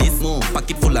in a this move,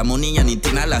 pocket full of money and it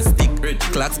in elastic.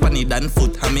 Clocks panny dan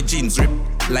foot, and me jeans rip.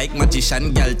 Like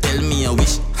magician, girl, tell me a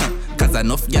wish. Cause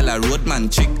enough girl a roadman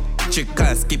trick. Trick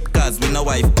cars, skip cars, we no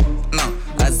wife. Now,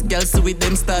 as girls with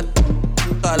them start,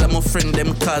 all of my friend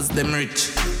them cause them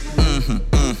rich.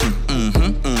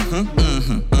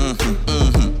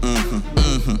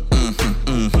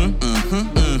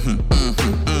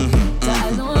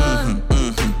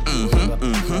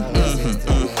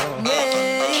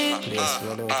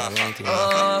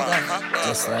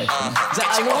 Just like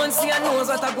I won't see and knows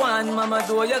what I want. Mama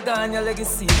do you gone, your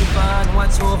legacy the van.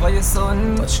 Watch over your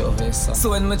son. Watch over your son.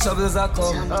 So when my troubles are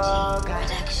come.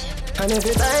 And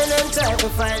every time them try to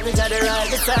fight me, got the right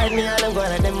beside me. All I'm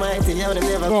gonna them mighty, yo, them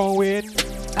never gon' win.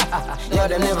 Yo,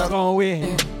 them never gon'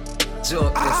 win.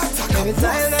 Joke this. Every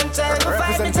time them try to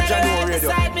fight me, got the right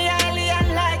beside me.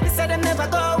 Alien like me, say them never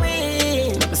go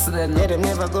win. Yeah, them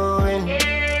never go win.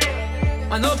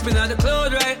 I'm up in the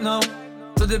cloud right now.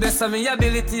 To the best of my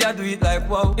ability, I do it like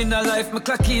wow. In a life, me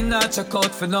clock in, not check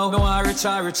out for now. No one richer,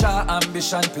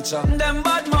 ambition picture. Them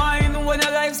bad mind, when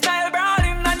your lifestyle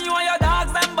brawling. And you and your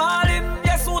dogs, them balling.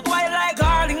 Yes, suit white like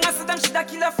garling. I see them shit a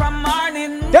killer from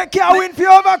morning. They can't win for you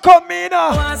overcome me now.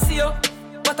 I wanna see you,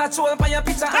 but I show up on your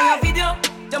picture and your video.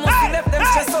 You must have left them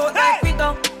stressed out like we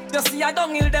do. You see a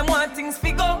downhill, them want things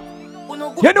figure.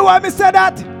 You know why me say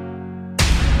that?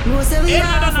 No say we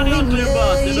are for win,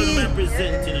 boss. They don't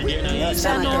represent, you know.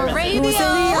 Channel Radio. No say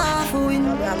we are for win.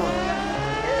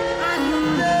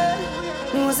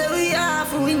 No say we are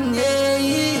for win, yeah.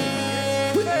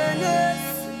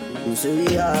 No say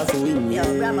we are for win, yeah.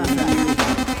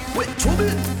 Wait,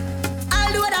 trouble.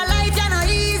 I'll do the life, you know,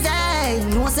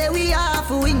 easy. No say we are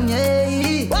for win,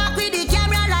 yeah. Walk with the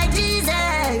camera like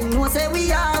Jesus. No say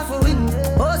we are for win.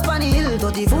 House on the hill,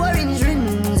 34-inch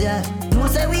rims, yeah. No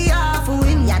say we are for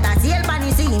win. Yeah, that's the help on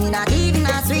the scene, not even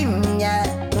a swim,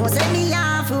 yeah. No say me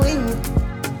are for win.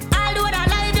 I'll do the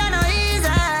life, you know, easy.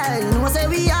 No say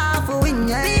we are for win,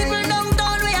 yeah. People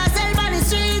downtown, we are sell on the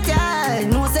street, yeah.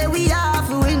 No say we are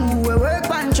for win. We work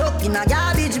on truck in a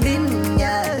garbage bin,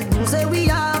 yeah. No say we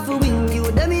are for win.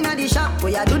 You them in the shop,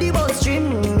 where you do the bus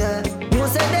trim, yeah. No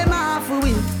say them are for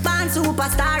win. Band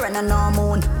superstar and a no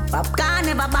moon. Popcorn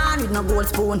never born with no gold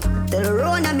spoon. Tell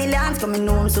around a millions coming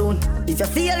home soon. If you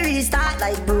feel restart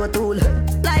like Pro Tool.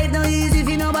 Life no easy if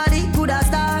you nobody coulda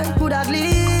start, coulda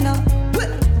clean up.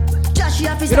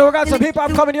 You know we got some hip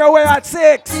hop coming your way at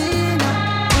 6. I'll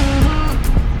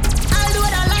do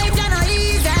the life, you know,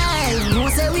 easy.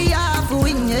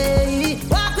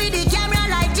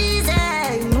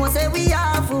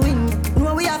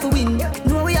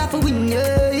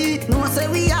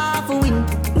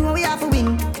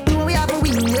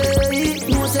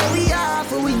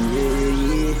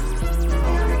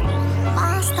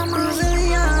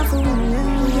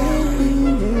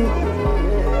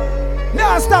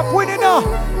 stop winning now.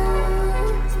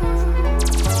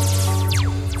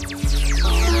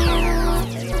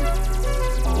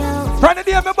 From the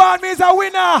day me born, me is a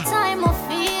winner. Time I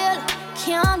feel,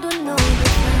 can't do no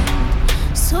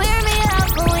different. Swear me I'll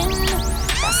go in,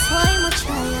 that's why I'ma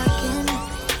try again.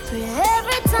 Pray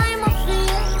every time I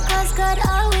feel, cause God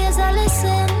always a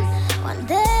listen. One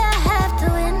day I have to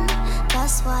win,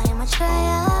 that's why I'ma try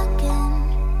again.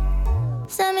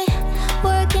 Tell me,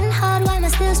 working hard, why am I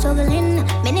still struggling?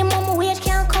 Minimum wage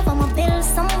can't cover my bills.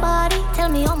 Somebody tell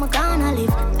me how I'm gonna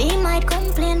live. Me might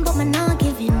complain, but me not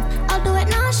giving. I'll do it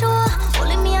now, sure.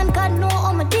 Only me and God know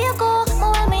how my day go. My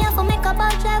while me have to make a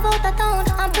bad drive out of town.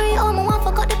 I'm free, all my want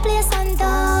forgot the place and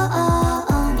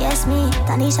yes, me,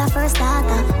 Tanisha first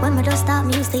starter. When me just start,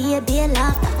 me used to hear be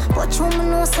laughter. But you me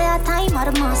know say a time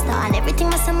of the master. And everything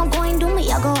I say I'm going do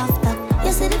me, I go after.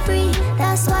 You see the free,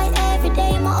 that's why every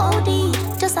day my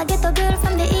OD. Just I get a girl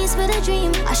from the east with a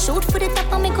dream. I shoot for the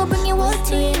top and me go bring you whole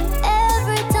team.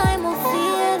 Every time I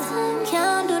feel,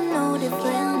 can't do no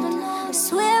different.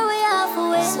 Swear we have a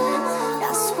win,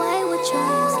 that's why we try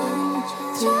again.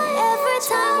 Every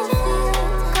time I feel,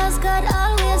 cause God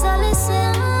always a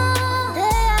listen.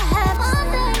 Day I have,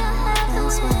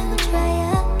 that's why we try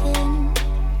again.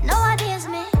 Nowadays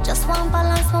me, just want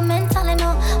balance my mental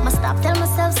enough. Must stop tell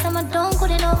myself some I don't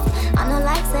good enough. I know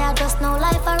like say I just know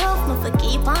life are rough. Me for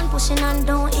keep on pushing and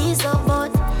don't ease up.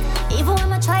 But even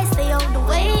when I try stay out the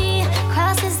way,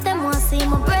 crosses them want see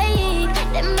my break.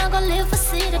 Them not gonna live for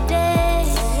see the day.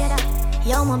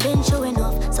 Yo, my been true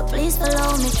enough, so please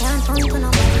follow me. Can't run to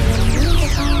nobody when me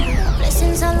get hungry.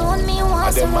 Blessings alone me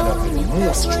want surround me.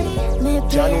 That's why me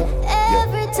pray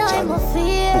every time I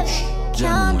feel.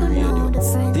 Can't do no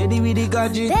different. Day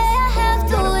I have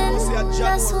to win,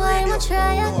 that's why I'ma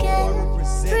try again.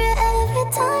 Pray every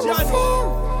time I feel.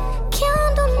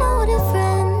 Can't do no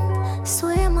different.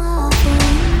 Swear my heart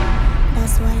win,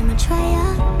 that's why I'ma try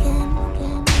again.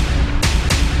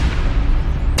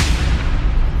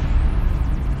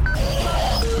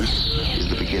 This is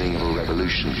the beginning of a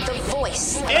revolution. The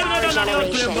voice.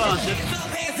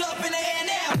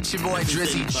 It's your boy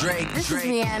Drizzy Drake. This is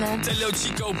Rihanna. The Lil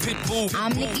Chico Pitbull.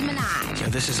 I'm Nicki Minaj. Yo,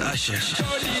 this is Usher. Go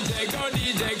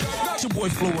DJ. It's your boy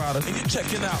Flo Rida, and you're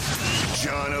checking out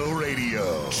Jono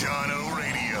Radio. Jono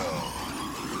Radio.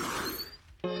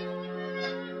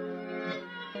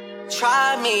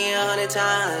 Try me 100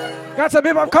 times. Got some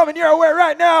people coming your way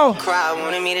right now. Cry,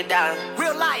 wanted me to die.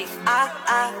 Real life.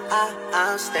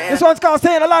 I'm staying. This one's called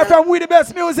Staying Alive from We The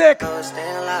Best Music. I'm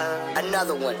staying alive.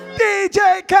 Another one.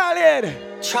 DJ Khaled.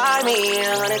 Try me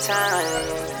 100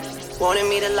 times. Wanted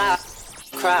me to lie.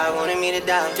 Cry, wanted me to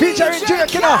die. Featuring DJ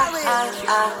Khaled.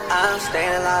 I'm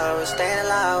staying alive. We're staying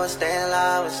alive. We're staying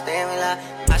alive. We're staying alive.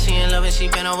 I she in love and she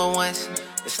been over once.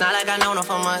 It's not like I know her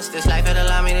for months. This life it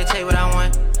allow me to take what I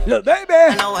want. Look, baby.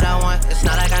 I know what I want. It's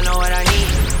not like I know what I need.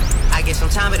 I get some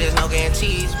time, but there's no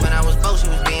guarantees. When I was broke, she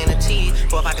was being a tease.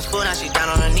 4 pockets full, now she down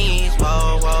on her knees.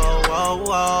 Whoa, whoa, whoa,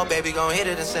 whoa. Baby gon' hit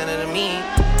it and send it to me.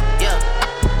 Yeah.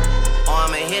 Oh,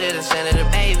 I'ma hit it and send it to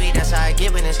baby. That's how I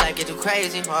get when this life get too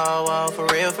crazy. Whoa, whoa, for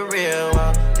real,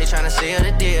 whoa. They tryna seal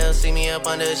the deal. See me up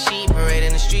under a sheet, parade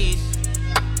in the streets.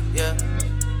 Yeah.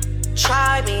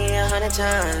 Try me 100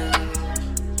 times.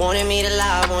 Wanted me to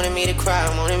lie, wanted me to cry,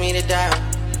 wanted me to die.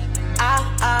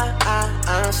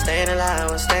 I'm staying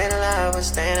alive, I'm staying alive, I'm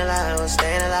staying alive, I'm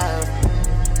staying alive.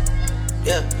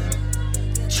 Yeah.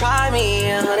 Try me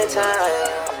 100 times.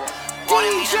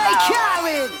 DJ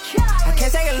Khaled. I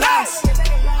can't take a loss.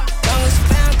 Long as you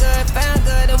found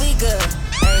good, then we good.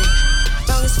 Hey.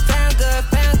 Long as you found good.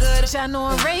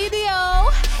 Jono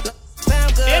Radio.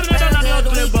 Found good, then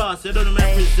we boss. You don't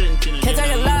represent. Can't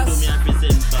take a loss.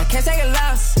 I can't take a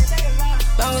loss.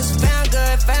 Long as you found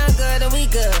good, then we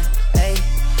good. Hey.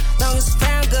 Long as you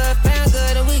found good,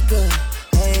 then we good.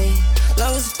 Hey.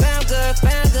 Long as you found good,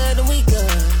 then we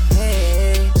good.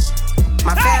 Hey.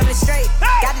 My family straight.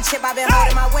 Got the chip, I've been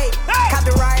holding my weight. Cop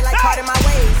the ride like caught in my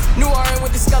ways. New Orleans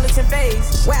with the skeleton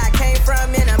phase. Where I came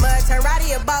from in a mud, turn right to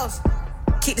your boss.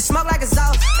 Keep the smoke like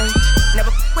exhaust.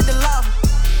 Never with the law.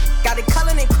 Got it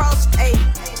colored and cross. Ay.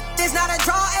 This not a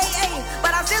draw, ay.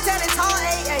 But I'm still telling tall,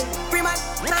 ay. Free my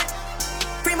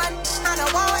on the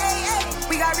wall, ay.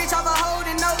 We got rich off a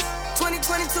holding notes.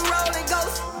 2022 rolling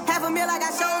ghosts. $500,000 I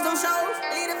got shows on shows.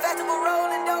 Lead a festival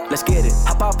rolling dope. Let's get it.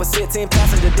 Hop off a 16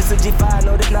 passenger. This a G5,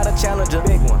 no, this not a Challenger.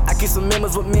 Big one. I keep some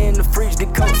members with me in the fridge.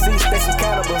 Get coat seats, they some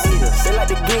cannibals. They like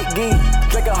to geek.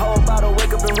 Drink a whole bottle,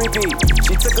 wake up and repeat.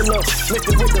 She took a look, mixed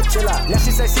it with the chill out. Now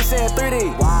she say she saying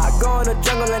 3D. Wow. I go in the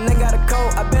jungle and they got a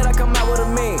coat. I bet I come out with a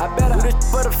mean. I bet I do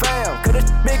this for the fam, cause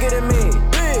this bigger than me.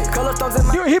 Big. Color thumbs in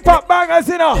my you hip hop bangers,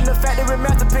 you know. In the factory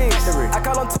masterpiece. I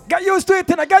call on Get used to it,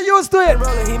 Tina. Get used to it.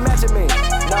 Rolling, he matching me.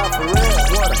 Nah, for real.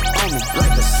 Water on me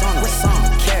like the sun.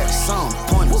 Some carrots, some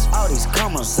pointers. All these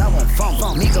comers, I want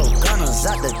fun. Me go gunners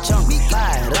out the jump. We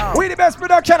buy it all. We the best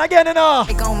production again, you know.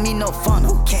 Ain't gon' me no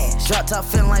funnel. Cash. Drop top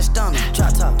feeling like stunner.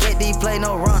 Drop top. Get D play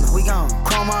no runner. We gon'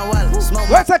 chrome my wallet. Smoke.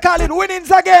 What's I call it?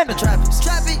 Winnings again. Strap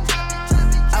it.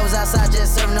 I was outside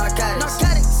just serving narcotics.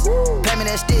 Pay me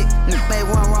that stick. Made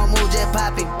one wrong move, just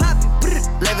pop it.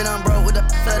 Living on broke with the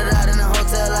flooded out in the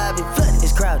hotel lobby.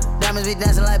 It's crowded. Diamonds be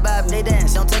dancing like Bobby. They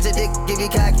dance. Don't touch a dick. Give you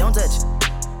cock. Don't touch it.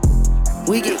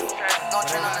 We get. Don't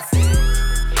turn on the city.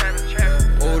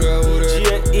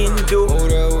 DJ Indu.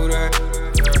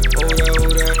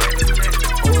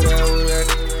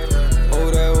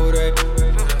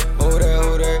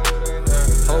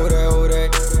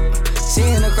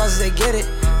 Seeing the crosses, they get it.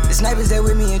 The snipers, they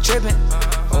with me and tripping.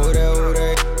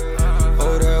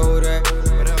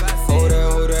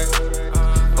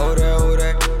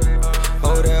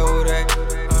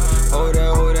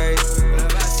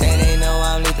 Saying they know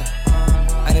I'm lethal.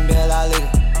 I done been a lot legal.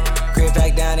 Crib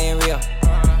back down in Rio.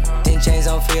 10 chains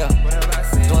on feel.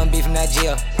 Doing beef from that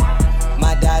jail.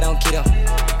 My dad on keto.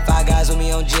 5 guys with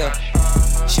me on jail.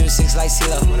 Shooting 6 like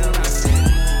CeeLo.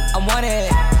 I'm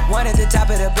one at the top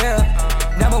of the barrel.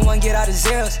 Number 1, get out of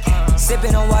zeros.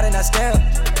 Sipping on water, not sterile.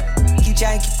 Keep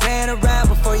chatting, keep playing around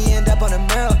before you end up on the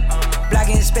mirror.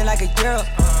 Blocking and spin like a girl.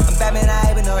 I'm Batman,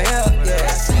 I ain't no help,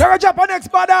 yeah. Never jump on next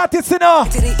bad artist, you know.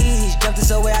 To the east, jumped in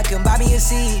so where I can buy me a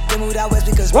seed. Then moved out west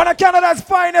because one of Canada's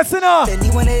finest, you know. They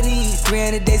need one of these.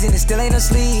 300 days and it still ain't no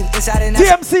sleep. Inside and out.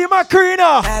 TMC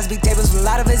Macarena. Nines, big tables with a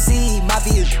lot of a seed. My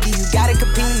view, you gotta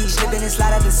compete. Slipping and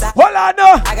slide out the side. Hold on,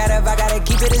 no. I gotta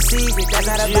keep it a secret. That's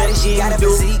not about it, she got a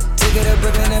physique. Took her to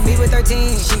Brooklyn to meet with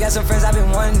 13. She got some friends I've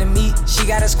been wanting to meet. She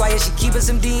got a squire, she keep us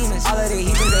some demons. All of the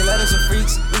heathens, they love them some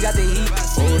freaks. We got the heat.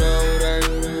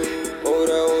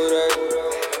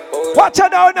 Watch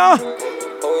out now, no. We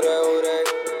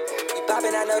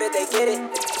poppin', I know that they get it.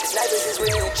 The snipers is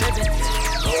with me and trippin'.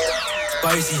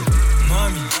 Spicy,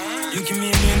 mommy, you can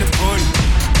meet me in the party.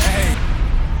 Hey.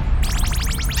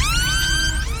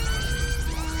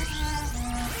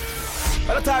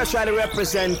 But the time trying to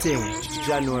representing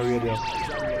January Radio.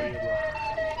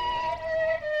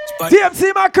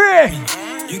 TMC Macri.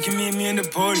 You can meet me in the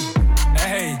party.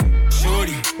 Hey,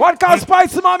 shorty. What kind of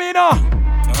spicy, mommy, you know?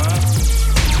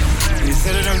 They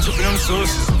said that I'm dripping, I'm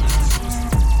saucy.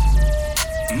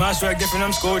 My swag different,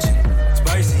 I'm scorching.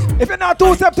 Spicy. If you're not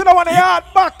 2 steps to the one, you hard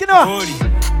back, you know. Shorty.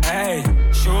 Hey,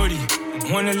 shorty.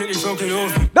 Wanna let this rocket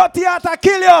over. Dirty heart, I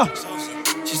kill you.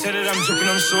 She said that I'm dripping,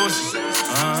 I'm saucy.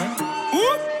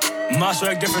 My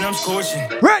swag different, I'm scorching.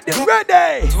 Ready.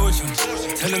 Torture.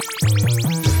 Tell him.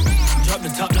 Drop the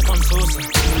top like I'm Sosa.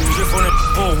 Drip on that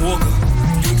Paul Walker.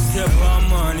 Big step on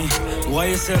money.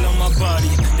 YSL on my body.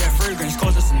 That fragrance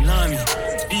caused a tsunami.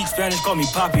 Speak Spanish, call me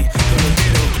Papi.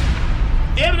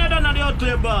 Even though they're not the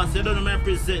outplay boss, they don't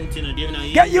representing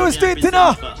it. Get used to it, you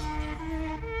know.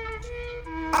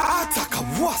 Ataka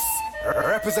was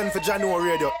represent for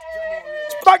January Radio.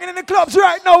 Bagging in the clubs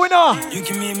right now, we know. You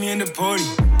can meet me in the party.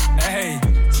 Hey.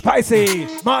 Spicy,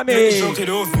 mommy. Choke it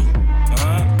off me.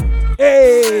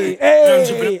 Hey.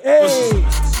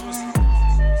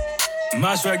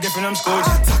 My swag different, I'm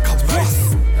scorching.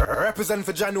 Represent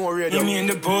for January Radio. Meet me in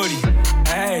the party.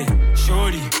 Hey,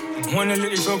 shorty. Wanna let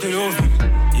this rocket over.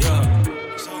 Yeah.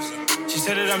 She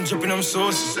said that I'm dripping, I'm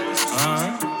saucy.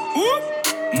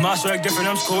 My swag different,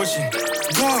 I'm scorching.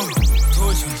 Go.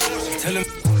 Torture. Tell him.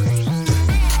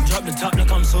 Drop the top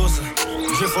like I'm Sosa.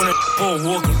 Drip on that Paul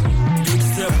Walker. Big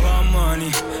step on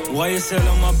money. YSL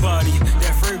on my body.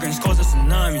 That fragrance caused a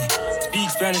tsunami. Speak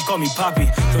Spanish, call me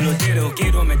Papi. Tolotero,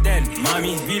 quiero meter.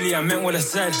 Mommy, really, I meant what I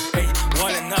said. Hey,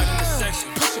 wildin' out in the section.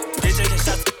 They taking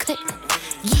shots. Click.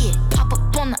 Yeah, pop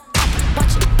up on the op,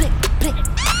 watch it blick.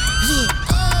 Yeah,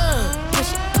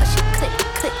 push it,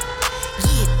 click.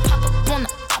 Yeah, pop up on the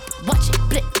op, watch it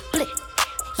blick.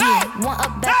 Yeah, want a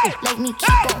back like me,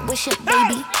 keep on wishing,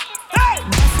 baby.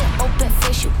 Bust it open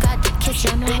fish, you got the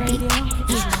kitchen, baby.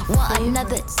 Yeah, want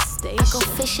another, I go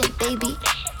fishing, baby.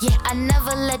 Yeah, I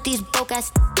never let these broke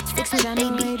ass fix me,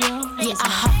 baby. Yeah, I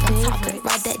hop on top and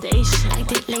ride that like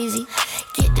that lazy.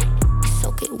 Get that,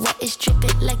 soak it wet, it's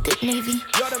dripping like the Navy.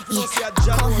 Yeah, I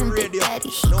call him Big Daddy,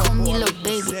 he call me Lil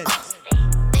Baby.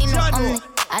 They know I'm lit,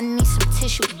 I need some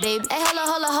tissue, baby. Hey,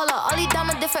 holla, all these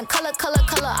diamonds different color.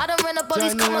 I done ran up all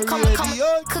these comma.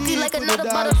 Cookie like another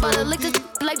butter. Lick this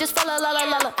like this fella, la. I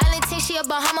didn't think she a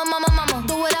Bahama, mama.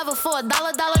 Do whatever for $1.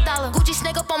 Gucci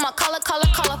snake up on my collar.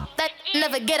 That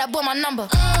never get up with my number.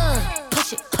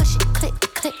 Push it, click.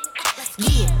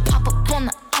 Yeah, pop up on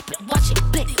the op, watch it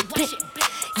blick.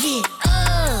 Yeah,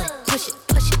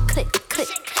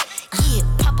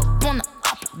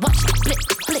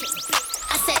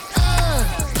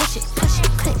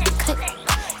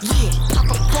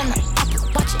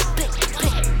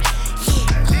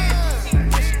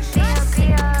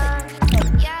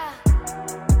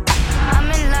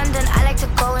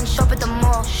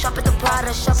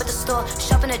 Prada, shop at the store,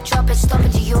 shop in the drop it, stop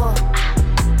at Dior.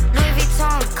 Louis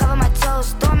Vuitton, cover my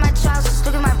toes, throw my trousers,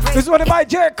 look at my wrist. This is one of my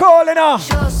J. Cole, you know.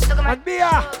 And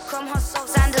Bia. Chrome hot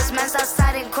socks, sandals, men's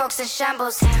outside in Crocs and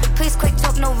shambles. Please quick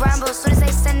talk, no rambles. Soon as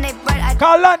they send they bright, I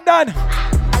call London.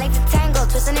 I like to tangle,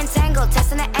 twisting and tangle,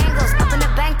 testing the angles. Up in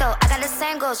the bank though, I got the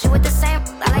same goals. You with the same,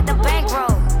 I like the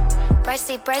bankroll.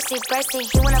 Pricey, pricey, pricey.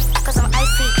 He wanna fuck cause I'm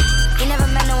icy. He never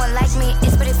met no one like me.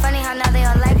 It's pretty funny how now they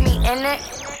all like me, ain't it?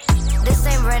 This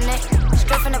ain't rented.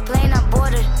 Straight from the plane, I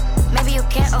boarded. Maybe you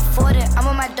can't afford it. I'm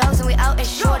with my dogs and we out in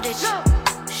shortage.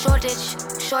 Shortage,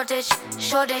 shortage,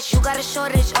 shortage. You got a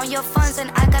shortage on your funds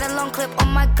and I got a long clip on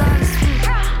my guns.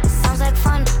 Sounds like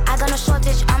fun. I got no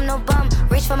shortage. I'm no bum.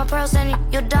 Reach for my pearls and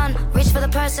you're done. Reach for the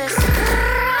purses.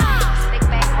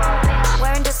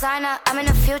 Wearing designer. I'm in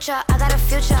the future. I got a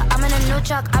future. I'm in a new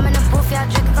truck. I'm in a booth. Y'all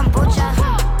drinking kombucha.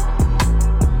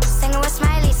 Singing with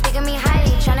Smiley. Speaking me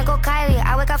highly. Tryna go Kylie.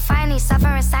 I wake up finally.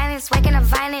 Suffering in silence. Waking up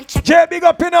violent. Check J, big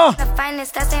up, you know. The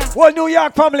finest. That's him. Whole New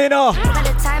York family, you know. Got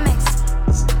the Timex.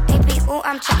 Ooh,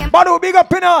 I'm checking. Badu, big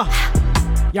up, you know.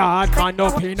 Yeah, man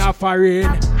up in a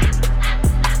foreign.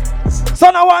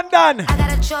 Son of one done. I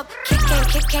got a job. Kick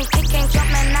game. Drop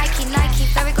my Nike.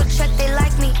 Very good check, they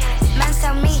like me. Man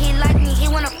tell me he like me. He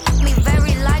wanna fuck me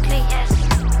very likely.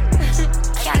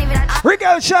 Can't even.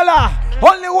 Rigel Shella.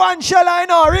 Only one Shella, you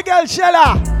know. Rigel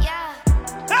Shella.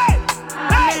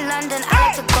 I'm in London. I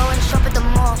like to go and shop at the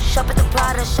mall. Shop at the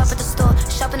Prada. Shop at the store.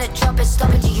 Shop in the drop it. Stop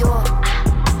at Dior.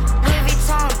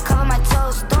 Cover my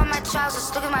toes, throw my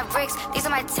trousers, look at my bricks. These are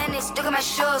my tennis, look at my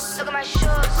shoes, look at my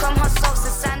shoes. Chrome hot socks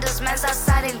and sandals, men's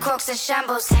outside in Crocs and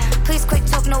shambles. Please quick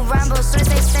talk, no rambles. Soon as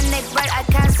they send they bright, I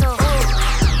cancel. Ooh,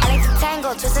 I like to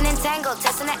tangle, twisting and tangle,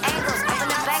 testing the angles. Up in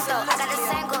the bank though, I got the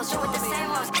same goals, you with the same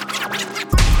ones.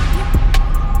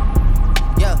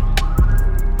 Yeah.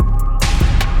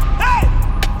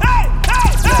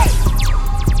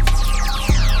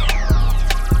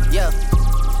 Yeah.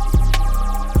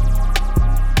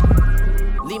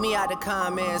 Leave me out the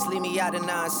comments, leave me out of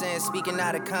nonsense. Speaking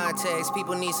out of context,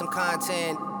 people need some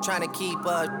content. Trying to keep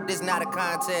up, this not a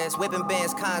contest. Whipping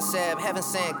bands concept, heaven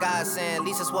sent, God sent. At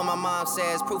least that's what my mom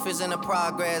says. Proof is in the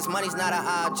progress, money's not an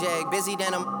object. Busy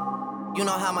than a... You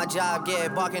know how my job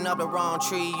get, barking up the wrong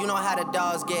tree. You know how the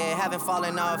dogs get, haven't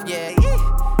fallen off yet.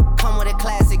 Come with a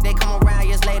classic, they come around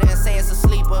years later and say it's a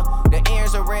sleeper. The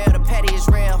earrings are real, the petty is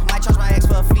real. Might charge my ex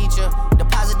for a feature.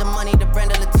 Deposit the money to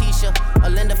Brenda Letitia, or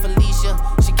Linda Felicia.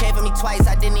 She came for me twice,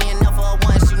 I didn't even know for her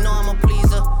once. You know I'm a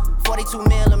pleaser. 42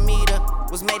 millimeter,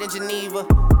 was made in Geneva.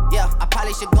 Yeah, I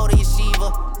probably should go to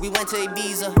Yeshiva. We went to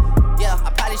Ibiza. Yeah,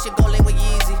 I probably should go link with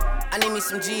Yeezy. I need me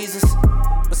some Jesus.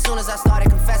 But soon as I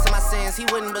started confessing my sins, he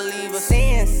wouldn't believe us.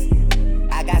 Sins,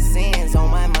 I got sins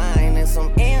on my mind and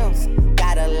some M's.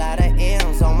 Got a lot of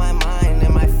M's on my mind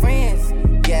and my friends.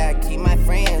 Yeah, I keep my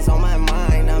friends on my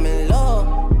mind. I'm in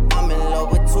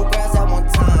love with two girls at one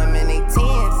time and they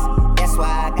tens. That's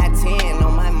why I got 10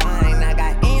 on my mind. I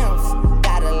got M's.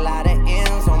 Got a lot of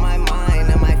M's on my mind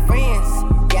and my friends.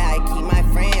 Yeah, I keep my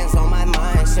friends on my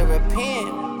mind. Should repent.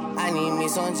 I need me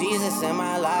some Jesus in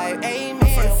my life. Amen. I'm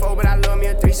from the 4, but I love me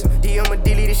a threesome. I'ma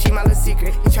delete this shit, my little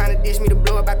secret. You tryna dish me to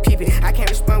blow up, I peep it. I can't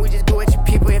respond, we just go at your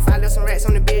people. If I left some rats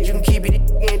on the bed, you can keep it.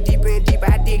 Getting deeper and deeper,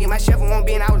 I dig it. My shovel won't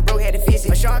be and I was broke, had to fix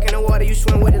it. A shark in the water, you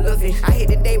swim with a little fish. I hit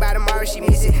the day, by tomorrow she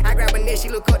miss it. I grab her neck, she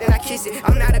look up, then I kiss it.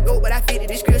 I'm not a goat, but I fit the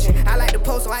description. I like the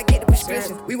post, so I get the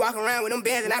prescription. We walk around with them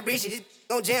bands and I breach it.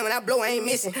 Gon' jam and I blow, I ain't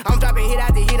missing. I'm dropping hit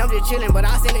after hit, I'm just chillin'. But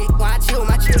I send it while I chill with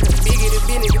my children. Bigger the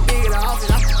business, the bigger the office.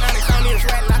 I'm trying to come in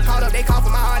sweat and I caught up. They call for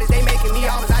my artists, they making me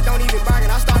offers. I don't even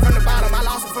bargain, I start from the bottom. I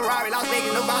lost a Ferrari, lost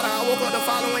Vegas, no bottle. I woke up the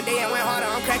following day and went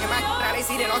harder. I'm cracking my now they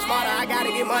see that I'm smarter. I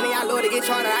gotta get money, I love to get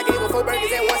charter. I gave her 4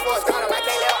 burgers and 1 sports starter. I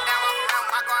can't let them down.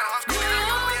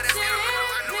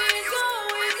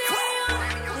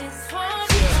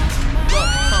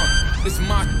 It's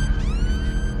my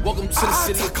welcome to the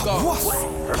city of God.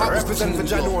 Represent for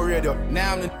January Radio.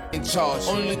 Now I'm in charge.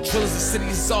 Only the drillers, the city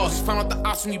is ours. Found out the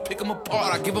ops when you pick them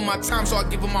apart. I give them my time, so I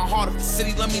give them my heart. If the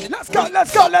city let me, let's go,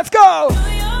 let's go, let's go.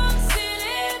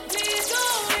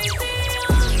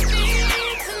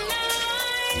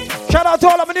 Shout out to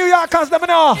all of my New Yorkers, let me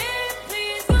know.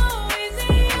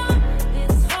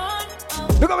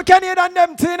 Look at me Kenny and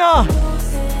them, Tina.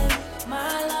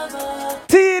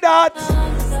 T-Dot.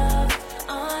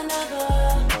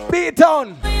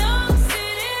 B-Town.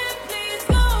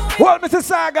 Well, Mr.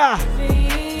 Saga.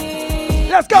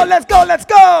 Let's go, let's go, let's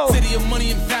go. City of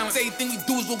money and balance. Everything we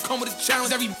do is gonna come with a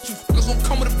challenge. Every fuckers gonna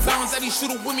come with a balance. Every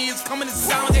shooter with me is coming in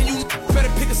silence. And you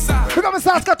better pick a side. Look at my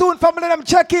Saskatoon family, them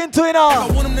check into it now.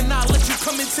 I want them to not let you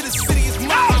come into the city. It's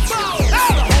my home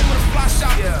of the fly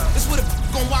shop. This where the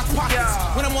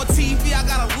When I'm on TV, I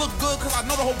gotta look good, cause I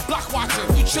know the whole block watching.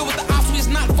 If you chill with the ops, we is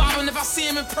not vibing. If I see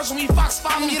him in person, we Fox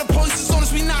 5. Yeah, the police is on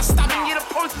us, we not stopping. Yeah, the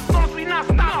police is on us, we not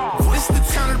stopping. This is the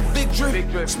town of the big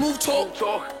drip. Smooth talk.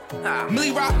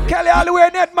 Millie Rock. Kelly all the way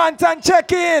in Edmonton,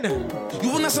 check in.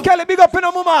 Kelly, big up in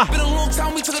the mama. Been a long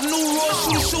time, we took a new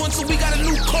road. Shoot until we got a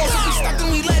new course. If we stuck,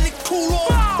 then we letting it cool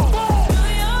off.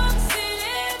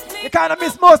 You kinda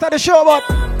missed most of the show, but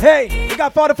hey, we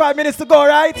got 45 minutes to go,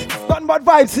 right? Nothing but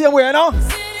vibes same way, you know?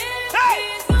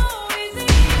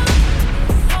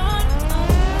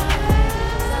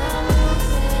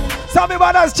 Some of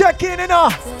us check in, you know?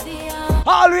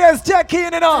 Always check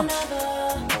in, you know?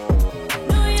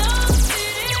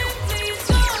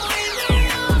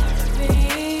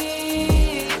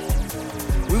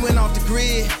 We went off the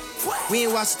grid. We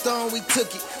ain't watched Stone, we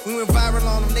took it. We went viral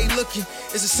on them, they looking.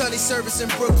 It's a Sunday service in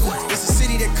Brooklyn. It's a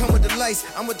city that come with the lights.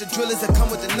 I'm with the drillers that come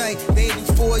with the night. They ain't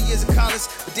do 4 years of college,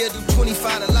 but they'll do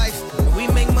 25 to life. And we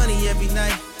make money every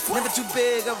night. Never too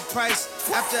big of a price.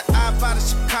 After I buy the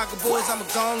Chicago Bulls, I'ma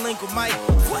go and link with Mike.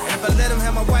 And if I let him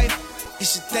have my wife, he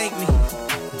should thank me.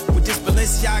 With this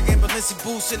Balenciaga and Balenci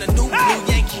boots and a new blue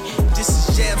Yankee. This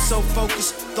is jab so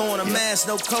focused, throwing a mask,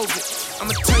 no COVID.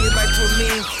 I'ma turn your life to a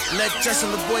meme, let Justin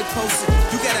LeBoy post it.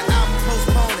 You got an album,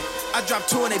 postpone it. I dropped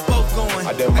 2 and they both going.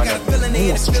 I got a feeling they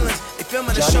in the feelings. They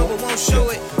filming the show but won't show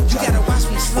it. You gotta watch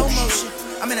me in slow motion.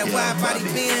 I'm in that wide body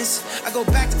Benz. I go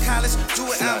back to college, do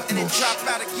it out, and then drop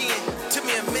out again. Took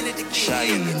me a minute to get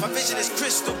in. My vision is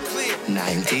crystal clear.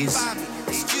 90s.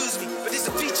 Excuse me, but it's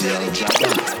a feature of the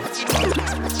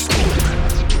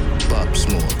Pop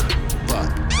smoke, pop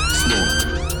smoke,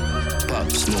 pop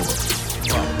smoke,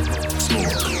 pop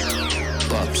smoke,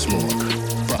 pop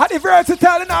smoke. How the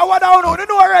versatile now? What I know? You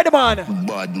know already, man.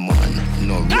 Bad man,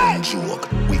 no run joke.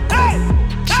 We come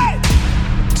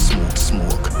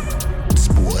smoke,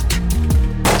 sport.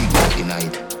 The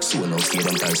night, so no scared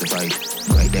and ties to fight.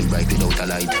 Bright them bright without a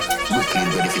light. Brooklyn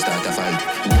ready to start a fight.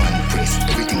 One press,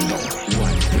 everything down.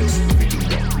 One press, everything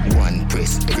down. One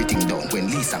press, everything down. When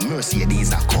Lisa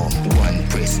Mercedes are come. One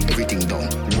press, everything down.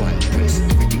 One press,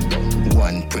 everything down.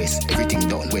 One press, everything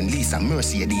down. When Lisa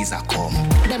Mercedes are come.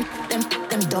 Them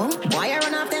dumb. Why I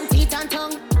run off them teeth and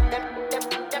tongue?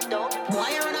 Them dumb.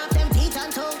 Why I run off them teeth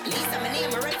and tongue? Lisa, my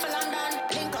name, a red for London.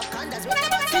 Link up condas with the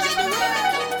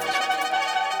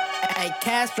Hey,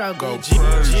 Castro, go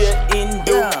DJ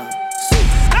Indu.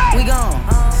 We gone,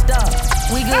 stop,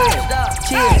 we good,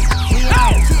 chill, we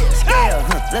on, scale,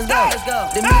 let's go,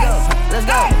 the Migos, let's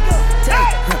go,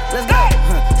 take, let's go,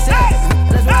 sit,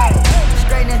 let's roll,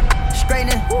 straightening,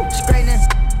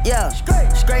 yeah,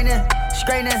 straightening,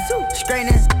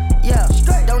 yeah,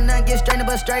 don't not get strained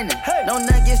but straightening, don't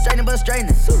not get strained but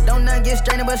straightening, don't not get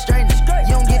strained but straightening,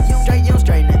 you don't get straight, you don't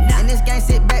straightening, in this game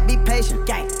sit back, be patient,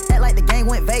 act like the game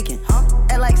went vacant,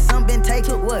 act like some been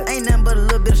taken, what, ain't nothing but a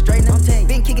little bit of straightening,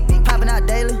 been kicking, been popping out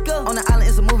daily, on the island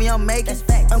it's a movie I'm making,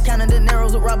 I'm counting the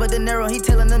narrows with Robert De Niro, he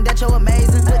telling them that you're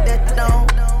amazing, put that on,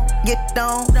 get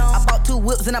on, I bought 2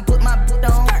 whips and I put my boot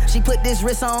on, she put this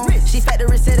wrist on, she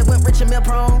factory said it went rich and meal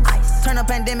prone, turn a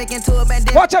pandemic into a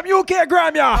pandemic. Watch up UK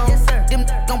Gram, y'all. Yes sir, them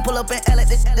gon' pull up and L it,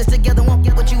 this together won't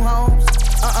get what you homes.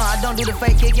 I don't do the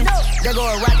fake kicking, there go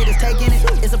a rocket is taking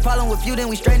it, it's a problem with you then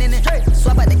we straightening it,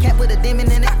 swap out the cap with a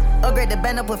demon in it, upgrade the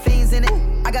band up with fiends in it,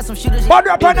 I got some shooters. But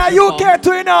up on a UK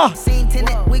to you know. Scene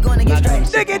tenant, we gonna get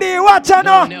straight. Diggity, watch out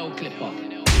now.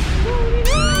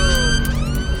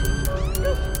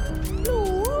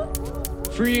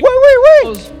 Free.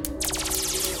 Wait.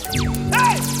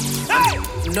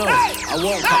 No, I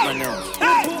won't cut my nails.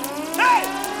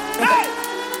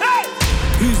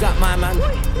 Who's that, my man?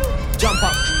 Jump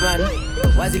up, man.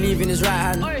 Why is he leaving his right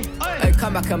hand? Hey,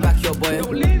 come back, your boy.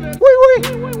 Wait.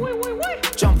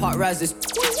 Jump up, rise this.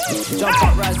 Jump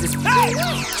up, rise this.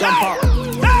 Jump up.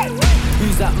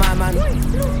 Who's that, my man?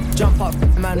 Jump up,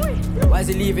 man. Why is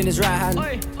he leaving his right hand?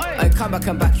 Hey, come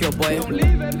back, your boy.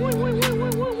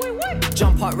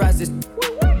 Jump up, rise this.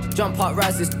 Jump up,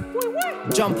 rise this.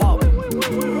 Jump up.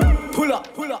 Pull up.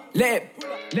 Let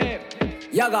it.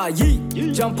 Yaga,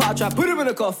 yeet. Jump out, try put him in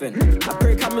a coffin. I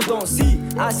pray cameras don't see.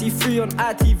 I see free on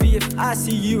ITV. If I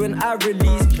see you and I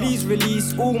release, please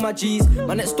release all my G's.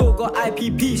 My next door got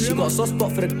IPP. She got a soft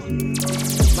spot for the man.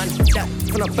 That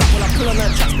from the back when I pull on her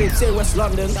tracks, babe, say West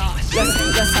London.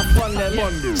 Let's have fun then.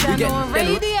 We get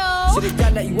radio. So the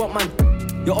guy that you want, man.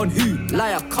 You're on who?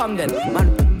 Liar, come then, man.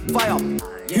 Fire.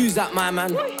 Who's that, my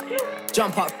man?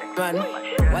 Jump up, man.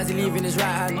 Why is he leaving his right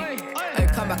hand? Hey,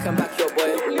 come back, your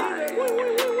boy.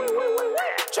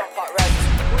 Jump up, right.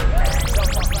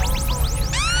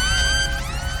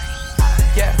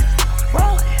 Yeah.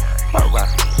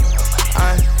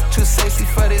 I'm too sexy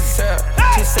for this girl.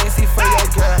 sexy for your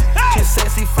girl. Too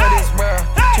sexy for this world.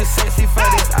 Too sexy for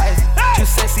this ice. Too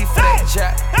sexy for that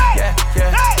jack. Yeah,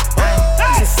 yeah.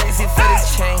 Too sexy for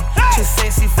this chain. Too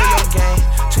sexy for your game.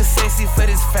 Too sexy for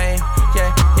this fame.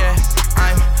 Yeah, yeah.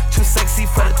 I'm too sexy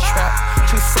for the trap.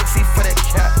 Too sexy for that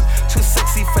cap. Too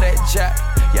sexy for that jack.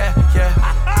 Yeah, yeah.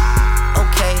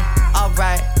 Okay,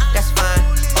 alright, that's fine.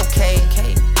 Okay,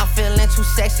 I'm feeling too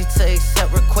sexy to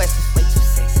accept requests.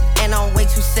 And I'm way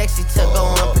too sexy to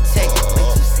go unprotected.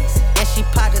 And she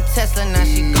popped a Tesla, now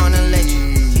she gonna let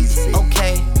you.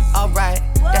 Okay, alright,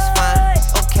 that's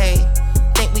fine. Okay,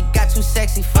 think we got too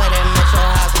sexy for that metro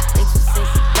housing.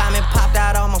 Diamond popped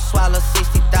out, almost swallowed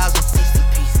 60,000.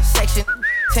 Section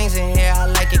things in here, I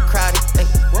like it crowded.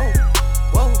 Whoa,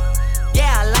 whoa,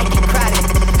 yeah, I like it crowded.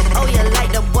 Oh, you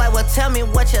like the boy? Well, tell me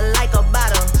what you like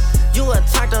about him. You a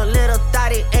turned a little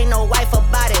thotty, ain't no wife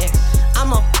about it.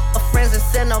 I'm a friends and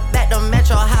send her back to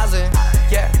metro housing.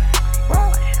 Yeah.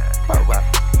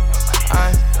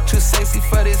 I'm too sexy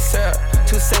for this syrup.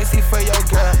 Too sexy for your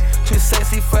girl. Too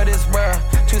sexy for this world.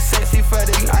 Too sexy for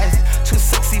this life. Too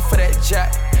sexy for that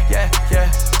jack. Yeah,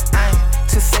 yeah. I'm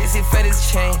too sexy for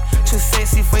this chain. Too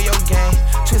sexy for your game.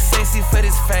 Too sexy for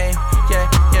this fame. Yeah,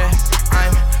 yeah.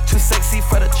 I'm too sexy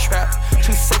for the trap.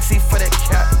 Too sexy for that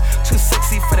cap. Too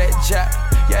sexy for that jack.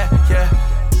 Yeah, yeah.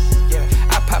 Yeah.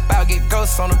 I pop out, get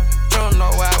ghosts on them. Don't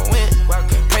know where I went.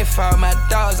 Pray for all my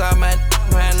dogs, all my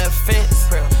around the fence.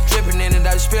 Dripping in it,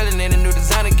 I was spilling in a new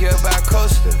designer gear by a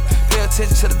coaster. Pay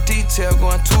attention to the detail,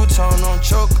 going two-tone on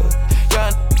choker.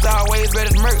 Young always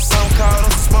ready to murk, some call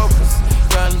them smokers.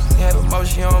 Young have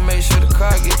emotion, you don't make sure the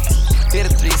car gets. Hit a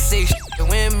 360, the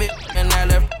wind me, and I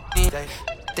left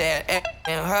that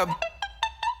and her.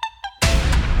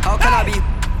 How can I be?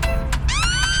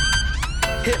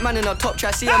 Hitman in a top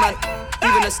try, see a man.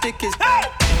 Even the stick is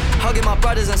hugging my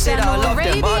brothers and say that I love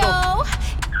them, but I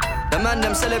don't. The man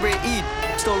them celebrate Eid,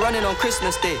 still running on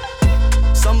Christmas Day.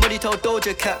 Somebody told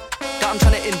Doja Cat that I'm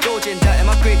trying to indulge in that. In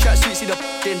my great tracksuit, see the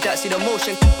in that, see the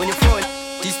motion when you're throwing.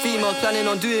 These females planning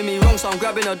on doing me wrong, so I'm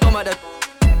grabbing a dom at the.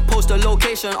 Post the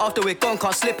location after we're gone,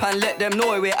 can't slip and let them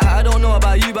know where I don't know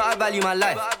about you, but I value my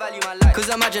life. Cause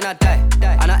imagine I die,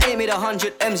 and I ain't made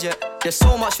 100 M's yet. There's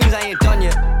so much things I ain't done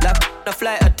yet. Like a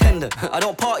flight attendant. I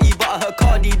don't party, but I heard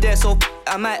Cardi there, so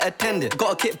I might attend it.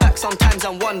 Gotta kick back sometimes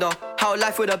and wonder how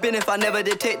life would have been if I never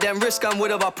did take them risks and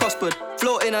would have I prospered.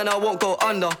 Floating and I won't go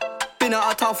under. Been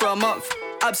out of town for a month.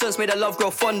 Absence made the love grow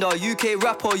fonder. UK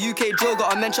rapper, UK drill,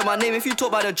 gotta mention my name if you talk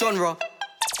about the genre.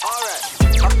 Alright.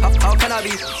 How can I be?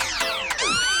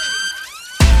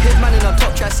 Hitman in a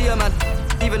top try, see a man.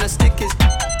 Even a stick is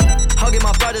hugging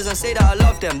my brothers and say that I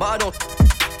love them, but I don't.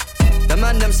 The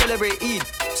man them celebrate Eid,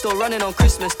 still running on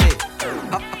Christmas Day.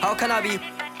 How can I be?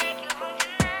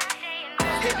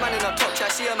 Hitman in a top try,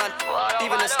 see a man.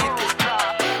 Even a stick is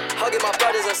hugging my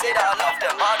brothers and say that I love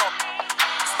them, but I don't.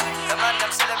 The man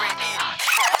them celebrate Eid.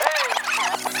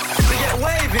 We get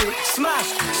wavy, smash,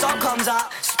 sun comes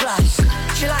out, splash.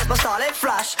 She likes my style, it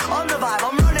flash. On the vibe,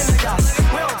 I'm running the gas.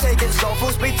 We don't take it slow,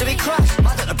 full speed till we crash.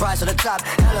 I got the price of the tab.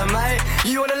 Hello, mate,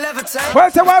 you wanna levitate?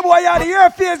 Where's the white boy out of your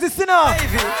face, this sinner?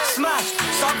 Wavy, smash,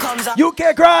 sun comes out.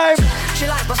 UK crime. She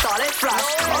likes my style, it flash.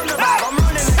 On the vibe, I'm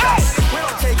running the gas. We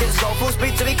don't take it slow, full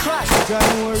speed till we crash. To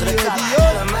the tab.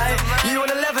 Hello, mate, you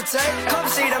wanna levitate? Come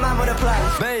see the man with a plan,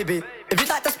 baby. If you'd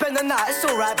like to spend the night, it's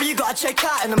alright, but you gotta check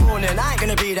out in the morning. I ain't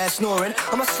gonna be there snoring.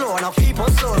 I'm a slow and I'll keep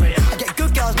on soaring. I get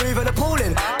good girls moving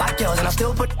appalling. Bad girls and I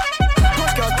still put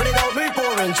good girls, but they don't move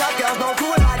boring. Chat girls, no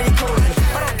cool and I calling.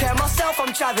 I don't care myself,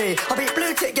 I'm chavvy. I beat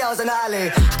blue tick girls in the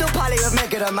alley. Still pally with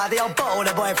Megan and Maddie. I'll bottle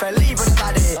the boyfriend, leave with the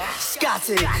baddie.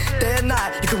 Scatty, day and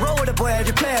night. You can roll with the boy if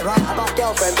you play it right. I'm my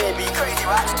girlfriend, baby, crazy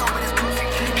right? Just told me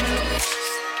this.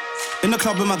 In the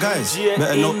club with my guys,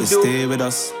 better not to stay with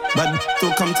us. But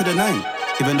don't come to the 9,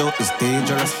 even though it's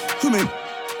dangerous. Who made?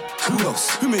 Who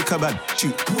else? Who make a bad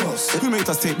shoot? Who else? Who made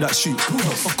us take that shoot? Who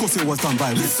else? Of course it was done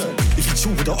by Listen, if you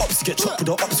chill with the ops, you get chopped with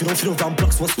the ops. You don't feel around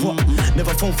blocks, what's what?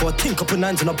 Never phone for a thing, couple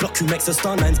nines on a block. Who makes the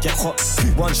star nines get hot?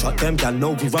 One shot, them gal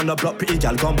know we run the block. Pretty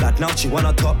gal gone black, now she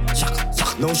wanna top.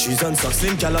 No shoes and socks,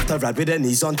 slim gal off the ride with her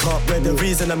knees on top. We're the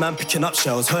reason a man picking up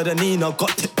shells. Heard a Nino,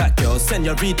 got tip back girls.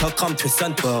 Senorita, come twist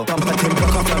and twirl. Bump at him,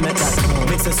 block off, I met that girl.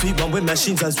 Mix a sweet one with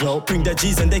machines as well. Bring their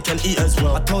G's and they can eat as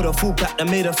well. I told her full back, I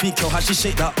made her feet curl. How she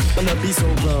shake that, gonna be so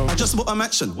well. I just bought a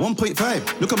Maction,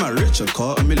 1.5. Look at my Richard,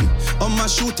 caught a million. On my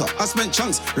shooter, I spent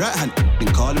chunks. Right hand,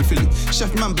 then call him Philly.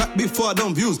 Chef man back before I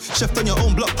done views. Chef on your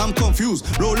own block, I'm confused.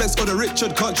 Rolex or the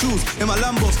Richard, can't choose. In my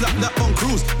Lambo, slap that on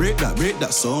cruise. Break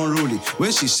that, so unruly.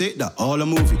 When she shake that, all a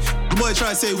movie. The boy try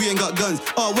to say we ain't got guns.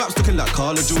 All waps looking like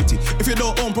Call of Duty. If you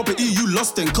don't own property, you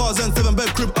lost them. Cars and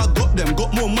 7-bed crib, I got them.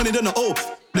 Got more money than I owe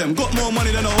them. Got more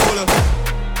money than I owe them.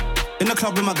 In the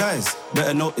club with my guys,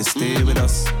 better notice, stay with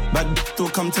us. Bad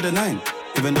don't come to the 9,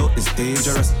 even though it's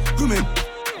dangerous. Who made?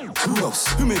 Who else?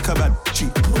 Who make a bad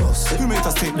cheat? Who else? Who made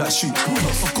us take that sheet? Who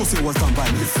else? Of course it was done by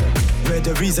me. We're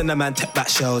the reason the man take back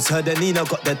shells. Heard the Nina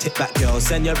got the tip back girl.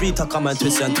 Senorita come and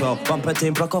twist and 12. Bumper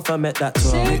team broke off and met that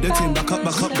 12. Make the team back up,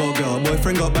 go girl.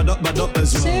 Boyfriend got bad up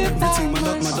as well. The team mad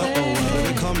up, oh well.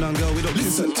 Baby calm down girl, we don't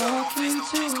listen.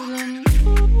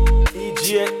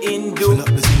 DJ Indu. Pull up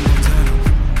the team.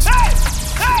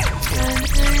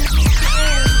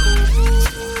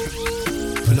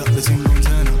 Pull up the team, don't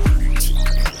turn up.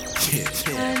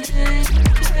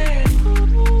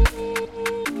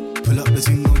 Pull up the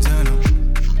team, don't turn up.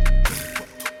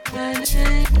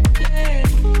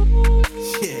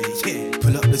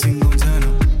 Pull up the team, don't turn up.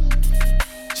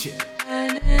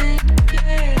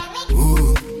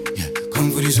 Ooh, yeah, come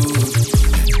for this ooh.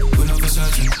 Pull up a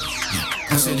sergeant, yeah,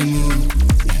 come set the mood.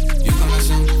 You come like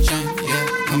sunshine, yeah,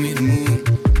 come meet the moon.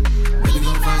 Baby,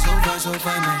 go fast, so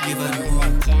fine, now give her the ooh.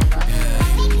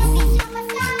 Yeah, ooh,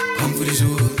 yeah, come for this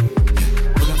ooh.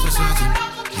 Pull up a sergeant,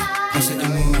 yeah, come set the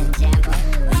mood.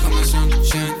 You come like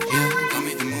sunshine, yeah, come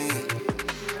meet the moon.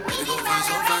 Baby, go fast,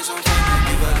 so fine, now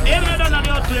give her the ooh. Hey, man, don't have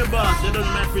your clear boss. You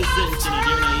don't represent, you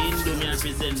know, you Indu me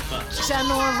represent for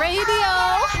Channel Radio.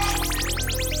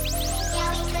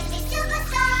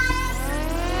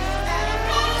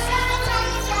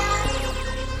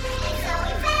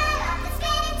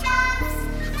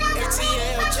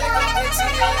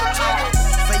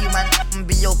 For you, man, I'ma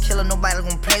be your killer. Nobody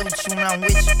gonna play with you when I'm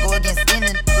with you. Go against any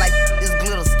like this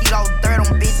glitter. Skeet all dirt on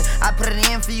bitches. I put it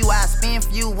in for you, I spin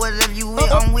for you. Whatever you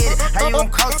with, I'm with it. How you gon'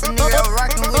 cost a nigga that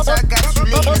rockin' with you? I got you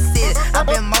lit in the city. I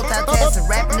been multitasking,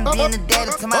 rapping and being a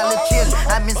daddy to my little children.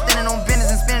 I been spinning on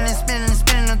business and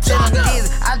spinning until I'm dizzy.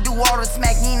 I do all the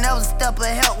smack, you ain't never step or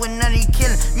help with none of you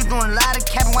killing. You doing a lot of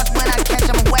capping, watch when I catch,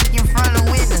 I'ma whack you in front of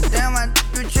witness. Damn,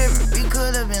 you trippin', we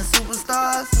could've been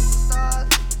superstars.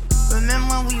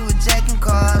 Remember when we were jacking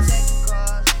cars?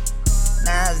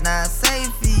 Now it's not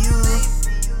safe for you.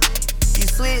 You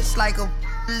switch like a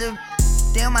little.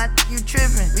 Damn, you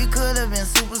trippin'. We could've been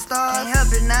superstars. Can't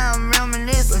help it, now I'm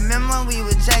reminiscing. Remember when we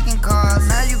were jacking cars?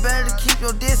 Now you better keep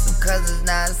your distance, cause it's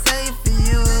not safe for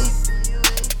you.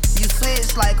 You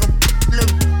switch like a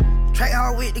little. Track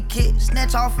hard with the kid,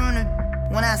 snatch off from the.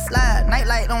 When I slide,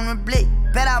 nightlight on the blick.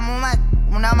 Bet I'm on my.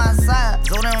 When I'm outside,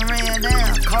 so them ran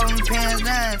down, call them pants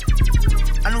down.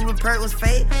 I knew the perk was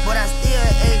fake, but I still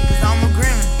ate, cause I'm a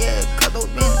grimace. Yeah, cut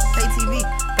those bins, KTV,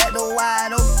 back door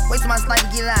wide open. Wait till my sniper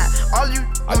get out. All you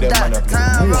gon' die,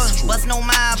 time rolling. Bust no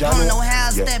mind, pulling no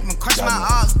house stepping. Crush my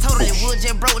arms, totally wood,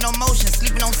 just broke, no motion.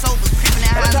 Sleeping on sofas, creeping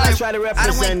that house like try to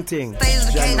representing. Stays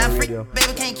the case, not free,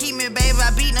 baby can't keep me, baby.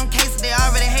 I beat them cases, they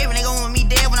already hate me. They gon' want me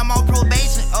dead when I'm on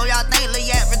probation. Oh, y'all think Lil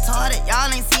Yak retarded?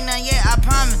 Y'all ain't seen nothing yet, I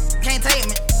promise. Can't take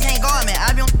me, can't guard me.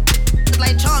 I been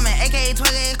like Charmin, aka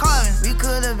 28 Carvin. We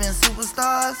could've been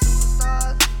superstars.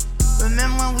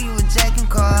 Remember when we were jacking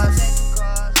cars?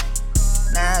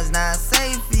 Now it's not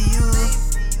safe for you.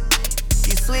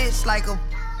 You switch like a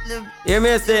little. Hear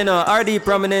me say now, RD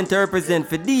prominent to represent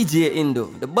for DJ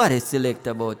Indu. The body select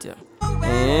about you.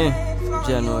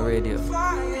 General Radio.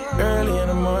 Early in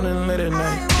the morning, late at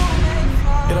night.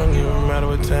 It don't even matter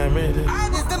what time it is.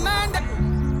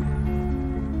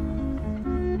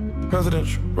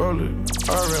 Presidential, roll it,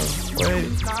 RM,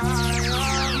 wait.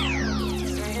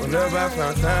 Whenever I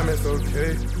found time, it's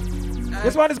okay.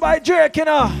 This one is by Drake, you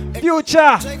know, Future,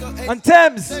 and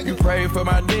Thames. You pray for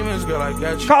my demons, girl, I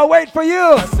got you. Can't wait for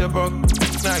you. I sip on,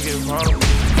 not get home.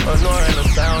 Annoying the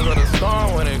sounds of the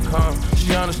storm when it comes.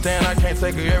 She understand I can't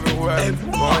take her everywhere I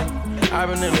going. I've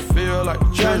been in the field like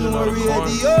the children of the corn.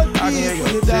 I can hear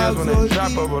your tears when they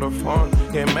drop over the phone.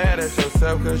 Get mad at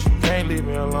yourself cause you can't leave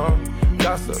me alone.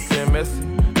 Gossip and messy,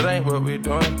 that ain't what we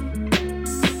doing.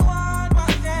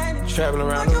 Traveling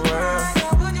around the world,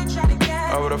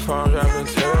 over the phone dropping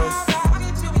tears.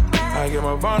 I get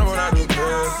my bottom when I do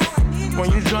pills. When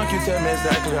you drunk, you tell me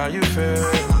exactly how you feel.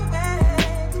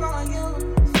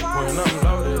 When I'm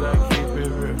loaded, I keep it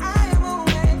real.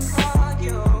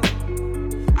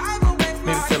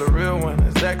 Need to tell a real one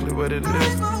exactly what it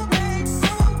is.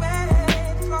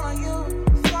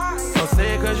 Don't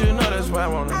say it cause you know that's why I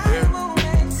wanna hear.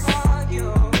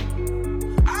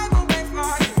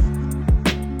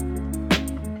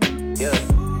 Yeah,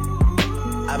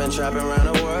 I've been trapping around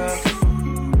the world,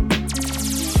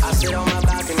 sit on my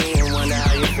balcony and wonder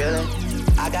how you feeling.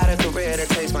 I got a career that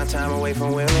takes my time away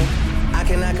from women. I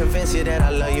cannot convince you that I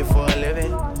love you for a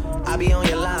living. I be on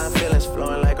your line, feelings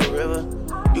flowing like a river.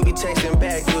 You be texting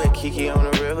back, you at Kiki on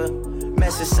the river.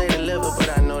 Message say deliver,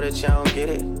 but I know that y'all don't get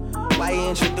it. Why you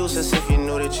introduce us if you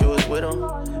knew that you was with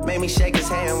him? Made me shake his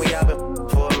hand, we all been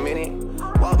for a minute.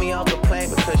 Walk me off the plane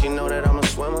because you know that I'm a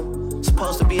swimmer.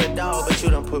 Supposed to be a dog, but you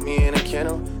done put me in a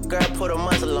kennel. Girl, put a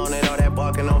muzzle on it, all that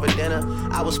barking over dinner.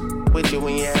 I was with you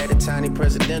when you had a tiny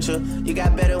presidential. You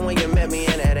got better when you met me,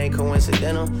 and that ain't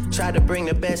coincidental. Tried to bring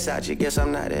the best out you, guess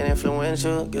I'm not that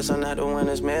influential. Guess I'm not the one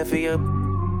that's meant for you.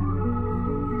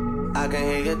 I can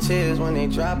hear your tears when they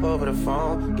drop over the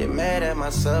phone. Get mad at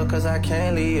myself cause I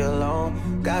can't leave you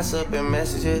alone. Gossip and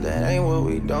messages, that ain't what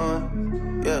we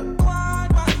doing. Yeah.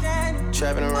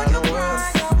 Trapping around the world.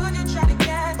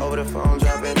 Over the phone,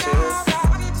 dropping tears.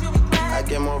 I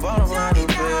get more vulnerable than you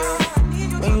feel.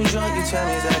 When you drunk, you tell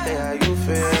me exactly how you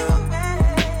feel.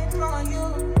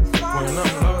 When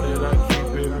I'm loaded, I keep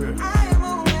it real.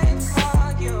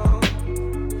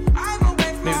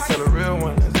 Need to tell a real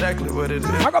one exactly what it is.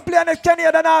 I'm gonna play an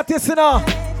Kenya than artist, you know.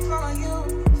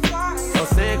 Don't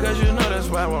say it cause you know that's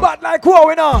why I want. But like who,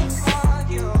 you know?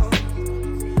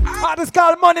 Artist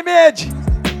called Money Mage.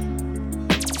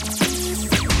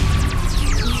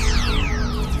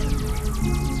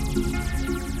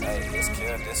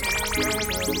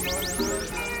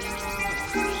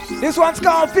 This one's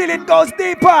called Feeling Goes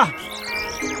Deeper.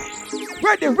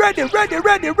 Ready, ready, ready,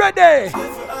 ready, ready.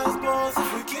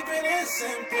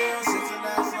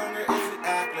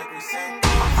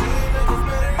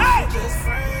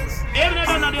 Even though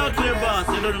I'm not out to your boss,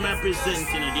 you don't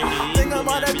represent, you know. Think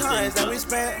about the times that we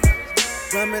spent,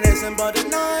 reminiscing about the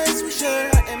nights we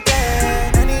shared in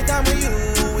bed. Anytime with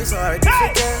you, it's hard to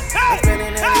forget. I'm spending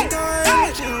any time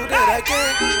with you that I can.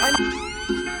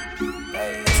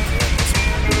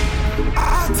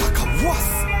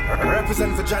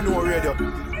 Represent for January Radio.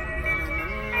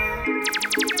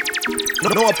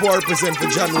 No up or represent for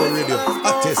January Radio.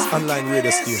 Hottest online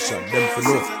radio station. Them for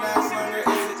know.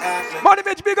 Money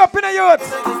Mitch, big up in the youth.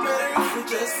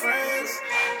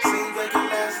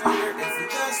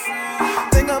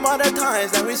 Think about the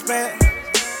times that we spent,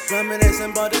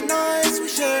 reminiscing about the nights we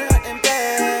shared in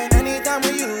bed. Anytime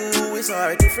with you, it's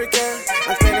hard to forget.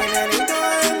 I'm spending any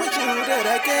time with you that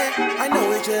I can. I know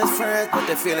we're just friends, but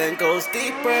the feeling goes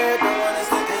deeper. Don't want us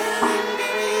to end,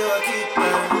 baby, you a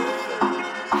keeper.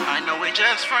 I know we're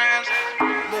just friends,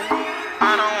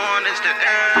 I don't want this to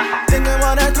end. Think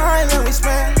about the time that we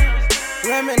spent,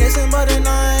 reminiscing about the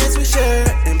nights we shared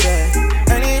in bed.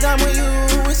 Anytime with you,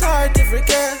 it's hard to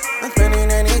forget. I'm spending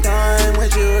any time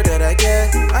with you that I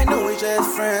get. I know we're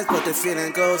just friends, but the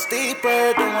feeling goes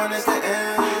deeper. Don't want us to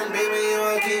end, baby, you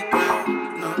a keeper.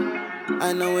 No,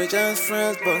 I know we're just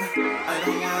friends, but I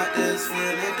don't want this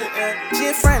feeling to end. She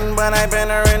a friend, but I been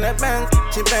her in the band.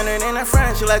 She better than a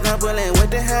friend, she like her bullet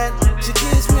with the head. She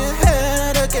kissed me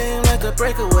ahead of the game like a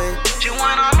breakaway. She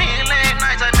went on me late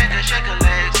nights, I make her shake her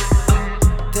legs.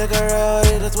 Take her out,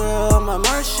 that's where all my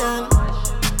Martian.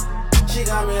 She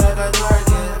got me like a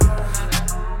target,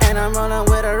 and I'm running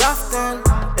with her often.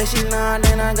 If she not,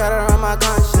 then I got her on my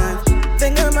conscience.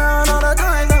 Thinking about all the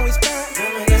time that we spent,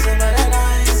 reminiscing about the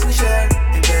nights we shared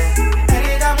in bed.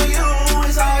 Anytime with you,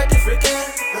 it's hard to forget.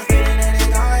 I'm spending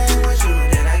any time with you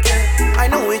that I get. I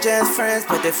know we just friends,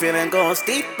 but the feeling goes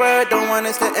deeper. Don't want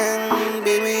us to end,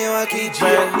 baby, you a keeper.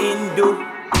 DJ Indu.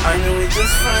 I know we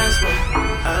just friends, but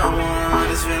I don't want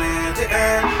this feeling to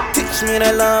end. Teach me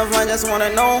to love, I just wanna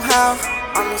know how.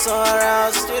 I'm so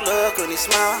aroused, you look when you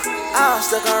smile. I'll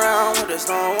stick around when there's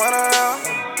no one around.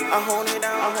 I hold it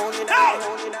down, I hold it down, I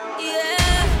hold it down.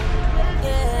 Yeah,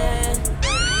 yeah.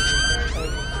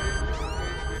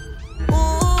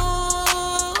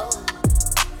 Ooh,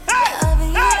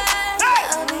 loving you,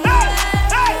 loving you,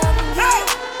 loving you.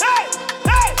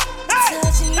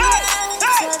 Touching you,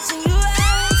 touching you,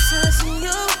 touching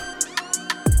you.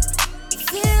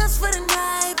 Feels for the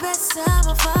night, best time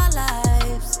of our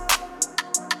lives.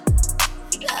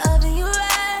 Loving you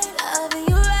right, loving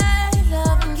you right,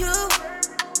 loving you.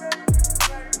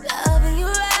 Loving you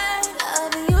right,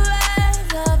 loving you right,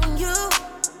 loving you.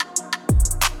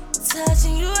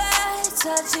 Touching you right,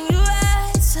 touching you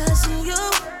right, touching you.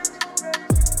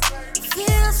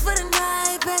 Feels for the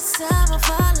night, best time of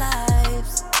our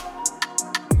lives.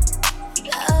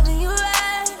 Loving you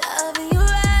right, loving you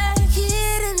right.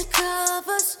 Get in the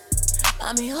covers,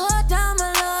 I mean hold down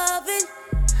my loving.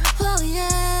 Oh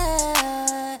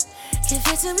yeah, give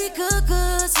it to me good,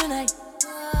 good tonight.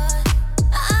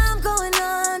 I'm going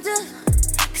under,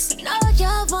 'cause I know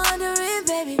you're wondering,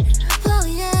 baby. Oh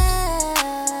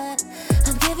yeah,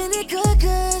 I'm giving it get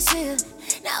good, yeah.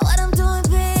 Now what I'm doing,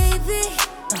 baby.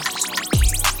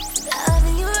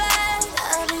 Loving you right,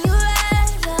 loving you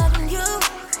right, loving you.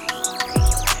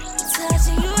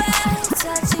 Touching you right,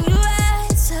 touching you right,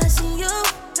 touching you.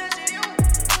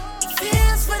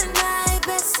 Feels for the night,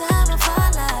 best time of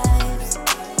our lives.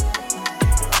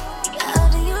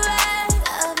 Loving you right,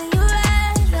 loving you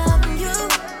right, loving you.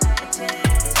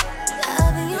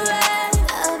 Loving you right,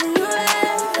 loving you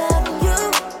right, loving you.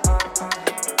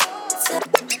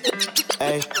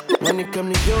 Hey, when it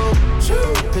come to you,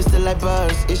 pistol like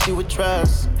buzz, issue with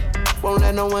trust. Won't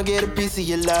let no one get a piece of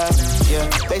your love. Yeah,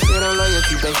 base it on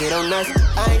loyalty, base it on us.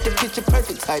 I ain't the picture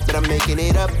perfect type, but I'm making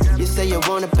it up. You say you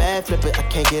want a bad, flip it, I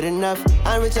can't get enough.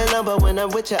 I'm rich alone, but when I'm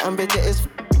with you, I'm bitter as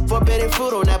forbidden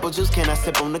fruit on apple juice. Can I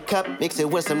sip on the cup? Mix it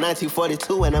with some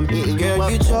 1942 and I'm hitting you up.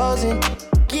 Girl, you chosen.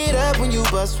 Get up when you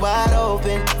bust wide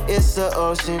open. It's the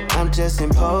ocean, I'm just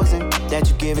imposing that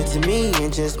you give it to me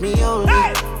and just me only.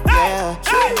 Yeah,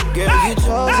 girl, you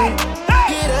chosen.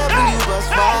 Get up when you bust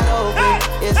wide open.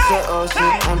 It's the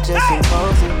ocean, I'm just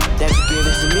imposing that you give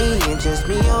it to me and just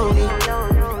me only.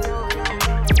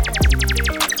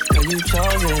 Girl, you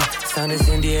chosen. Sound is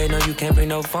in the air, no, you can't bring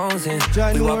no phones in.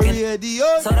 January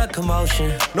Radio. So that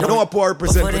commotion. No one power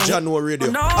represent for January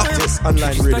Radio. Artist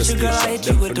online radio Special girl, I hit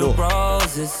you with the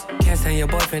roses. Can't stand your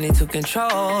boyfriend, he too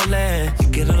controlling. You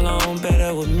get along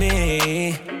better with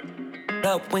me.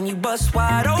 Up when you bust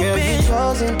wide open. Girl, you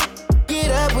chosen.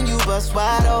 Get up when you bust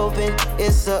wide open.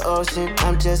 It's the ocean,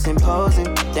 I'm just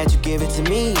imposing that you give it to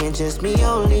me and just me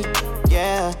only.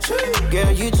 Yeah,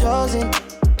 girl, you chosen.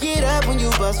 Get up when you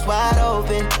bust wide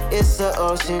open. It's the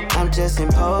ocean, I'm just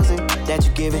imposing that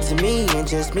you give it to me and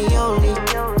just me only.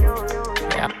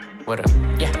 Yeah, what up?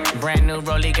 Yeah, brand new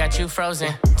rollie got you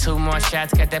frozen. 2 more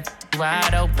shots, got that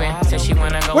wide open. Said she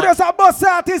wanna go. What else our boss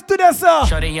artist to this, sir?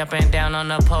 Shorty up and down on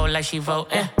the pole like she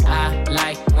voting. I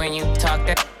like when you talk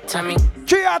that to me.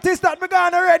 3 artists that we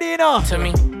gone already, you know. To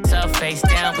me, so face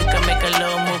down, we can make a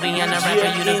little movie on the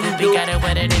rapper. You the groupie, got it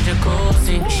wetter than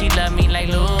jacuzzi. She love me like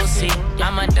Lucy.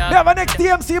 I'm a dog. Never next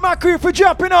TMC, my crew for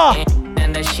jumping off.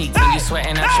 And the sheets, and you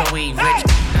sweating out your weed. Rich,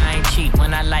 I ain't cheap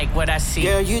when I like what I see.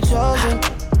 Girl, you chosen.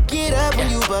 Get up when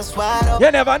you bust wide open.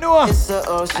 You never know. It's the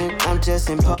ocean, I'm just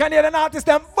imposing. Can you hear an artist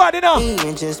them body now? Me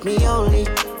and just me only.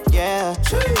 Yeah,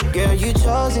 girl, you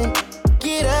chosen.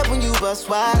 Get up when you bust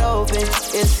wide open.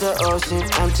 It's the ocean,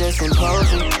 I'm just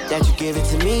imposing that you give it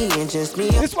to me and just me.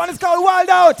 This one is called Wild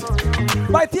Out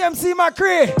by TMC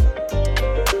McCree.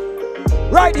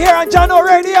 Right here on Jano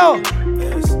Radio.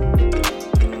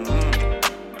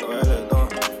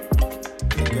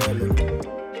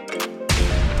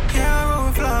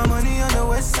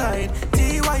 Side.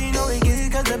 See why you know we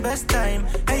got the best time.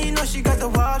 And you know she got the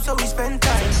vibe, so we spend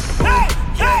time. Hey,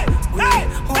 yeah, we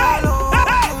all over.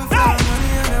 Money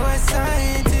on the west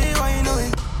side. See why you know we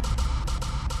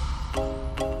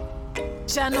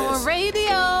Jano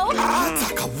Radio.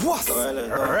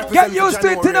 Get used to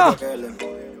it, you know.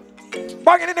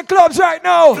 Banging in the clubs right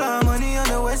now. Money on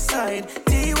the west side.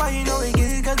 See why you know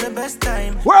we got the best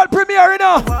time. World premiere, you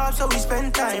know. Vibe, so we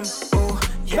spend time.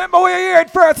 Remember where you hear it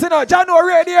first, you know, Jano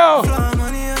Radio.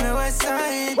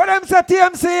 What them say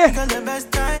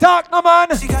TMC? Talk no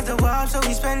man. She got the vibe, so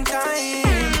we spend time.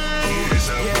 Here's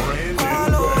a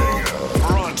brand new banger.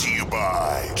 Brought to you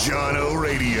by Jano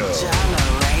Radio.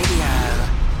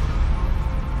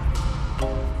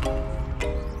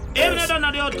 Even though I don't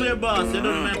know the outclear boss, they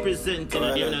don't know me presenting.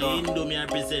 Even though Indu me I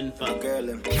present for.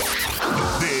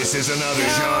 This is another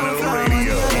Jano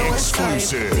Radio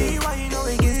exclusive. See why you know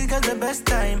we got the best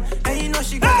time. And you know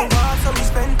she got the vibe, so we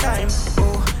spend time.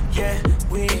 Oh, yeah,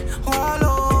 we all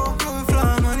over.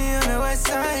 Fly money on the west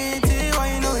side. See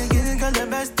why you know we got the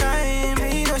best time.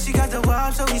 And you know she got the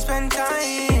vibe, so we spend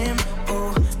time.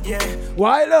 Oh, yeah.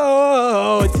 Wild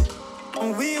out.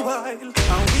 We wild and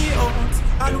we out.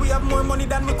 And we have more money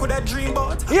than we could have dreamed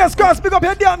about. Yes, girls, pick up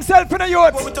your damn self in the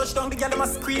youth. When we touch down, the girl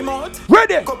must scream out.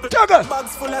 Ready, juggle.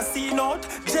 Bags full of sea note.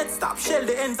 Jet stop, shell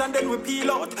the ends and then we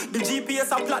peel out. The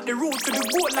GPS a plot the route to the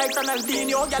boat like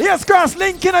Ronaldinho. Yes, girls,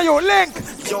 link in the youth, link.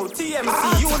 Yo,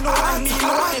 TMC, you know I need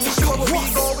no any show where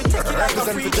we go. We take it like a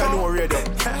free show.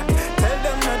 Tell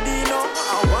them Nadino,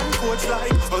 I one coach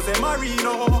like Jose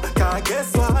Marino. Can't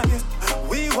guess why.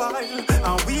 We wild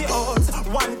and we out.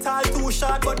 One tall, 2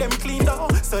 short, but them clean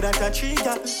down. So that a 3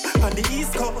 gal on the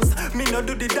East Coast. Me no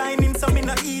do the dining, so me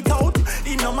no eat out.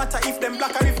 It no matter if them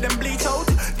black or if them bleach out.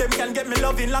 Them can get me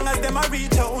loving long as them a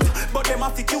reach out. But them a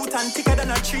fi cute and thicker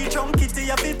than a tree trunk. Kitty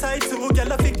a fi tight too,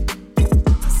 gal a fi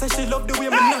say she love the way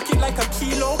me knock it like a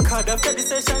kilo. Cause after the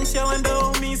session, she wonder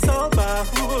how me so bad.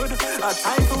 A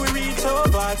time for we reach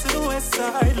over to the west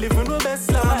side, living the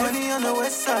best life. Money on the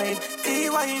west side, see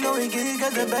why you know we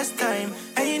get the best time.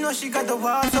 And you know she got the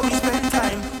wall, so we spend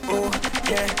time. Oh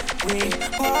yeah, we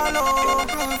all over.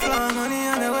 Fly money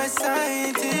on the west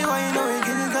side, see why you know we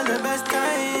got the best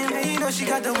time. And you know she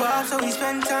got the wall, so we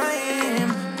spend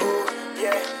time. Oh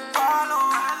yeah, all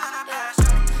over.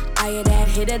 Are you that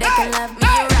hitter that can love me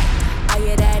right? Are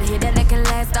you that hitter that can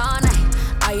last all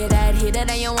night? Are you that hitter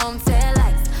that you won't tell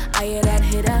lies? Are you that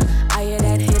hitter? Are you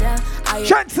that hitter? Are you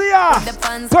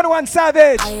Shantia! 21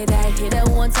 Savage! Are you that hitter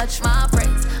who won't touch my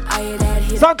brains? Are you that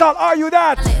hitter? Song called Are You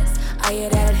That? Are you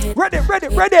that hitter? Ready!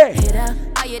 Hitter?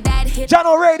 Are you that hitter?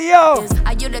 Channel Radio!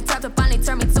 Are you the type to finally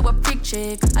turn me to a freak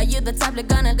chick? Are you the type that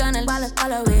gonna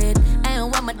follow it?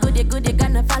 And what my goodie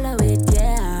gonna follow it,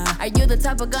 yeah. Are you the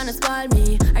type of gonna spoil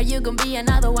me? Are you gonna be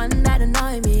another one that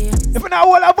annoy me? If not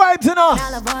all our vibes, you know,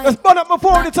 let's burn up my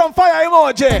phone, it's on fire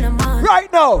emoji.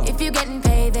 Right now. If you getting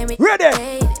paid, then we ready.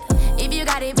 Paid. If you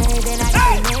got it paid, then I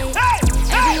got it made.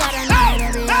 Every other night,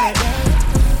 every other day.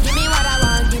 Give me what I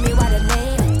want, give me what I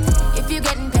need. If you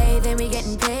getting paid, then we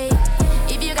getting paid.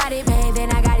 If you got it paid,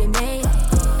 then I got it made.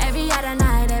 Every other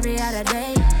night, every other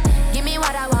day. Give me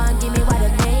what I want, give me what I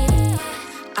need.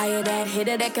 Are you that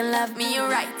hitter that can love me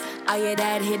right? Are you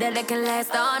that hitter that can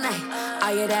last all night?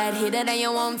 Are you that hitter that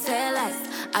you won't tell lies?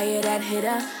 Are you that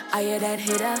hitter? Are you that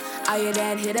hitter? Are you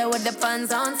that hitter with the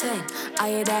funds on 10? Are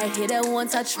you that hitter who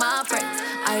won't touch my friends?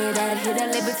 Are you that hitter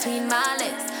live between my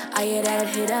legs? Are you that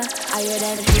hitter? Are you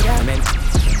that hitter? I'm in,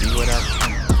 do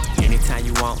whatever, anytime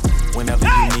you want, whenever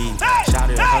you need. Shout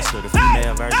out a hustler, the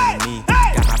female version of me.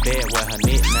 Got my bed with her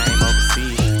nickname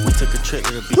overseas. We took a trip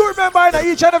to the beach. You remember that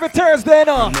each and every Thursday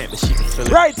now?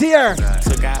 Right here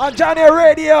on Johnny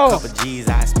Radio.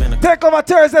 Takeover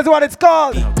Thursday is what it's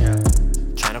called.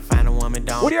 Trying to find a woman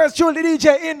down. With yours truly,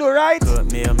 DJ Indu, right?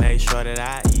 Good meal, make sure that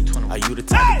I eat. Are you the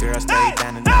type of girl stay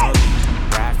down and down?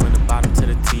 Ride from the bottom to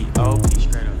the T.O.P.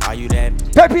 Are you that?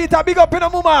 Pepita, big up in a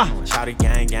mama. Shout it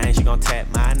gang, she gon' tap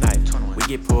my knife. We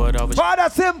get pulled over. Father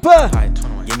simple.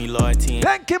 Give me loyalty.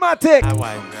 Thank you, Matic.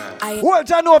 Whole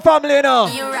Jano family now.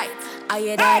 You're right. Are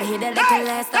you that hitter that can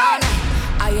last all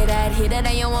night? Are you that hitter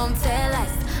that you won't tell lies?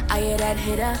 Are you that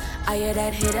hitter? Are you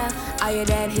that hitter? Are you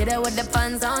that hitter with the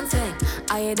funds on 10?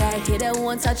 Are you that hitter who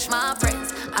won't touch my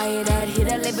friends? Are you that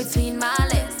hitter live between my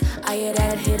legs? Are you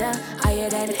that hitter? Are you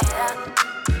that hitter?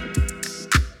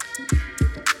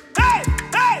 Hey!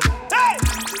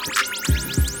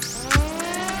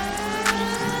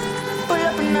 Pull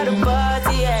up another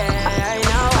party, yeah. I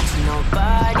know watching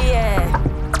nobody, yeah.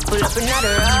 Pull up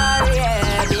another Rari,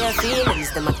 yeah. Bare feelings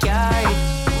that I carry.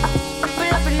 Pull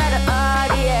up another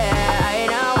Audi, yeah. I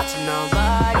know watching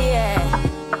nobody, yeah.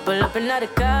 Pull up another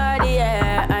card,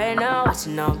 yeah. I know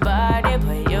watching nobody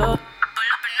but you. Pull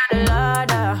up another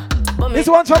ladder. This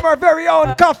one's from our very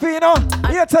own coffee, you know.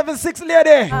 876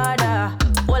 lady.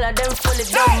 All of them fully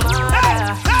don't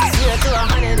matter. 0 to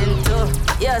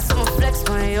 102. Yeah, so I'ma flex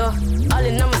on you. All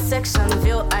in on my section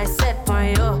view, I set on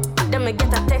you. Then me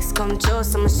get a text come true,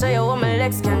 so I'ma show you what my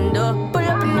legs can do. Pull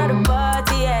up another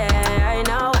party, yeah. I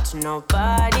know watch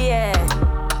nobody,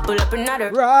 yeah. Pull up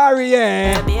another Rari,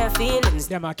 yeah. Bare feelings,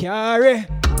 them I carry.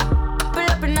 Pull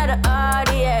up another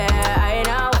Audi, yeah. I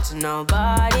know watch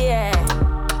nobody, yeah.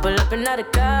 Pull up another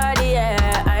card,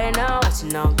 yeah. I know watch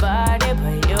nobody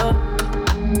but you.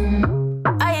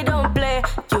 I don't play,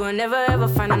 you will never ever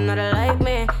find another like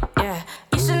me, yeah.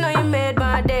 You should know you made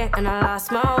my day, and I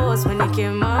lost my horse when you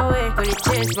came my way, but you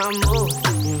changed my mood.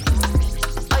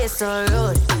 Oh, you're so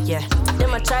rude, yeah. Then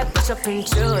I try to push up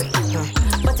intrude,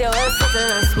 but you're well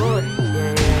settled and smooth,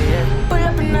 yeah. Pull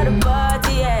up another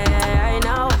party, yeah. I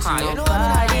know what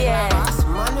nobody, yeah.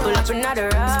 Pull up another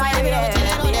ride,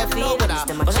 yeah. We have feelings,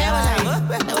 them a carry.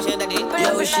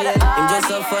 Yo, shit, him just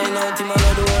so fine out, him not the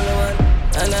only one.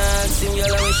 And I asked him, girl,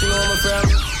 where she know me from.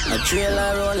 A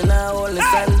trailer rolling, I hold the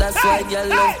stand. That's why girl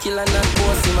love kill and not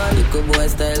post him. And little boy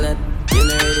style that, you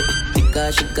know it.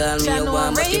 Because she call me a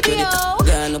one, but it with it.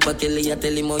 Gone up a Kelly, I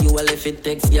tell him how you all if it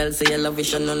text. Girl say you love it,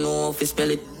 she don't know if you spell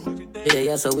it.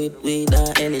 Yeah, so we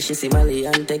done any she see Mali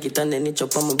and take it and then it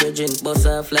chop on my virgin. Boss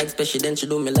off like special, then she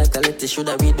do me like a letter. Should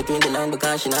I read between the line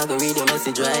because she not gonna read your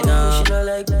message right now. She don't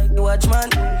like you watch man.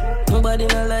 Nobody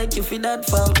not like you for that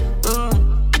fam.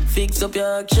 Fix up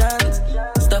your actions.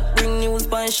 Stop bring news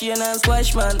pan she and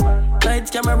squash man. Light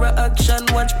camera action,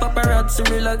 watch paparazzi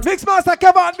relax. Mix Master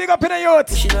Kevin, big up in the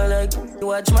youth. She don't like you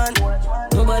watch man.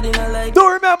 Nobody not like. Do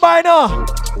remember I know.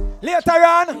 Later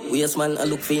on, yes man, I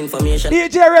look for information.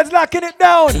 DJ Red's locking it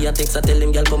down. See a text, I tell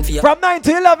him, girl, come for you. From 9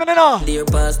 to 11, you know. Dear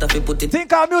pastor, if you put it.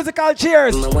 Think our musical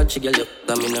cheers. I watch you, girl, you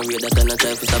come in and read that and I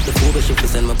try to stop the food, but she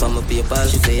send me from my paper.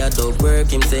 She say I don't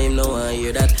work, him say him no, I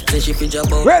hear that. Say she fi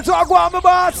drop out. Where's our go, my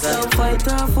boss? Some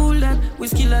fighter fool that we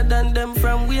skiller than them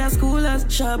from we are schoolers.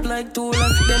 Sharp like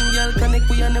toolers. Them girl connect,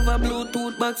 we are never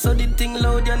Bluetooth back, so the thing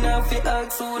loud, you now fi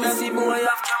ask soon. I see boy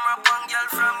have camera pan girl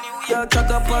from New York. Track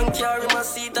up and carry my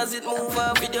seat as it move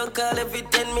off. Video call every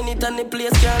 10 minutes and the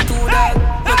place can't do that.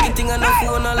 Lucky thing on the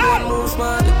phone alone move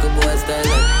smart. Look a boy style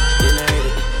like, you know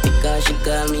it. Because she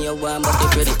call me a one but they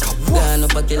ready. Gone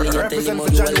up a kill you, tell him how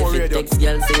you want if it text.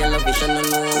 Girl say I love it, she don't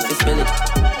know if you spell it.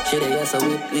 She dey yes, so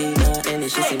we and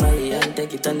she see my and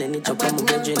take it and then it chop on my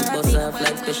bedroom. Bust off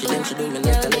like special, then she do me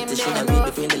like collect the shit. I read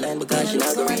between the line because she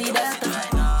not gonna read that.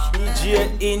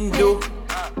 DJ Indu.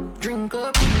 Drink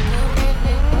up.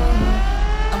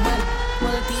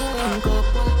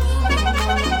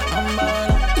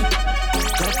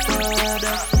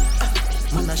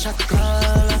 Man a shot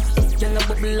caller. Girl a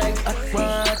bubble like hot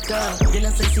water. Girl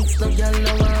a say 6 no girl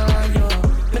no want yo.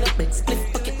 Man a bed split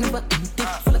pocket never empty.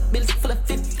 Full of bills, full of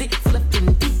 50, full of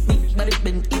 20. Big body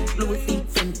bend it, Louis V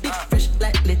Fendi. Fresh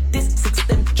like lettuce, 6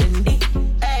 them trendy.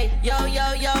 Hey yo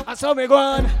yo yo. That's how me go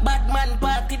on. Bad man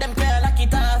party them girl lock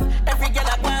it off. Every girl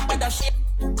a go on by the shit.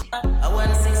 I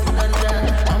want 6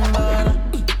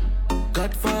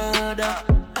 Godfather.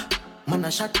 Man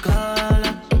a shot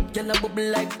caller. Girl a bubble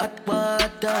like hot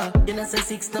water. You know say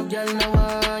 6 no girl no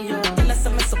want yo. Tell her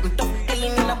some something tough.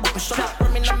 Clean in a bubble shot.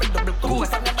 Rumming on me double cool.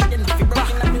 If I'm not getting if you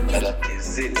broken on me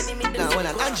waist. Now when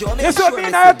I land you, this what me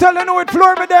now telling you with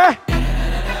floor me there.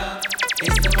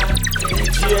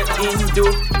 DJ Indu.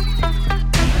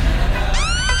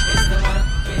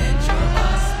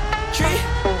 Tree,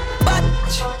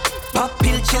 batch, pop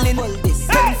pill chillin'.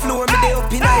 10th floor me dey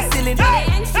up in high ceiling.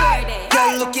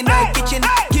 Girl looking at kitchen.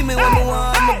 Give me what me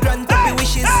want, my grand happy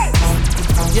wishes.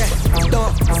 Yeah,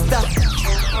 don't stop.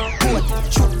 Put,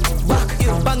 shoot, back,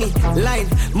 bang it, line,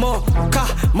 more, car,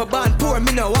 my band poor,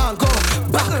 me no want go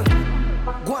back.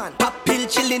 Go on, pop pill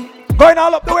chillin'. Going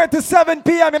all up the way to 7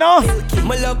 p.m. you know.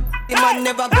 My love, the man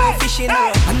never go fishing.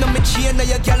 I know me chain, now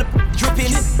your girl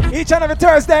dripping. Each and every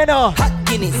Thursday now. Hot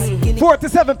Guinness. 4 to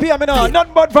 7 p.m. you know.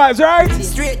 Nothing but vibes, right?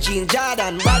 Straight jeans,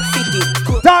 Jordan, bad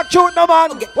fitted. Dark truth, no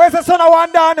man. Where's the son of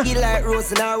one done? He like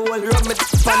rose in her roll. Rub me on the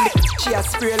she a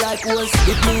spray like walls.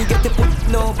 If me get the put,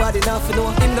 nobody nothing know.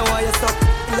 Him know why you stop.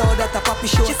 Lord, that a poppy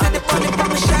show. She said the bunny pa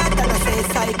my shot and I say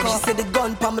psycho. She said the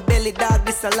gun pa my belly, dog,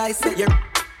 this a license. You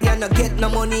no get no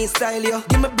money in style, yo.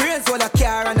 Give me brains for a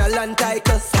car and a land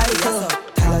title.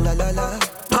 La la la la.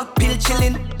 Pop pill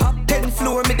chillin'. 10th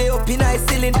floor, me dey up in high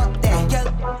ceiling.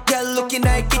 Girl looking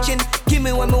at kitchen. Give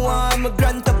me what me want, my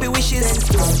grand happy wishes.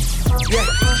 Yeah,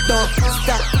 don't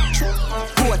stop.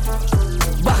 Put,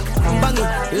 back, bang it,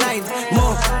 line,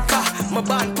 more, car. My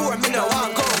band poor, me no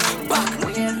want go back.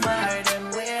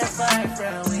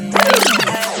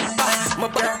 My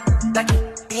band, like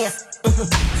it, yes.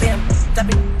 Same, tap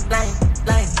it,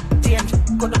 line, change,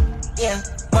 go to, yeah.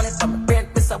 Money from my brain,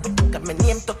 piss up, got my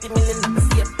name, 30 million on the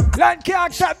same. Land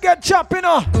can't chop, get chopped, you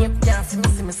know. Can't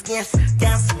see me scarce,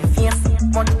 can't see me face.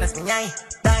 Money plus me eye,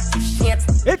 dark shit.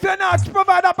 If you're not to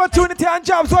provide opportunity and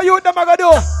jobs, what you them are gonna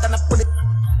do?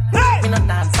 Me no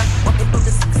dance, but me do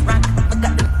the 6 rack.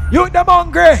 You them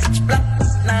hungry.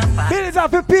 Bills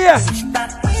have to pay.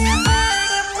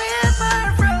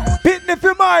 Beating if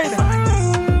you mind.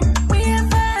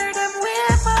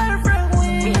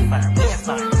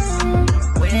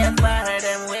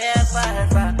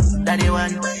 Daddy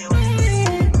one.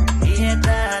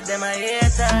 Them I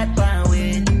hate that pan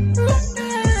with.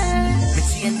 Me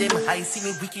chain them high, see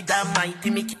me wicked and mighty.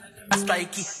 Me keep a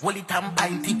strikey, hold it and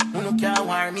bite it. Who no care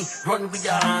war me, run with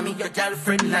your army. Your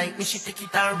girlfriend like me, she take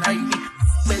it and ride it.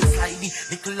 Well slidey,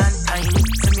 little and tiny.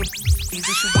 Send me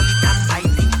easy, she hold it and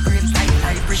bite it. Great like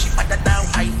library, she better down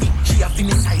whitey. She a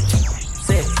finish psyche.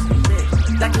 Say,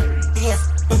 like it, yes.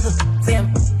 Same,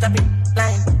 tap it,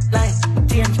 line,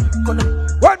 change, color.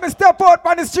 When me step out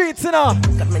on the streets, you know,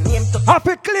 have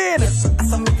it clean.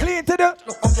 Clean to the.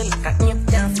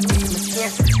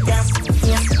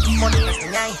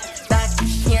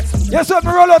 Yes, what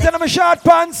me roll out in my short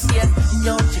pants.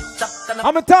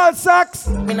 I'm a tall socks.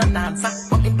 And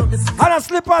a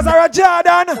slippers are a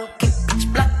Jordan.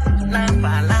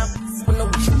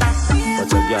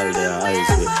 What's a girl there, eyes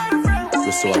with?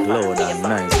 You so loud and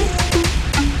nice.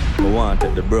 I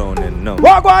wanted the brown and no.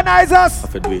 What go on, Isaac? I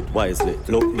fed do it wisely.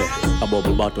 Look there, a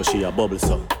bubble bottle, she a bubble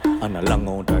so. And a long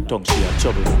out her tongue, she a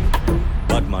trouble.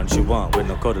 Bad man she want when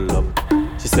no cuddle up.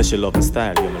 She says she love my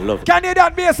style, yeah, me love it. Can you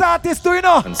that bass artist do you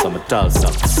know? And some tall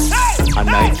socks, a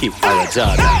Nike or a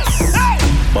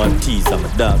Jordans, bun tees and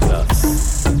my dark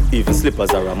glass, even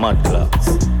slippers are a mud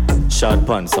class. Short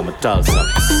pants and my tall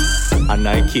socks, a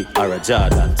Nike or a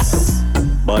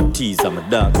Jordans, bun tees and my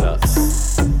dark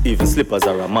glass, even slippers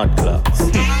are a mud class.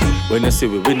 When you see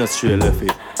we no straight left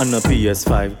it, and a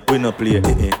PS5, we no play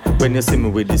it. When you see me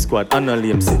with the squad, and a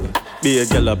lame sitting. Be a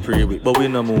girl I pray with, but we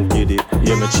no move with it.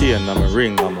 Yeah, my chain and my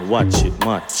ring and my watch it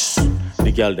match.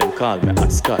 The girl them call me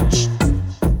hot scotch.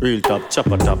 Real top,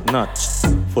 chopper top notch.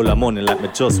 Full of money like me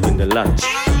just win the latch.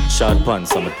 Short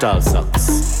pants and my tall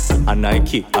socks, a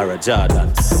Nike or a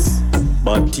Jordans,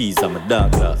 bad tees and my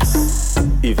dark glass,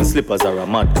 even slippers are a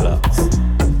mud class.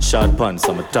 Short pants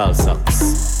and my tall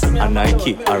socks, a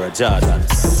Nike or a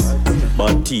Jordans,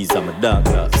 bad tees and my dark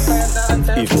glass,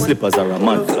 even slippers are a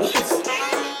mud class.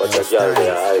 But a girl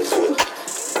there eyes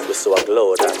with, we so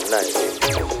glow and nice.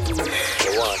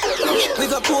 We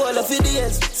got pool of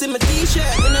ideas. See my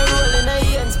t-shirt when I roll in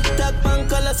the ends. Tag pan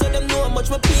color so them know how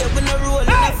much my pay when I roll in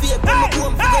the fake. When I go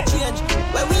and figure change.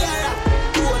 Where we are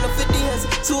at? Pool of ideas.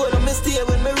 So all of me stay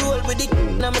when me roll with it.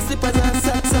 Now my slippers and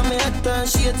socks and my hat and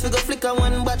shades. We go flicker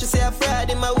one batch. You say a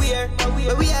Friday my wear.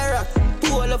 Where we are at?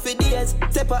 Pool of ideas.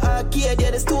 Step a arcade, yeah,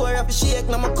 the store of the shake.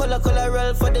 Now my color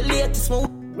roll for the latest move.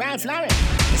 Ralph Lauren,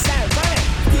 the style current.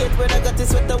 Gate when I got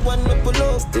this with the one with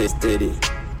below. Stay steady.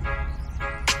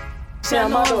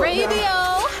 Channel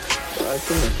Radio.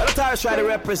 But the tires try to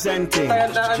represent it.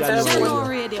 Channel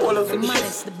Radio. The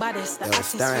maddest, the baddest, the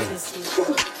hottest.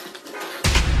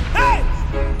 Hey!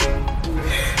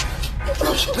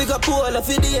 We got pool of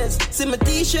ideas. See my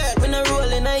t-shirt when I roll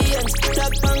in the ends.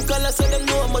 Tag pan color so them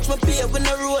know how much my pay when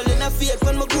I roll in a fake.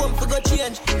 When I go and figure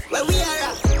change. Where we are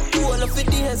at? Pool of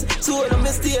ideas. So all of me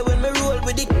stay when me roll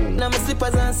with it. Now my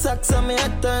slippers and socks and my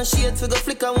hat and shades. We go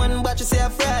flicker one batch. You say a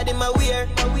Friday my wear.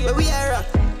 Where we are at?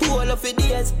 Pool of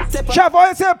ideas. Chef,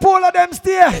 I say pool of them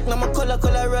stay. Now my color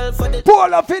roll for the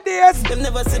pool of ideas. Them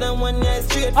never sit on one year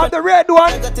straight. On the red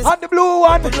one, on the blue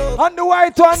one, on the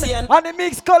white one, on the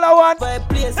mixed color one.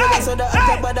 Place so the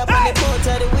other bad up on the boat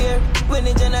of the weird. When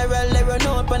the general they run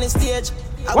out on the stage.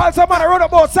 While someone run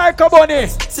about Psycho Bunny.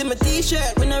 See my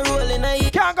t-shirt when I roll in a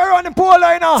heat. Can't go around the pool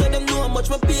line now. So them know how much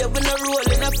my pay when I roll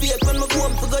in a fake. When I go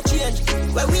home for go change.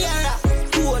 Where we are at?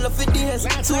 Pool of ideas.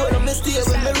 So all of me stay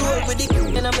when I roll with it.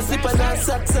 And I'm a slippers and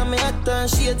socks and my hat and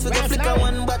shades. We go flicker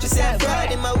one batch. You say a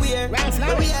Friday my wear.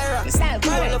 Where we are at?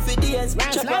 Pool of ideas.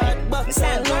 Chop a hot box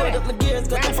and load up my gears.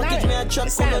 Got the package me a truck.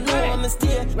 Come on, know I'm a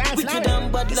stay. Wicked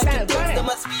and bad like it does. Them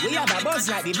must be. We have a buzz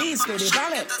like the beast to the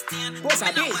valley. What's a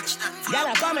bitch?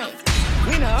 Y'all comment.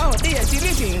 We know how DST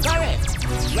living correct.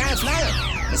 Ralph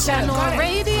Lauren, Channel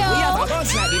Radio. We have a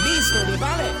buzz like the beast to the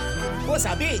valley. What's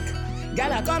a big?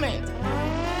 Y'all comment.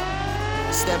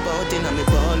 Step out in a me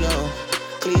polo.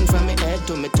 Clean from me head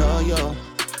to me toe, yo.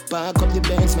 Park up the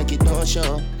Benz, make it no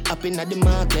show. Up in at the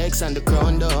Mark and the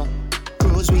crown door.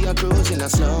 Cruise, we are cruising a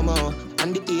slow-mo.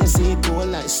 And the AC cool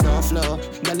like snow flow.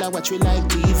 Girl, I watch we like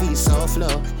TV, so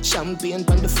flow. Champagne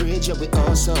on the fridge, yeah, we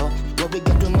also. Where we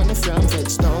get the money from,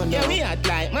 Fedstone, yeah, we act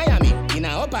like Miami. In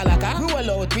a Opalaka.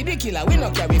 Roll out with the killer, we no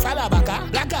carry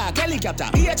Falabaka. Black Hawk, helicopter,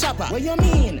 be a chopper. What you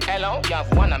mean? Hello, you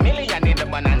have 1 million in the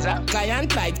bonanza.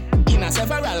 Client like in a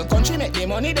several country, make the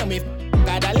money them with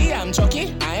Gadali, I'm Chucky.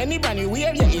 And any brand new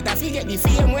wave, yeah, it a forget the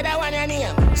fame where I want your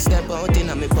name. Step out in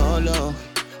a me polo.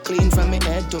 Clean from me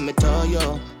head to me toe,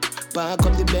 yo. Park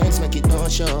up the Benz, make it no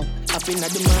show. Up in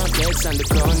at the Mark and the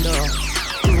crown door.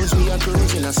 Cruise, we are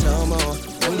cruising a slow-mo.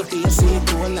 And the AC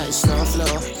cool like snow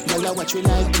flow. Girl, I watch we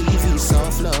like TV, so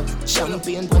flow.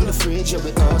 Champagne on the fridge, yeah,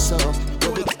 we also.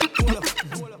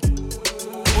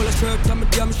 Pull a shirt on my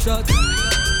damn shorts.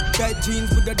 Tight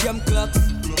jeans with the damn clocks.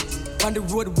 On the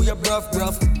road, we are rough.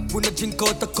 We no drink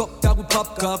out a cup that we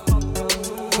pop cup.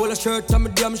 Pull a shirt on my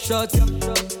damn shorts.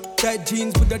 Tight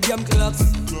jeans with the damn clocks.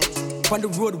 On the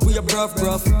road, we are rough.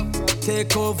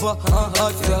 Take over,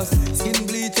 hot grass. Skin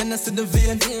bleach and I see the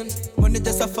vein. Money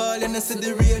just a fall and I see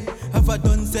the rain. Have I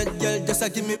done said, girl, just a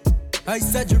give me.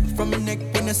 Ice a drip from my neck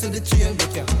when I see the chain.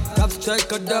 Top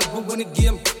strike a dog, we win the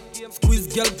game.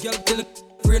 Squeeze girl till the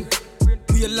rain.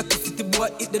 We a lucky city boy,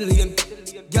 hit the lane.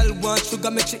 Girl want sugar,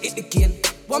 make sure hit the cane.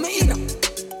 Want me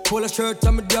in? Pull a shirt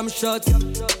on my damn shorts.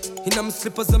 In my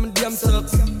slippers and my damn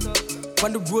socks.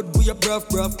 On the road, we are rough.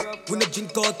 We no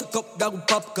drink out a cup that we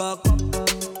pop cock.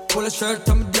 Pull a shirt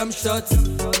on my damn shorts.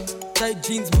 Tight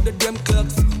jeans with the damn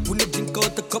clocks. We no drink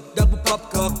out a cup that we pop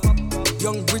cock.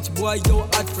 Young rich boy, yo,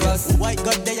 hot frost. White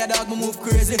got there, dog, me move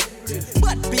crazy.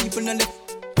 Bad people on the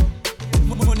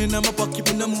money in my pocket,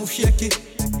 when I move shaky.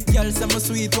 Girl, some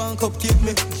sweet one cup keep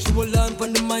me. She will lamp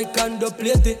on the mic and the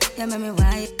plate it. Yeah, me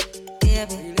why,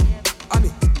 baby. I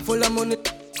mean, full of money,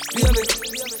 baby.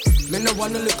 Me no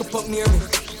wanna look up near me.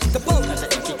 The pole,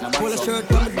 pull a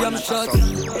shirt on the damn shot.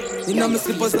 You know me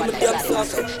slippers on the damn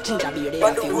socks. On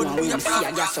the road, we are proud.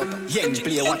 Young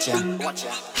player, watch ya.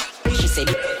 She said,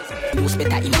 use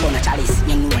better in front of chalice.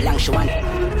 You know long she want.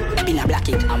 Been a black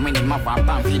it, and when him have a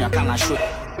band, feed a can of shoot.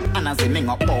 And as they make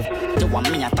up pop, they want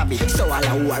me a tab it. So all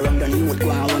who are around you would go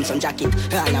and run some jacket.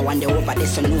 All I want they over there,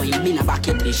 so know you been a back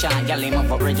it. The shine girl him up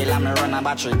for regular, me run a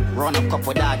battery. Run up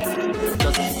couple dogs.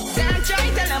 Just stand try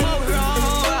tell them how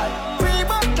wrong.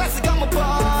 Pre-book classic I'm a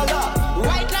baller.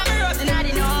 White lamb rose in the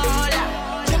nola.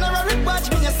 General Rick watch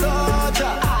me a soldier.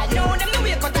 I know them the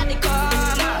way cut at the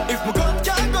corner. If my gun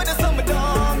can't go, then some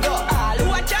don't go. All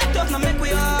who are chat up, no make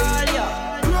we all ya.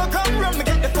 Come run me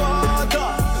get the photo.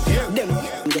 Them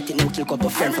getting out to couple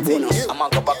friends for bonus. I'm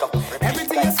gonna go back up.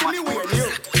 Everything is fully weird,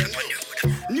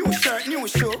 new shirt, new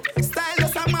show.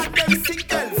 Stylus a mad, them sick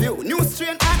view. New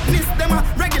strain hotness, them a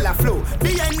regular flow.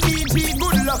 BNDG,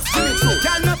 good luck, Jimmy Choo.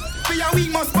 Girl up for your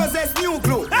week must possess new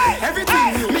glow.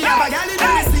 Everything new. Me have a gal in the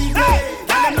receipt.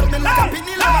 Girl them love me like a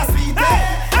pitney love a sweet.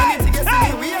 Anything you see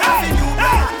me, we have a new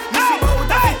bar. Me show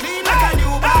out a fit clean like a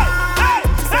new bar.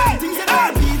 Certain things you don't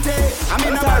repeat. I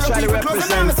mean, I'm a people close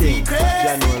and I'm a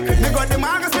secret. Me got the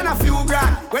markers and a few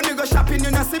grand. When we go shopping,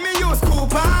 you know see me use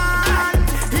coupon.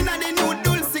 Inna the new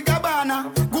Dulce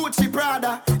Gabbana, Gucci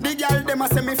Prada. The girl them a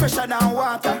say me fresher than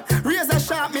water. Razor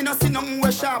sharp, me no see nothing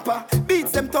way sharper.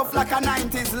 Beats them tough like a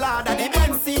 90s ladder. The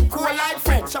Benz seat cool like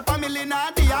Fred. Shop a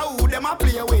millionaire, the who them a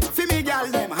play with. For me girl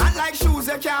them hot like shoes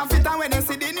you can't fit. And when they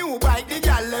see the new bike, the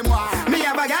girl them want. Me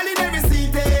have a girl in every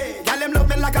seat. Girl them love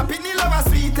me like a pitney love a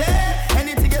sweet.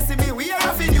 Anything you see me, we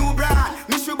have a new brand.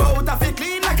 Me shoe bout a fit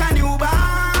clean like a new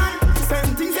band.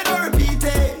 Certain things you don't repeat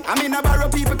it. I mean I borrow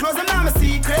people clothes and I'm a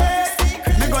secret.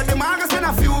 Me got the markers and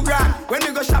a few grand. When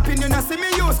we go shopping, you know see me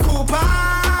use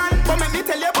coupon. But let me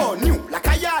tell you about new, like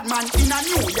a yard man in a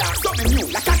New York. Something new,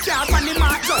 like a car when the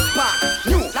mark just park.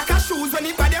 New, like a shoes when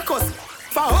it by the cuss.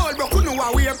 For all but who know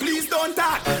what we are, please don't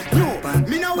talk. New,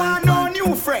 me no want no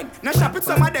new friend. No shop with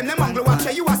some of them angle watch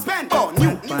you a spend. Oh,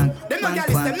 new, them no gal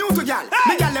is them new to gal.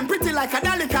 Me gal them pretty like a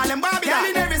dolly, call them Barbie. Gal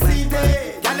in every city,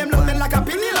 gal them love them like a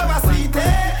penny love a sweet.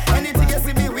 Anything you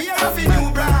see me, we are a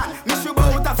new brand. Me shoe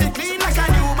bout a fit clean like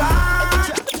a new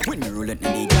band. When me roll it,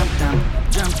 me jump down.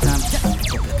 Yeah,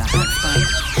 pick up like a hot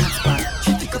spot.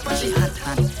 She pick up and she hot.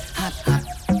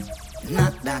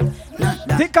 Not that.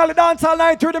 Think all the dance all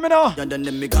night through them, you know. You done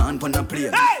them me gone pon a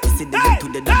plane. See the them to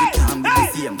the daddy can't be the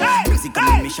same. Music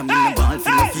and mission me no ball for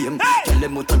no fame. Tell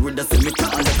them out the road that say me tall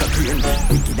like a crane.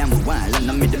 Wicked and wild and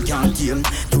I made them can't tame.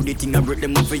 Do the thing I break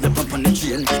them up for you pump on the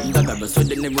chain. Dagger so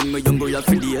they never me young boy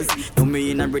for days. Do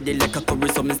me in a ready like a curry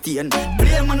so me stain.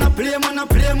 Play man a play.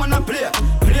 Play man a play.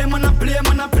 Play man a play. Oh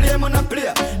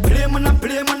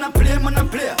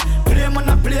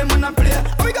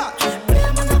my God.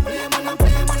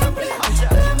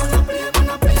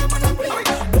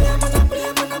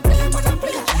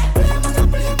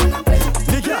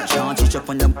 Up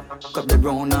on them, up the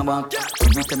ground and back.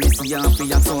 Every time you see you for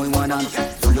your soul one on.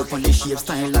 Full up on the shape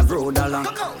style of road along.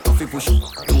 Coffee push to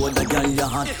the girl you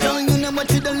hot. Girl, you never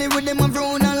treat the live with them and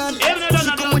round a lot.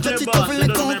 She come with your teeth off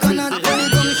like coconut. When you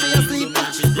come, she asleep.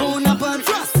 Round up and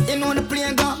thrust. You know the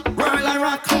play go whirl and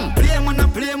rock. Play man a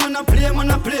play. Oh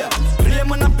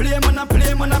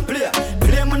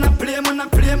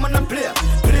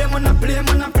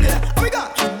my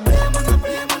God.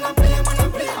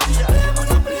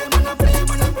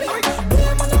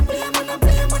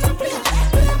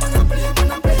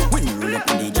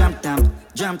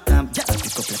 Jump, yeah,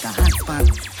 pick up like a hot spot.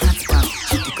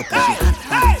 She pick up and she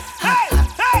hot.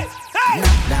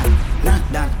 Knock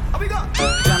that.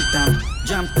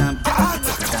 Jump, yeah, pick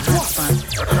up like a hot spot.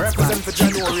 Represent for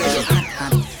January.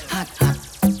 Hot.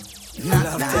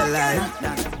 Knock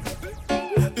that.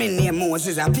 Me name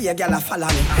Moses, a pay gyal a follow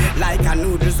me. Like a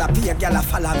noodles, a pay gyal a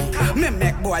follow me. Me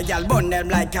make boy gyal burn them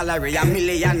like calorie. A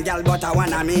million gyal but I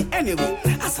wanna me. Anyway,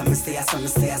 I saw me stay.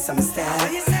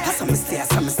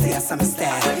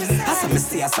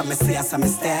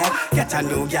 Get a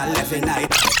new gyal every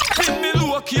night. In the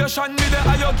location, me there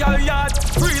are your gyal yard.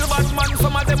 Real bad man,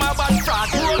 some of them are bad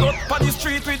fraud. Roll up on the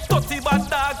street with 30 bad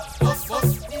dog.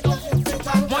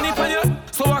 Money for you,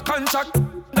 so I contract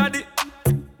daddy.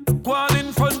 Go on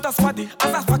in front of spotty.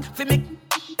 As a fuck for me,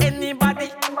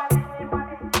 anybody.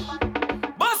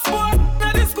 Boss boy,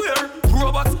 not the square.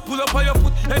 Robots pull up on your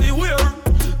foot anywhere.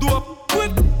 Do up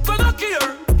quick, so not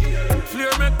care.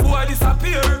 Flare make boy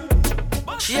disappear.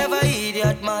 She have a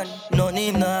idiot man, none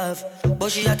him no have.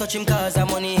 But she a touch him cause the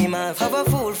money him have. Have a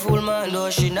fool man,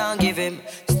 though she not give him.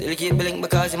 Still keep blink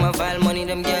because him a file money.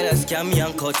 Them girl a scam me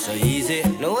and cut so easy.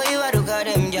 No way you a do cause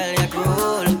them girl ya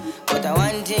cruel. But I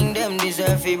one thing them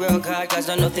deserve fi broke heart, cause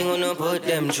no nothing gonna put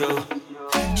them through.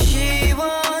 She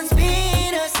wants me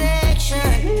in a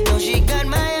section. No, she got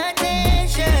my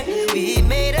attention. We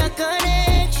made a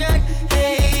connection.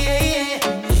 Hey.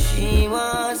 She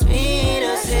wants me in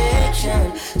a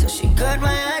section. So she got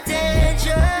my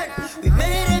attention. We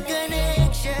made a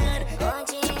connection.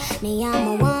 Me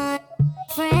and my one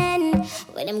friend.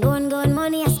 With them going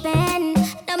money I spend.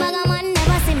 No matter man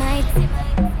never see my.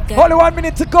 Only 1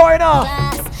 minute to go now.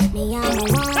 Me and my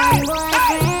one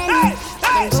boyfriend.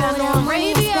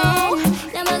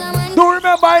 Do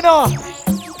remember I know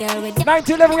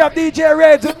 1911 we have DJ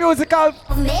Reds with musical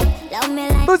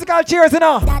cheers, you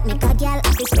know. That make a girl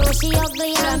have to slow she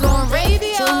ugly and go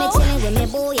radio. Show me chillin' with me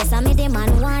boy, yes I me the man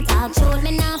who want talk. Show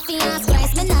me not fi ask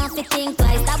twice, me not fi think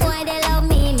twice. That boy they love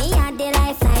me had the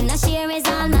lifeline. No share is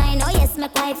all mine, oh yes me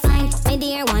quite fine. Me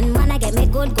dear one man I get me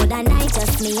good and I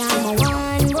just me and my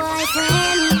one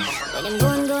boyfriend. With them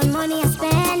good money I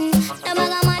spend. No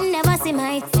matter man never see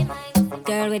my.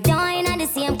 Girl, we join at the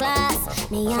same class.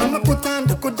 Me and I'ma put on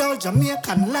the good old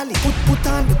Jamaican lolly. Put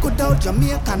on the good old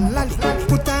Jamaican lolly.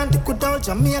 Put on the good old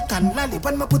Jamaican lolly.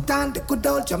 When me put on the good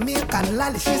old Jamaican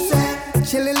lolly, she said,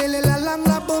 chilly lily la long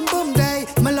la boom boom day.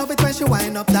 Me love it when she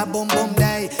wind up that boom boom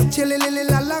day. Chilly lily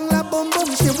la long la boom boom.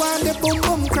 She want the boom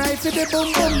boom, cry for the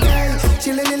boom boom day.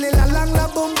 Chilly lily la long la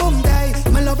boom boom day.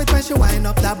 Me love it when she wind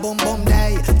up that boom boom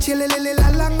day. Chilly lily la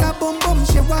long la boom boom.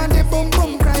 She want the boom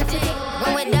boom, cry for the.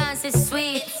 When we dance it's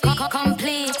sweet,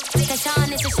 complete.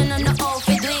 Session is session on the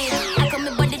outfit do it. I come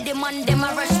me body demand them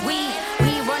a rush we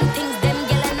run things them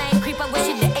girl and I creep up with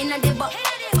shit the end of the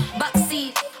back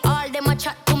seat. All them a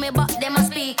chat to me but them a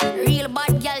speak. Real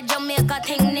bad girl Jamaica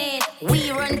thing need. We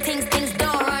run things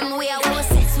don't run. We are always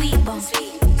say sweet bong,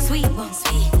 sweet bong,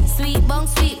 sweet bong, sweet bong,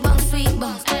 sweet bong, sweet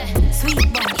bong,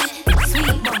 sweet bong,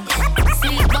 sweet bong,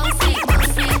 sweet bong, sweet bong,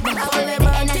 sweet bong. I will be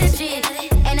in the street,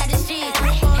 in the street,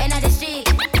 in the street,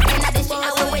 in the street. I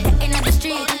will wait in the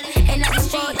street, in the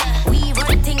street. We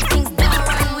run things don't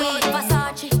run. We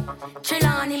Versace,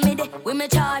 Trillani me de, we me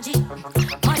charge it.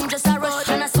 Man just a rush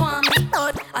and a swarm me.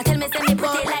 I tell me say me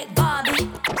pretty like Barbie.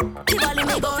 Tivoli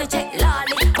me go fi check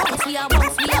lolly. Bounce we a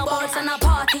bounce and a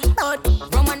party.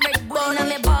 Rum and Red Bull in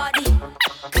me body.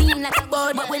 Clean like a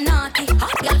bird but we naughty.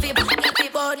 Hot girl fi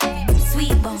body.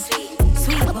 Sweet bong, sweet bong,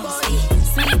 sweet bong,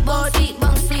 sweet bong,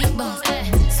 sweet bong, sweet bong,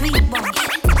 sweet bong,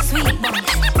 sweet bong,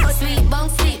 sweet bong,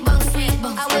 sweet bong, sweet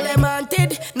bong. I will them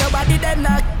haunted. Nobody them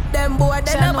knock. Them boy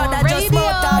them nobody just more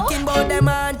talking about them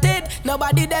haunted.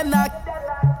 Nobody them knock.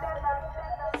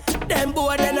 Them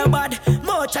boy them no bad.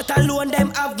 More chat alone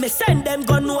them have me send them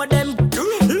go know them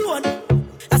loan.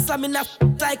 I saw me knock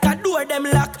like a door them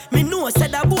lock. Me know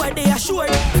said a boy they assure.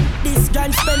 This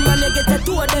grand spend money get a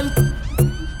two of them.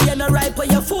 You no right where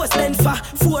you force them for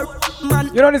 4 man.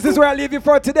 You know this is where I leave you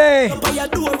for today. By your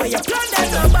door where you plan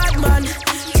them no bad man.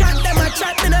 Chat them a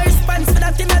chat me no response for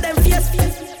that in a them face.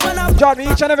 Join me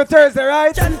each and every Thursday,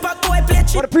 right?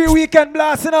 For the pre-weekend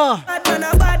blast, you know. Bad man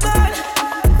a bad man.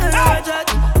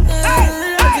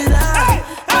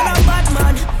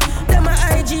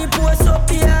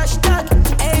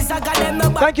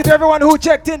 Thank you to everyone who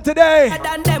checked in today.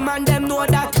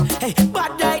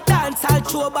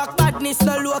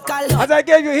 As I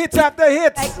gave you hits after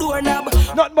hits.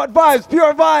 Nothing but vibes,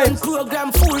 pure vibes.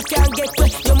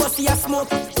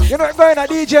 You know, going to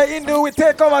DJ Indu with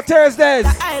Takeover Thursdays.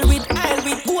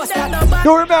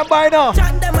 Do remember, I know.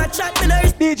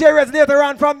 DJ Resonator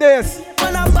on from this.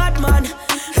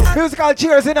 Musical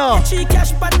cheers, you know.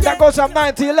 That goes from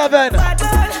 9 to 11.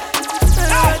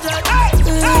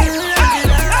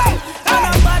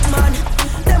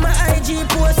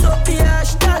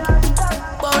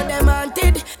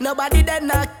 Nobody them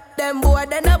knock. Them boy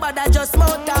they nobody just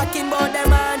mouth talking about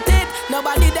them haunted.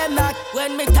 Nobody them knock.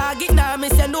 When me target now me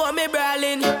say no me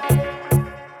brawling.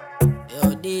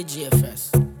 Yo DJ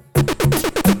first.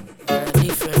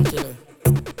 Different you know.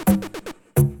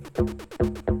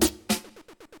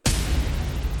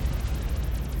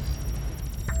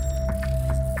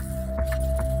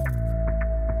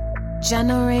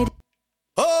 Generate.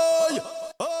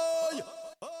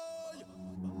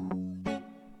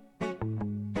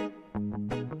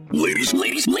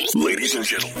 Ladies and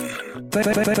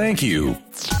gentlemen, thank you.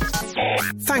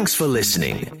 Thanks for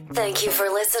listening. Thank you for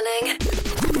listening.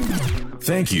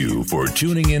 Thank you for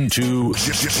tuning in to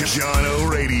Jono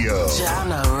Radio.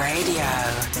 Jono Radio.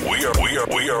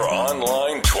 We are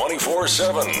online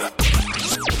 24/7.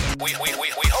 We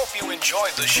hope you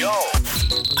enjoyed the show.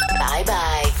 Bye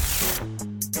bye.